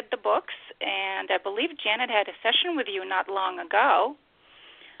all read the books, and I believe Janet had a session with you not long ago.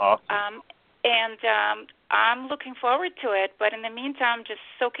 Awesome. And I'm looking forward to it. But in the meantime, just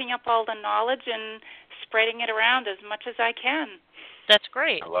soaking up all the knowledge and spreading it around as much as I can. That's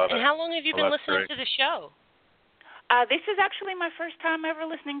great. I love it. And how long have you been listening to the show? This is actually my first time ever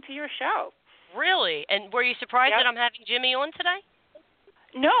listening to your show. Really? And were you surprised that I'm having Jimmy on today?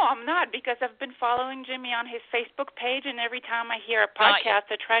 No, I'm not, because I've been following Jimmy on his Facebook page, and every time I hear a podcast,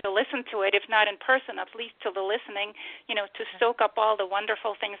 I try to listen to it, if not in person, at least to the listening, to soak up all the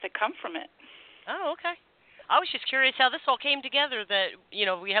wonderful things that come from it. Oh, okay. I was just curious how this all came together, that,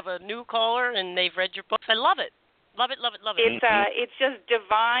 we have a new caller and they've read your books. I love it. Love it. It's just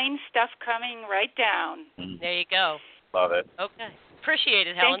divine stuff coming right down. There you go. Love it. Okay. Appreciate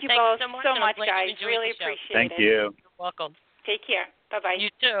it, Helen. Thank you both so much, guys. Really appreciate it. Thank you. You're welcome. Take care. Bye-bye. You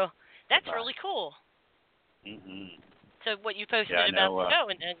too. That's really cool. So what you posted about the show,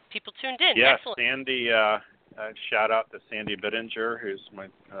 and people tuned in. Yeah, excellent. Sandy, shout out to Sandy Bittinger, who's my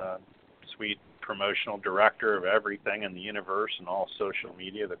sweet promotional director of everything in the universe and all social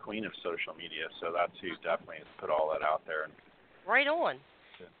media, the queen of social media. So that's who definitely has put all that out there. And right on.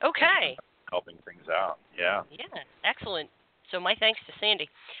 Okay. Helping things out. Yeah. Yeah, excellent. So my thanks to Sandy.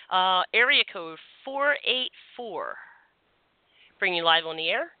 Area code 484. Bring you live on the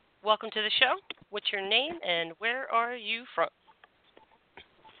air. Welcome to the show. What's your name and where are you from?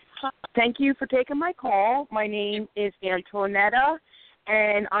 Thank you for taking my call. My name is Antoinetta,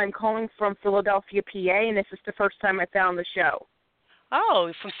 and I'm calling from Philadelphia, PA, and this is the first time I found the show.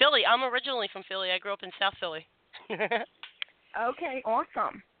 Oh, from Philly. I'm originally from Philly. I grew up in South Philly. Okay,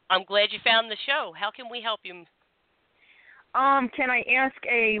 awesome. I'm glad you found the show. How can we help you? Can I ask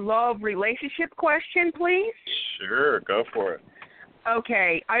a love relationship question, please? Sure, go for it.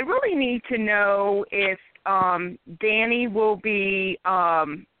 Okay, I really need to know if Danny will be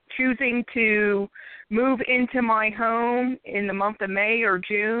choosing to move into my home in the month of May or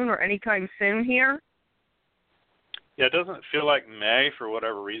June or anytime soon here. Yeah, it doesn't feel like May for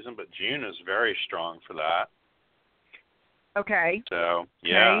whatever reason, but June is very strong for that. Okay. So,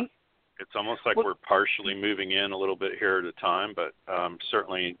 yeah, it's almost like we're partially moving in a little bit here at a time, but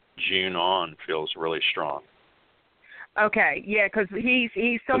certainly June on feels really strong. Okay, yeah, because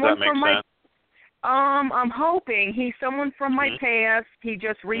he's someone from my. Sense? I'm hoping he's someone from my past. He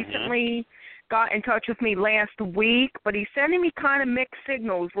just recently got in touch with me last week, but he's sending me kind of mixed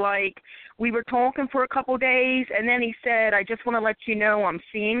signals. Like, we were talking for a couple days, and then he said, I just want to let you know I'm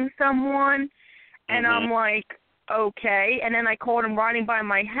seeing someone. And I'm like, okay. And then I called him riding by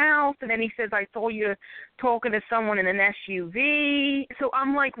my house, and then he says, I saw you talking to someone in an SUV. So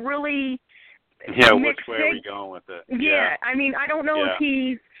I'm like, really? Yeah, which way are we going with it? Yeah. I mean, I don't know if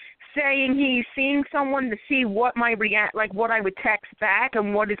he's saying he's seeing someone to see what my what I would text back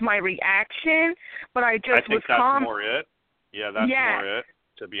and what is my reaction, but I think that's more it. Yeah, that's more it.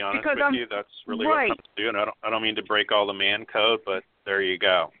 To be honest with you, that's really what comes to. And I don't mean to break all the man code, but there you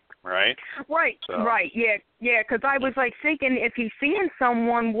go. Right. Right. So. Right. Yeah. Yeah. Because I was like thinking, if he's seeing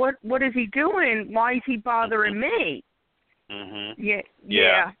someone, what is he doing? Why is he bothering me? Yeah.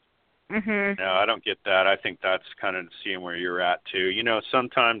 Yeah. No, I don't get that. I think that's kind of seeing where you're at, too. You know,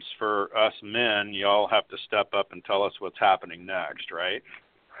 sometimes for us men, y'all have to step up and tell us what's happening next, right?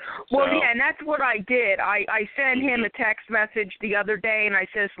 Well, yeah, and that's what I did. I sent him a text message the other day, and I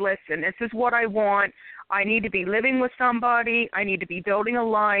says, listen, this is what I want. I need to be living with somebody. I need to be building a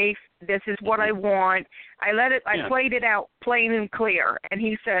life. This is what I want. I played it out plain and clear, and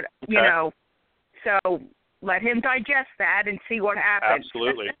he said, you know, so let him digest that and see what happens.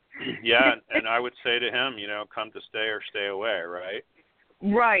 Absolutely. Yeah, and I would say to him, you know, come to stay or stay away, right?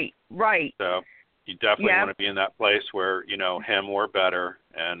 Right. So you definitely want to be in that place where, you know, him or better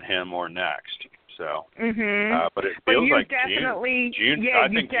and him or next. So, but it feels like June. I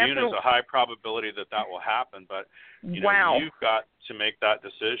think June is a high probability that will happen. But you know, you've got to make that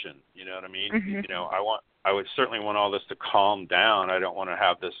decision. You know what I mean? You know, I would certainly want all this to calm down. I don't want to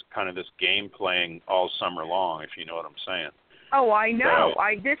have this game playing all summer long. If you know what I'm saying. Oh, I know.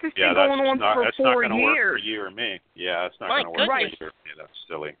 So, this has been going on for 4 years. That's not going to work for you or me. Yeah, it's not going to work for you or me. That's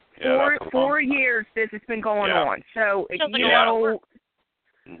silly. Yeah, 4 years this has been going on. So you know.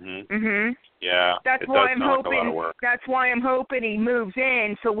 Yeah. That's why I'm hoping. That's why I'm hoping he moves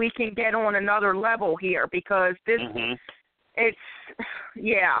in so we can get on another level here, because this, it's,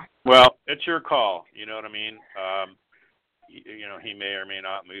 Well, it's your call. You know what I mean? You know, he may or may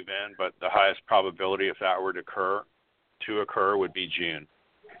not move in, but the highest probability if that were to occur would be June.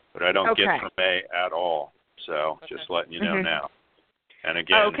 But I don't get for May at all. So just letting you know now. And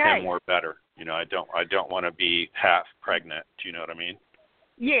again, him or better. You know, I don't want to be half pregnant. Do you know what I mean?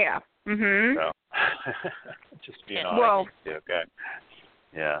 Yeah. So, just being honest. Okay.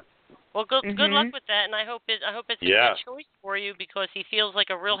 Yeah. Well, good luck with that, and I hope it's a good choice for you, because he feels like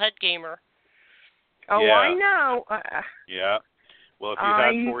a real head gamer. Oh, yeah. I know. Yeah. Well, if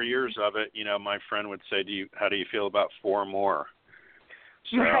you had 4 years of it, you know, my friend would say, how do you feel about 4 more?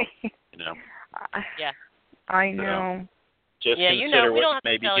 So, you know. Yeah. I know. Just consider what you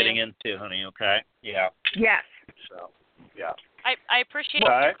may be getting into, honey, okay? Yeah. Yes. So, yeah. I appreciate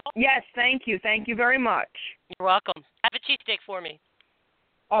it. Yes, thank you. Thank you very much. You're welcome. Have a cheesesteak for me.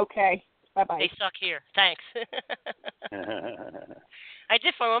 Okay. Bye-bye. They suck here. Thanks. I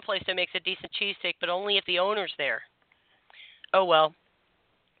did find one place that makes a decent cheesesteak, but only if the owner's there. Oh, well.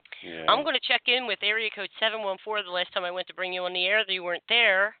 Yeah. I'm going to check in with area code 714 the last time I went to bring you on the air. You weren't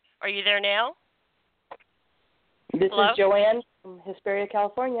there. Are you there now? This is Joanne from Hesperia,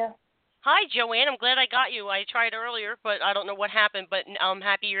 California. Hi, Joanne. I'm glad I got you. I tried earlier, but I don't know what happened, but I'm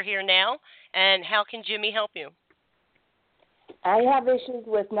happy you're here now. And how can Jimmy help you? I have issues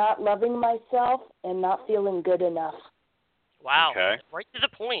with not loving myself and not feeling good enough. Wow. Okay. Right to the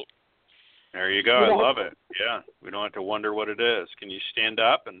point. There you go. I love it. Yeah. We don't have to wonder what it is. Can you stand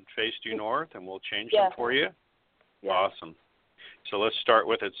up and face due north, and we'll change them for you? Yeah. Awesome. So let's start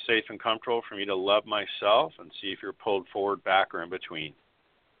with it's safe and comfortable for me to love myself, and see if you're pulled forward, back, or in between.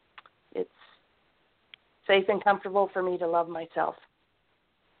 It's safe and comfortable for me to love myself.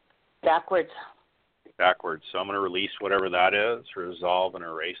 Backwards. So I'm going to release whatever that is, resolve and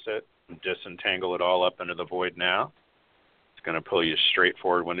erase it, and disentangle it all up into the void now. It's going to pull you straight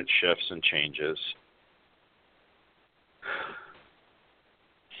forward when it shifts and changes.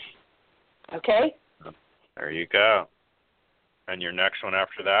 Okay. There you go. And your next one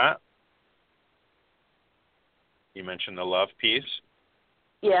after that? You mentioned the love piece.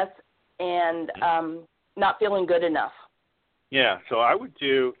 Yes, and not feeling good enough. Yeah, so I would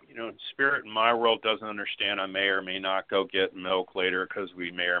do, you know, Spirit in my world doesn't understand I may or may not go get milk later because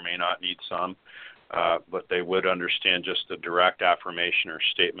we may or may not need some, but they would understand just the direct affirmation or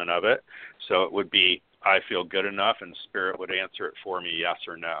statement of it. So it would be, I feel good enough, and Spirit would answer it for me, yes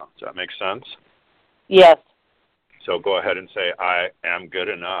or no. Does that make sense? Yes. So go ahead and say, I am good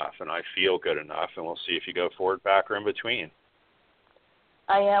enough, and I feel good enough, and we'll see if you go forward, back, or in between.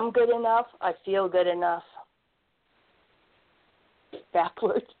 I am good enough. I feel good enough.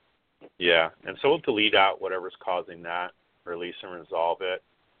 Backwards. Yeah, and so we'll delete out whatever's causing that, release and resolve it,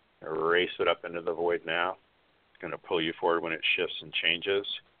 erase it up into the void now. It's going to pull you forward when it shifts and changes.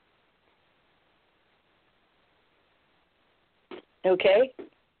 Okay.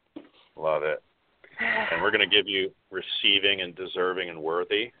 Love it. And we're going to give you receiving and deserving and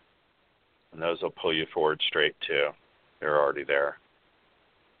worthy, and those will pull you forward straight too. They're already there.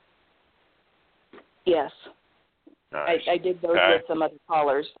 Yes. Nice. I did those with some other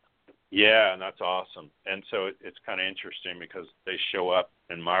callers. Yeah, and that's awesome. And so it's kind of interesting because they show up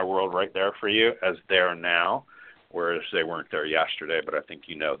in my world right there for you as there now, whereas they weren't there yesterday, but I think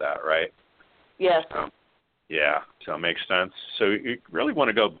you know that, right? Yes. Yeah, so it makes sense. So you really want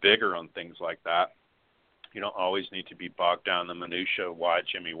to go bigger on things like that. You don't always need to be bogged down in the minutia, why,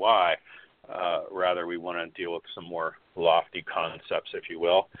 Jimmy, why. Rather, we want to deal with some more lofty concepts, if you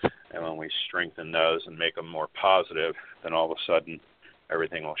will. And when we strengthen those and make them more positive, then all of a sudden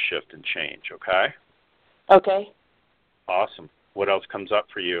everything will shift and change, okay? Okay. Awesome. What else comes up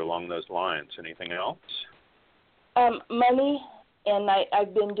for you along those lines? Anything else? Money, and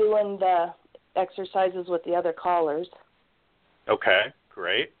I've been doing the exercises with the other callers. Okay,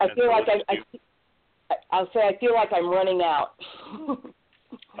 great. I feel like I'm running out.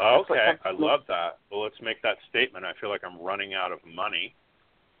 Okay, I love that. Well, let's make that statement. I feel like I'm running out of money.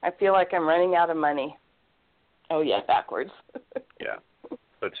 I feel like I'm running out of money. Oh, yeah, backwards. Yeah.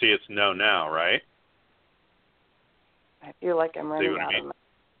 But see, it's no now, right? I feel like I'm running out of money.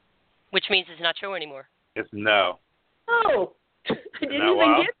 Which means it's not true anymore. It's no. Oh, I didn't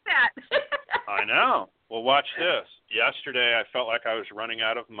even get that. I know. Well, watch this. Yesterday, I felt like I was running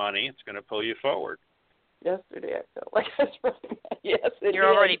out of money. It's going to pull you forward. Yesterday, I felt like I was running out. Yes,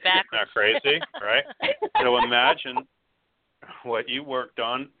 You're already back. Isn't that crazy, right? So imagine what you worked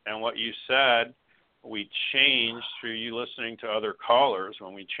on and what you said. We changed through you listening to other callers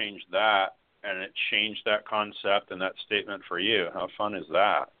when we changed that, and it changed that concept and that statement for you. How fun is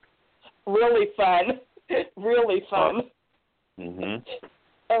that? Really fun. Really fun. Mm-hmm.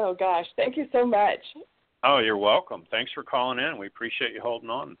 Oh, gosh. Thank you so much. Oh, you're welcome. Thanks for calling in. We appreciate you holding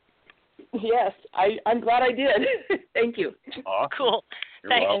on. Yes, I'm glad I did. Thank you. Awesome. Cool.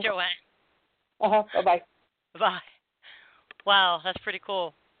 You're Thanks, welcome. Joanne. Bye-bye. Bye. Wow, that's pretty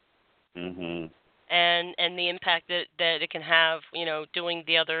cool. Mm-hmm. And the impact that it can have, doing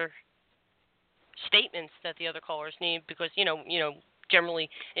the other statements that the other callers need, because generally,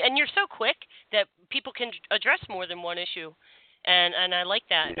 and you're so quick that people can address more than one issue, and I like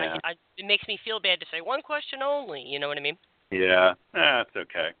that. Yeah. It makes me feel bad to say one question only. You know what I mean? Yeah, that's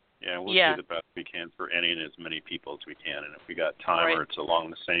okay. Yeah, we'll Yeah. do the best we can for any and as many people as we can, and if we got time Right. or it's along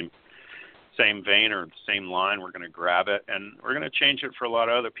the same vein or the same line, we're going to grab it, and we're going to change it for a lot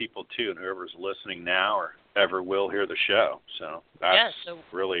of other people too, and whoever's listening now or ever will hear the show. So that's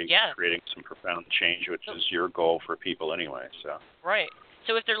really creating some profound change, which is your goal for people anyway. So right.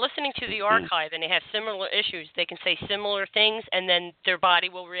 So if they're listening to the archive and they have similar issues, they can say similar things, and then their body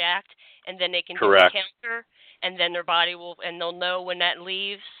will react, and then they can do a counter, and then their body will, and they'll know when that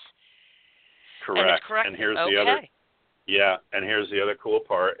leaves. Correct. And it's correct. And here's the other. Yeah, and here's the other cool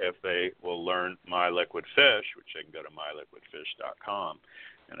part. If they will learn My Liquid Fish, which they can go to myliquidfish.com,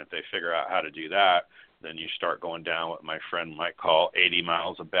 and if they figure out how to do that, then you start going down what my friend might call 80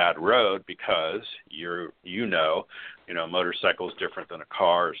 miles of bad road, because motorcycle is different than a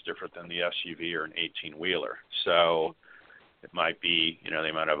car, is different than the SUV or an 18-wheeler. So it might be,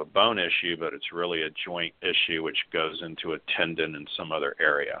 they might have a bone issue, but it's really a joint issue which goes into a tendon in some other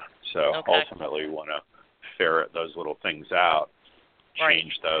area. So ultimately we want to ferret those little things out,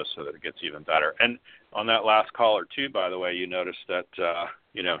 change those so that it gets even better. And on that last caller too, by the way, you noticed that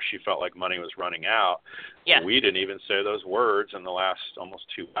she felt like money was running out. Yeah. We didn't even say those words in the last almost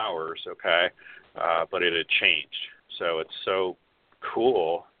 2 hours, okay? But it had changed. So it's so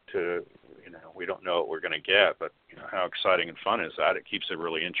cool to, we don't know what we're going to get, but how exciting and fun is that? It keeps it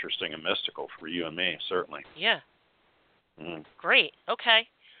really interesting and mystical for you and me, certainly. Yeah. Mm. Great. Okay.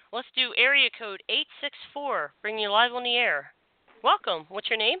 Let's do area code 864. Bring you live on the air. Welcome. What's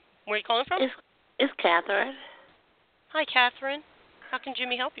your name? Where are you calling from? It's Catherine. Hi, Catherine. How can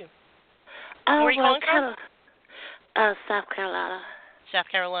Jimmy help you? Where are you calling from? South Carolina. South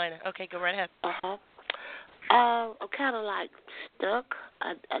Carolina. Okay, go right ahead. I'm kind of like stuck.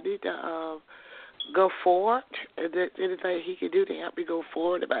 I need to go forward. And there's anything he can do to help me go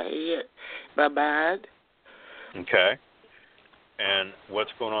forward in my head, my mind. Okay. And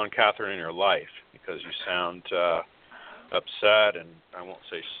what's going on, Catherine, in your life? Because you sound upset, and I won't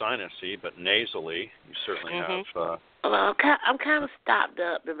say sinusy, but nasally. You certainly have. Well, I'm kind of stopped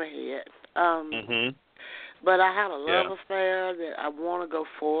up in my head. But I have a love affair that I want to go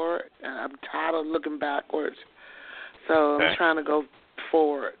forward. I'm tired of looking backwards, so I'm trying to go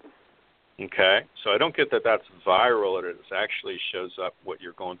forward. Okay, so I don't get that that's viral. It actually shows up what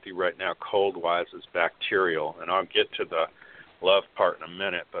you're going through right now, cold-wise, is bacterial. And I'll get to the love part in a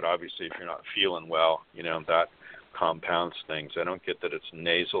minute, but obviously if you're not feeling well, that compounds things. I don't get that it's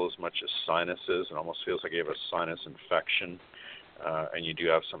nasal as much as sinuses. It almost feels like you have a sinus infection, and you do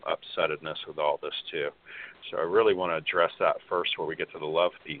have some upsettedness with all this too. So I really want to address that first before we get to the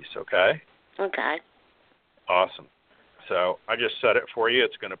love piece, okay? Okay. Awesome. So I just set it for you.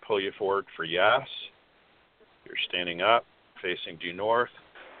 It's going to pull you forward for yes. You're standing up, facing due north.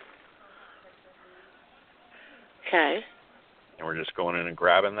 Okay. And we're just going in and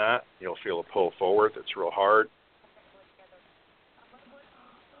grabbing that. You'll feel a pull forward that's real hard.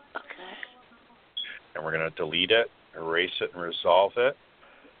 Okay. And we're going to delete it, erase it, and resolve it.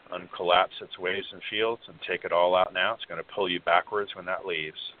 Uncollapse its waves and fields and take it all out now. It's going to pull you backwards when that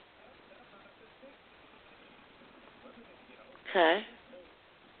leaves. Okay.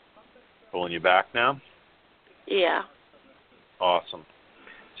 Pulling you back now? Yeah. Awesome.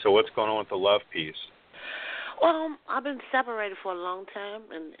 So what's going on with the love piece? Well, I've been separated for a long time,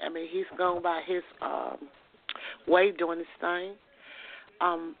 and he's gone by his way doing his thing.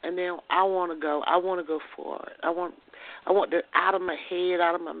 And then I want to go forward. I want the out of my head,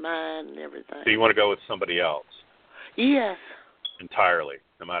 out of my mind, and everything. So you want to go with somebody else? Yes. Entirely,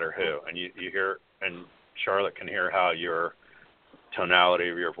 no matter who. And you hear, and Charlotte can hear how your tonality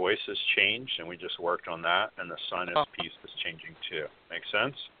of your voice has changed, and we just worked on that, and the sinus piece is changing too. Make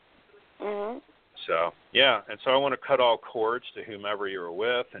sense? Mm-hmm. So, yeah, and so I want to cut all cords to whomever you were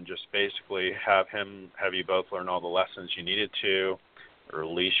with and just basically have you both learn all the lessons you needed to,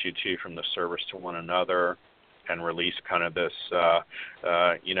 release you two from the service to one another, and release kind of this,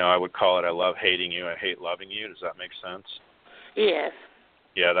 I would call it I love hating you, I hate loving you. Does that make sense? Yes.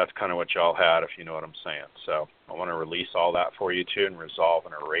 Yeah, that's kind of what y'all had, if you know what I'm saying. So I want to release all that for you, too, and resolve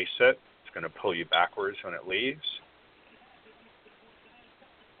and erase it. It's going to pull you backwards when it leaves.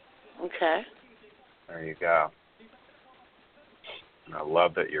 Okay. There you go. And I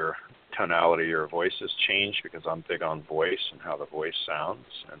love that your tonality of your voice has changed because I'm big on voice and how the voice sounds,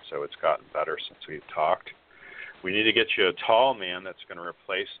 and so it's gotten better since we've talked. We need to get you a tall man that's going to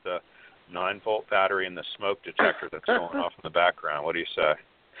replace the 9-volt battery and the smoke detector that's going off in the background. What do you say?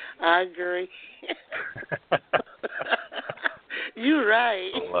 I agree. You're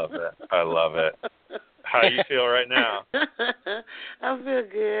right. I love it. How do you feel right now? I feel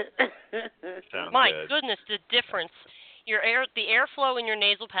good. My goodness, the difference. The airflow in your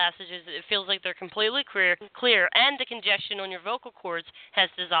nasal passages, it feels like they're completely clear, and the congestion on your vocal cords has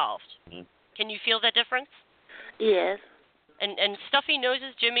dissolved. Mm-hmm. Can you feel that difference? Yes. And stuffy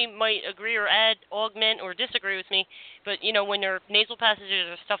noses, Jimmy might agree or add, augment, or disagree with me, but, when your nasal passages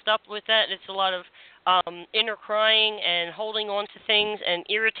are stuffed up with that, it's a lot of inner crying and holding on to things and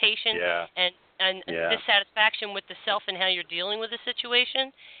irritation and dissatisfaction with the self and how you're dealing with the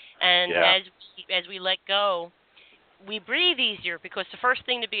situation. And as we let go, we breathe easier because the first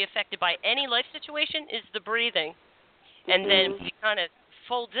thing to be affected by any life situation is the breathing. And then it kind of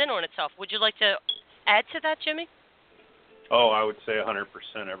folds in on itself. Would you like to add to that, Jimmy? Oh, I would say 100%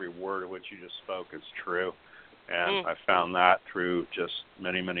 every word of what you just spoke is true. And I found that through just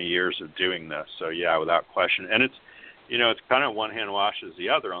many, many years of doing this. So, yeah, without question. And it's, it's kind of one hand washes the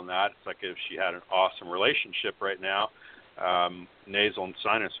other on that. It's like if she had an awesome relationship right now, nasal and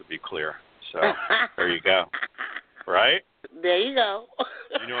sinus would be clear. So there you go. Right? There you go.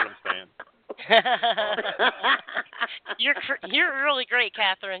 You know what I'm saying. You're really great,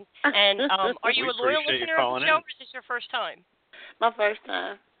 Catherine. And are you a loyal listener of the show, or is this your first time? My first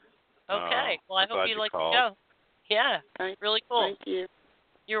time. Okay. Well, I hope you like the show. Yeah. Really cool. Thank you.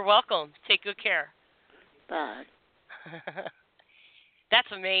 You're welcome. Take good care. Bye.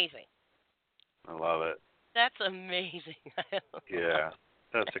 That's amazing. I love it. That's amazing. Yeah.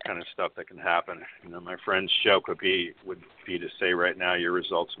 That's the kind of stuff that can happen. My friend's joke would be to say right now your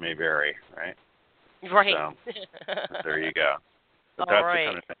results may vary, right? Right. So, there you go. But that's the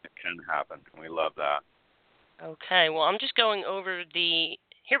kind of thing that can happen, and we love that. Okay. Well, I'm just going over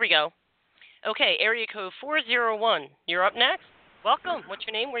here we go. Okay, area code 401. You're up next. Welcome. What's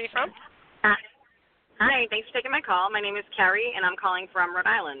your name? Where are you from? Hi. Thanks for taking my call. My name is Carrie, and I'm calling from Rhode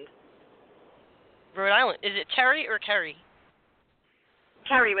Island. Rhode Island. Is it Terry or Kerry?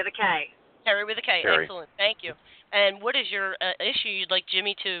 Carrie with a K. Carrie with a K. Carrie. Excellent. Thank you. And what is your issue you'd like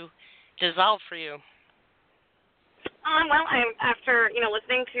Jimmy to dissolve for you? Well, after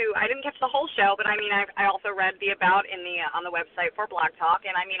listening to, I didn't catch the whole show, but I also read the about on the website for Blog Talk,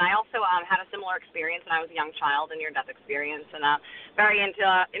 and I also had a similar experience when I was a young child, a near-death experience, and very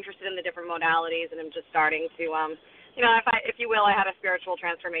interested in the different modalities, and I'm just starting to, if you will, I had a spiritual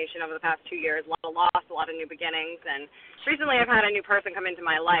transformation over the past 2 years, a lot of loss, a lot of new beginnings, and recently I've had a new person come into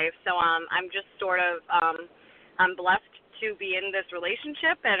my life, so I'm just sort of, I'm blessed to be in this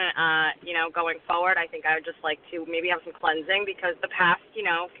relationship, and going forward, I think I would just like to maybe have some cleansing, because the past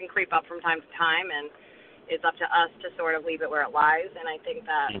can creep up from time to time, and it's up to us to sort of leave it where it lies. And I think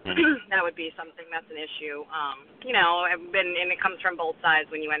that that would be something that's an issue. And it comes from both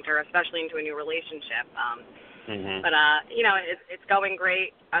sides when you enter, especially into a new relationship. But it's going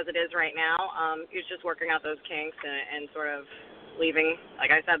great as it is right now. It's just working out those kinks and sort of leaving,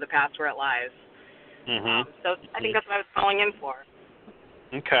 like I said, the past where it lies. So I think that's what I was calling in for.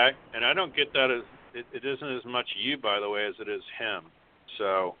 Okay, and I don't get that as it isn't as much you, by the way, as it is him.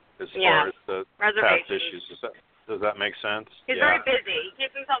 So as far as the past issues, does that make sense? He's very busy. He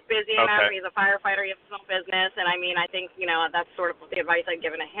keeps himself busy. Okay. He's a firefighter. He has his own business, and I think that's sort of the advice I've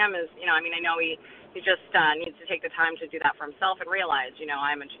given to him is I know he just needs to take the time to do that for himself and realize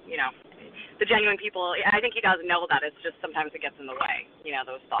I'm the genuine people. I think he does know that. It's just sometimes it gets in the way.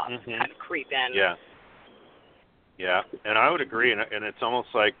 Those thoughts kind of creep in. Yeah, and I would agree, and it's almost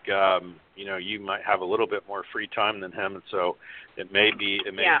like you might have a little bit more free time than him, and so it may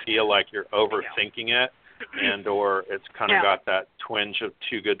feel like you're overthinking it, and or it's kind of got that twinge of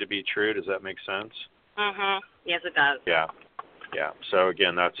too good to be true. Does that make sense? Yes, it does. Yeah. So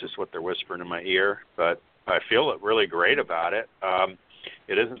again, that's just what they're whispering in my ear, but I feel really great about it.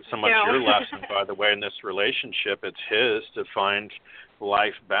 It isn't so much your lesson, by the way, in this relationship. It's his to find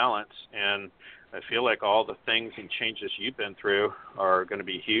life balance, and I feel like all the things and changes you've been through are going to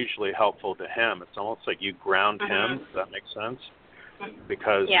be hugely helpful to him. It's almost like you ground him. Does that make sense?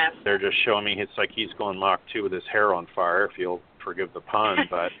 Because they're just showing me it's like he's going Mach 2 with his hair on fire, if you'll forgive the pun.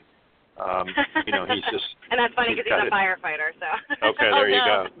 But, he's just... And that's funny because he's a firefighter, so... Okay, there you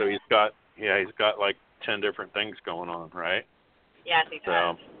go. So he's got like 10 different things going on, right? Yes, he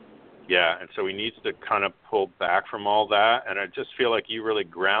does. Yeah, and so he needs to kind of pull back from all that, and I just feel like you really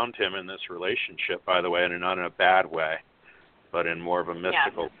ground him in this relationship, by the way, and not in a bad way, but in more of a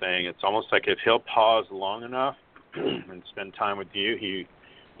mystical thing. It's almost like if he'll pause long enough and spend time with you,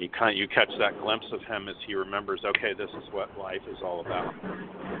 you catch that glimpse of him as he remembers, okay, this is what life is all about.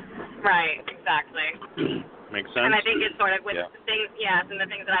 Right, exactly. Makes sense? And I think it's sort of with the things, and the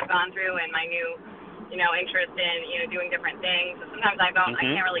things that I've gone through and my new interest in, doing different things. So sometimes I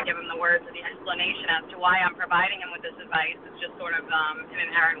can't really give him the words or the explanation as to why I'm providing him with this advice. It's just sort of an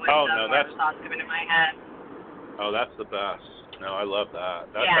inherent wisdom or thoughts coming in my head. Oh, that's the best. No, I love that.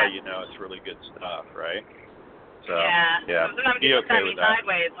 That's how you know it's really good stuff, right? So, So sometimes people send me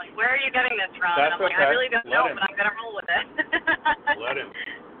sideways, like, where are you getting this from? That's and I'm like, I really don't know, but I'm going to roll with it. Let him.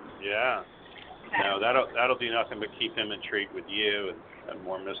 Yeah. Okay. No, that'll do nothing but keep him intrigued with you and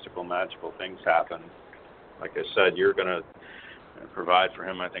more mystical, magical things happen. Like I said, you're going to provide for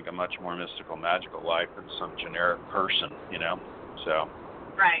him, I think, a much more mystical, magical life than some generic person, So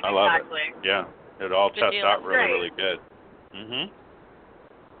right, I love exactly. it. Yeah, it all tests out really good.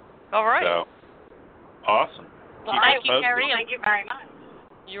 All right. So, awesome. Well, thank you, Carrie. Thank you very much.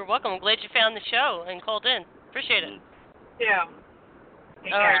 You're welcome. I'm glad you found the show and called in. Appreciate it. Yeah.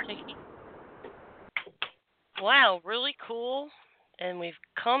 Take All care. right, take it. Wow, really cool. And we've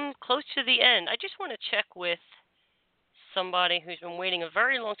come close to the end. I just want to check with somebody who's been waiting a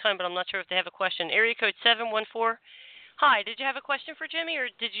very long time, but I'm not sure if they have a question. Area code 714. Hi, did you have a question for Jimmy, or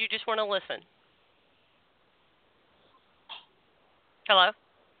did you just want to listen? Hello?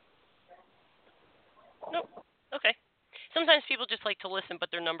 Nope. Okay. Sometimes people just like to listen, but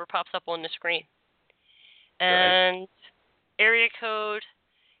their number pops up on the screen. And area code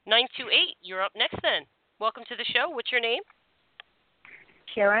 928, you're up next then. Welcome to the show. What's your name?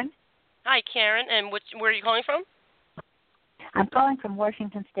 Karen. Hi, Karen. And where are you calling from? I'm calling from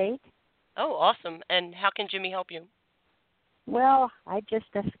Washington State. Oh, awesome. And how can Jimmy help you? Well, I just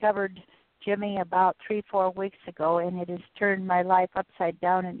discovered Jimmy about 3-4 weeks ago, and it has turned my life upside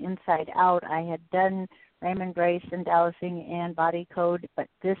down and inside out. I had done Raymond Grace and dowsing and body code, but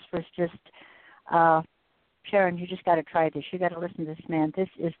this was just, Sharon, you just got to try this. You got to listen to this man. This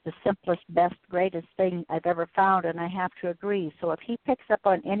is the simplest, best, greatest thing I've ever found, and I have to agree. So if he picks up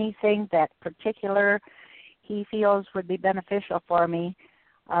on anything that particular he feels would be beneficial for me,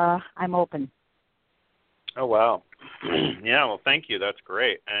 I'm open. Oh, wow. Yeah, well, thank you. That's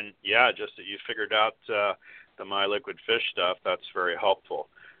great. And, yeah, just that you figured out the the My Liquid Fish stuff, that's very helpful.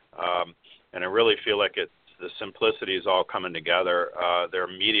 And I really feel like the simplicity is all coming together. They're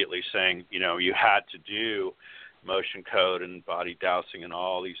immediately saying, you had to do motion code and body dowsing and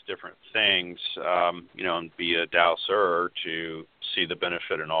all these different things, and be a dowser to see the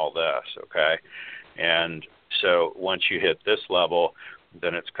benefit in all this, okay? And so once you hit this level,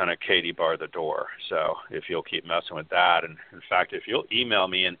 then it's kind of Katie bar the door. So if you'll keep messing with that, and in fact, if you'll email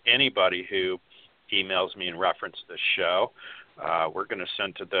me, and anybody who emails me in reference to the show, we're going to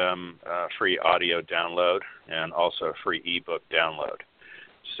send to them a free audio download and also a free ebook download.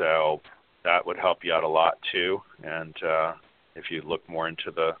 So that would help you out a lot too. And if you look more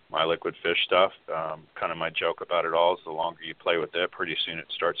into the My Liquid Fish stuff, kind of my joke about it all is the longer you play with it, pretty soon it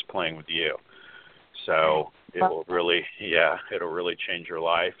starts playing with you. So it will really, it'll really change your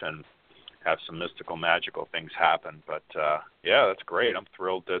life and have some mystical, magical things happen. But that's great. I'm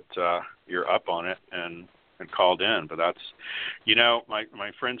thrilled that you're up on it and called in. But that's,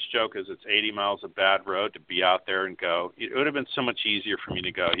 my friend's joke is it's 80 miles of bad road to be out there and go. It would have been so much easier for me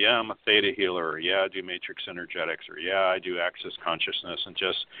to go, I'm a theta healer, or I do matrix energetics, or I do access consciousness, and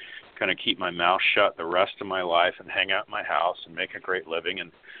just kind of keep my mouth shut the rest of my life and hang out in my house and make a great living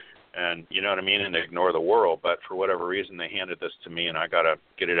and you know what I mean, and ignore the world. But for whatever reason, they handed this to me, and I got to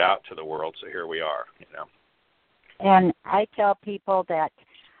get it out to the world. So here we are, And I tell people that,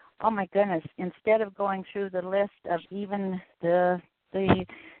 oh my goodness, instead of going through the list of even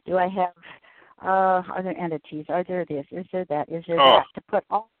do I have, are there entities, are there this, is there that, is there that, to put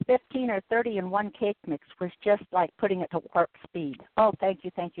all 15 or 30 in one cake mix was just like putting it to warp speed. Oh, thank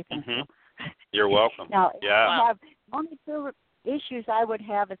you. You're welcome. Now, I have only two issues I would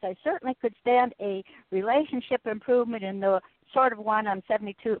have is I certainly could stand a relationship improvement in the sort of one. I'm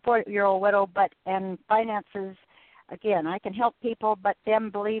 4-year-old widow, and finances, again, I can help people, but them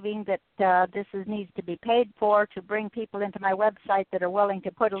believing that this needs to be paid for to bring people into my website that are willing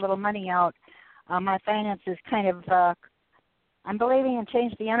to put a little money out. My finances kind of, I'm believing and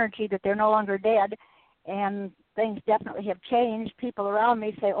change the energy that they're no longer dead, and things definitely have changed. People around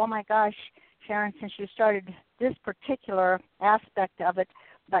me say, oh my gosh, Sharon, since you started this particular aspect of it,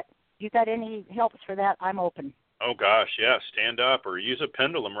 but you got any helps for that, I'm open. Oh, gosh, yeah, stand up or use a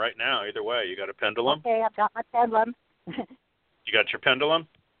pendulum right now. Either way, you got a pendulum? Okay, I've got my pendulum. You got your pendulum?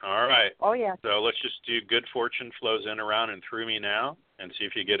 All right. Oh, yeah. So let's just do good fortune flows in, around, and through me now, and see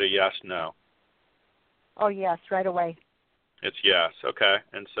if you get a yes, no. Oh, yes, right away. It's yes, okay.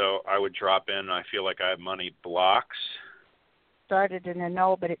 And so I would drop in, I feel like I have money blocks. Started in a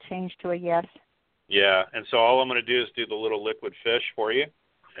no, but it changed to a yes. Yeah, and so all I'm going to do is do the little liquid fish for you,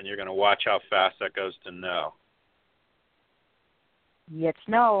 and you're going to watch how fast that goes to no. It's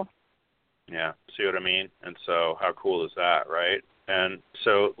no. Yeah, see what I mean? And so how cool is that, right? And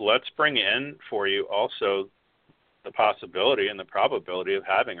so let's bring in for you also the possibility and the probability of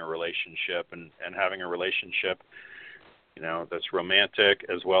having a relationship and having a relationship, that's romantic,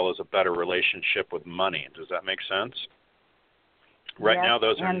 as well as a better relationship with money. Does that make sense? Right now,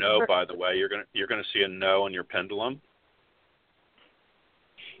 those are no, by the way. You're gonna see a no on your pendulum.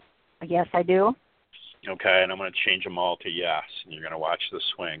 Yes, I do. Okay, and I'm going to change them all to yes, and you're going to watch the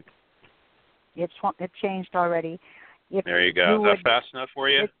swing. It changed already. There you go. Is that fast enough for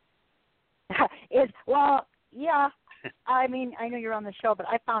you? Well, yeah. I mean, I know you're on the show, but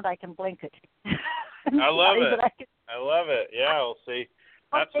I found I can blink it. I love it. I love it. Yeah, we'll see.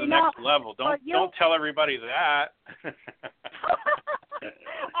 That's the next level. Don't tell everybody that.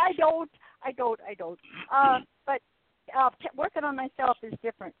 I don't. But working on myself is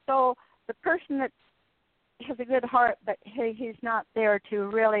different. So the person that has a good heart, but he's not there to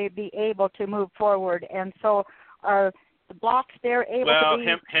really be able to move forward, and so are the blocks there able to be?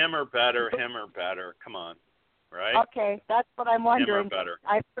 Well, him or better. Come on, right? Okay, that's what I'm wondering. Him or better.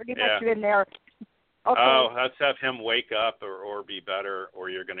 I've pretty much been there. Okay. Oh, let's have him wake up or be better,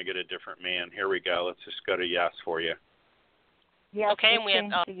 or you're going to get a different man. Here we go. Let's just go to yes for you. Yes. Okay, and we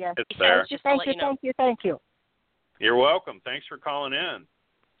have yes. It's there. Thank you. You're welcome. Thanks for calling in.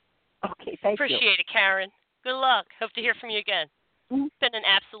 Okay, thank you. Appreciate it, Karen. Good luck. Hope to hear from you again. Mm-hmm. It's been an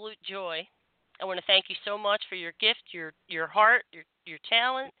absolute joy. I want to thank you so much for your gift, your heart, your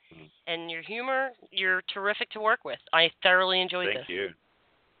talent, and your humor. You're terrific to work with. I thoroughly enjoyed this. Thank you.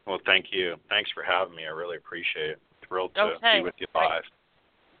 Well, thank you. Thanks for having me. I really appreciate it. Thrilled to be with you live.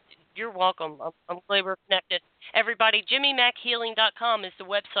 You're welcome. I'm glad we're connected. Everybody, JimmyMackHealing.com is the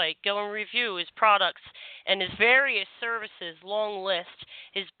website. Go and review his products and his various services, long list,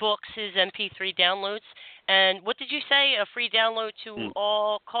 his books, his MP3 downloads. And what did you say, a free download to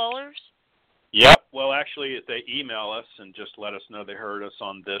all callers? Yep. Well, actually, if they email us and just let us know they heard us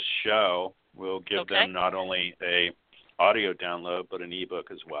on this show, We'll give them not only a audio download, but an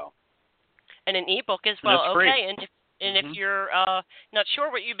ebook as well. And an ebook as well. That's okay. Free. And if you're not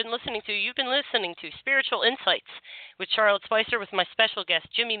sure what you've been listening to, you've been listening to Spiritual Insights with Charlotte Spicer with my special guest,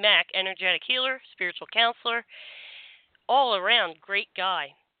 Jimmy Mack, energetic healer, spiritual counselor, all around great guy.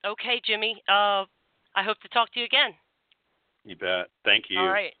 Okay, Jimmy, I hope to talk to you again. You bet. Thank you. All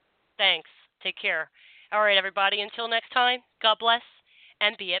right. Thanks. Take care. All right, everybody. Until next time, God bless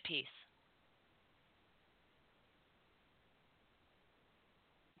and be at peace.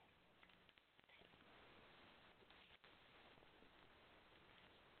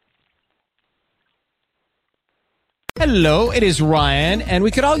 Hello, it is Ryan, and we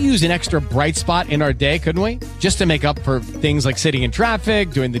could all use an extra bright spot in our day, couldn't we? Just to make up for things like sitting in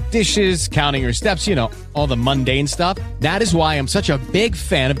traffic, doing the dishes, counting your steps, all the mundane stuff. That is why I'm such a big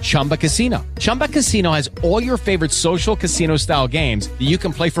fan of Chumba Casino. Chumba Casino has all your favorite social casino-style games that you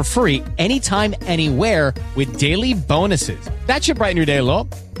can play for free anytime, anywhere with daily bonuses. That should brighten your day a little.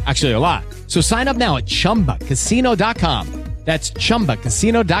 Actually, a lot. So sign up now at ChumbaCasino.com. That's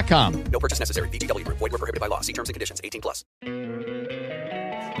ChumbaCasino.com. No purchase necessary. VGW Group. Void where prohibited by law. See terms and conditions.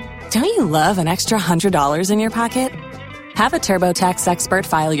 18+. Don't you love an extra $100 in your pocket? Have a TurboTax expert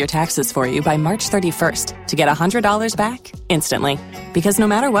file your taxes for you by March 31st to get $100 back instantly. Because no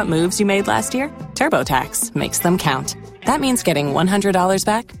matter what moves you made last year, TurboTax makes them count. That means getting $100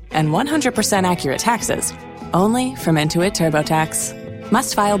 back and 100% accurate taxes only from Intuit TurboTax.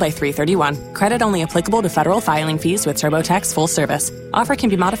 Must file by 3/31. Credit only applicable to federal filing fees with TurboTax full service. Offer can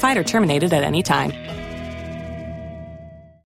be modified or terminated at any time.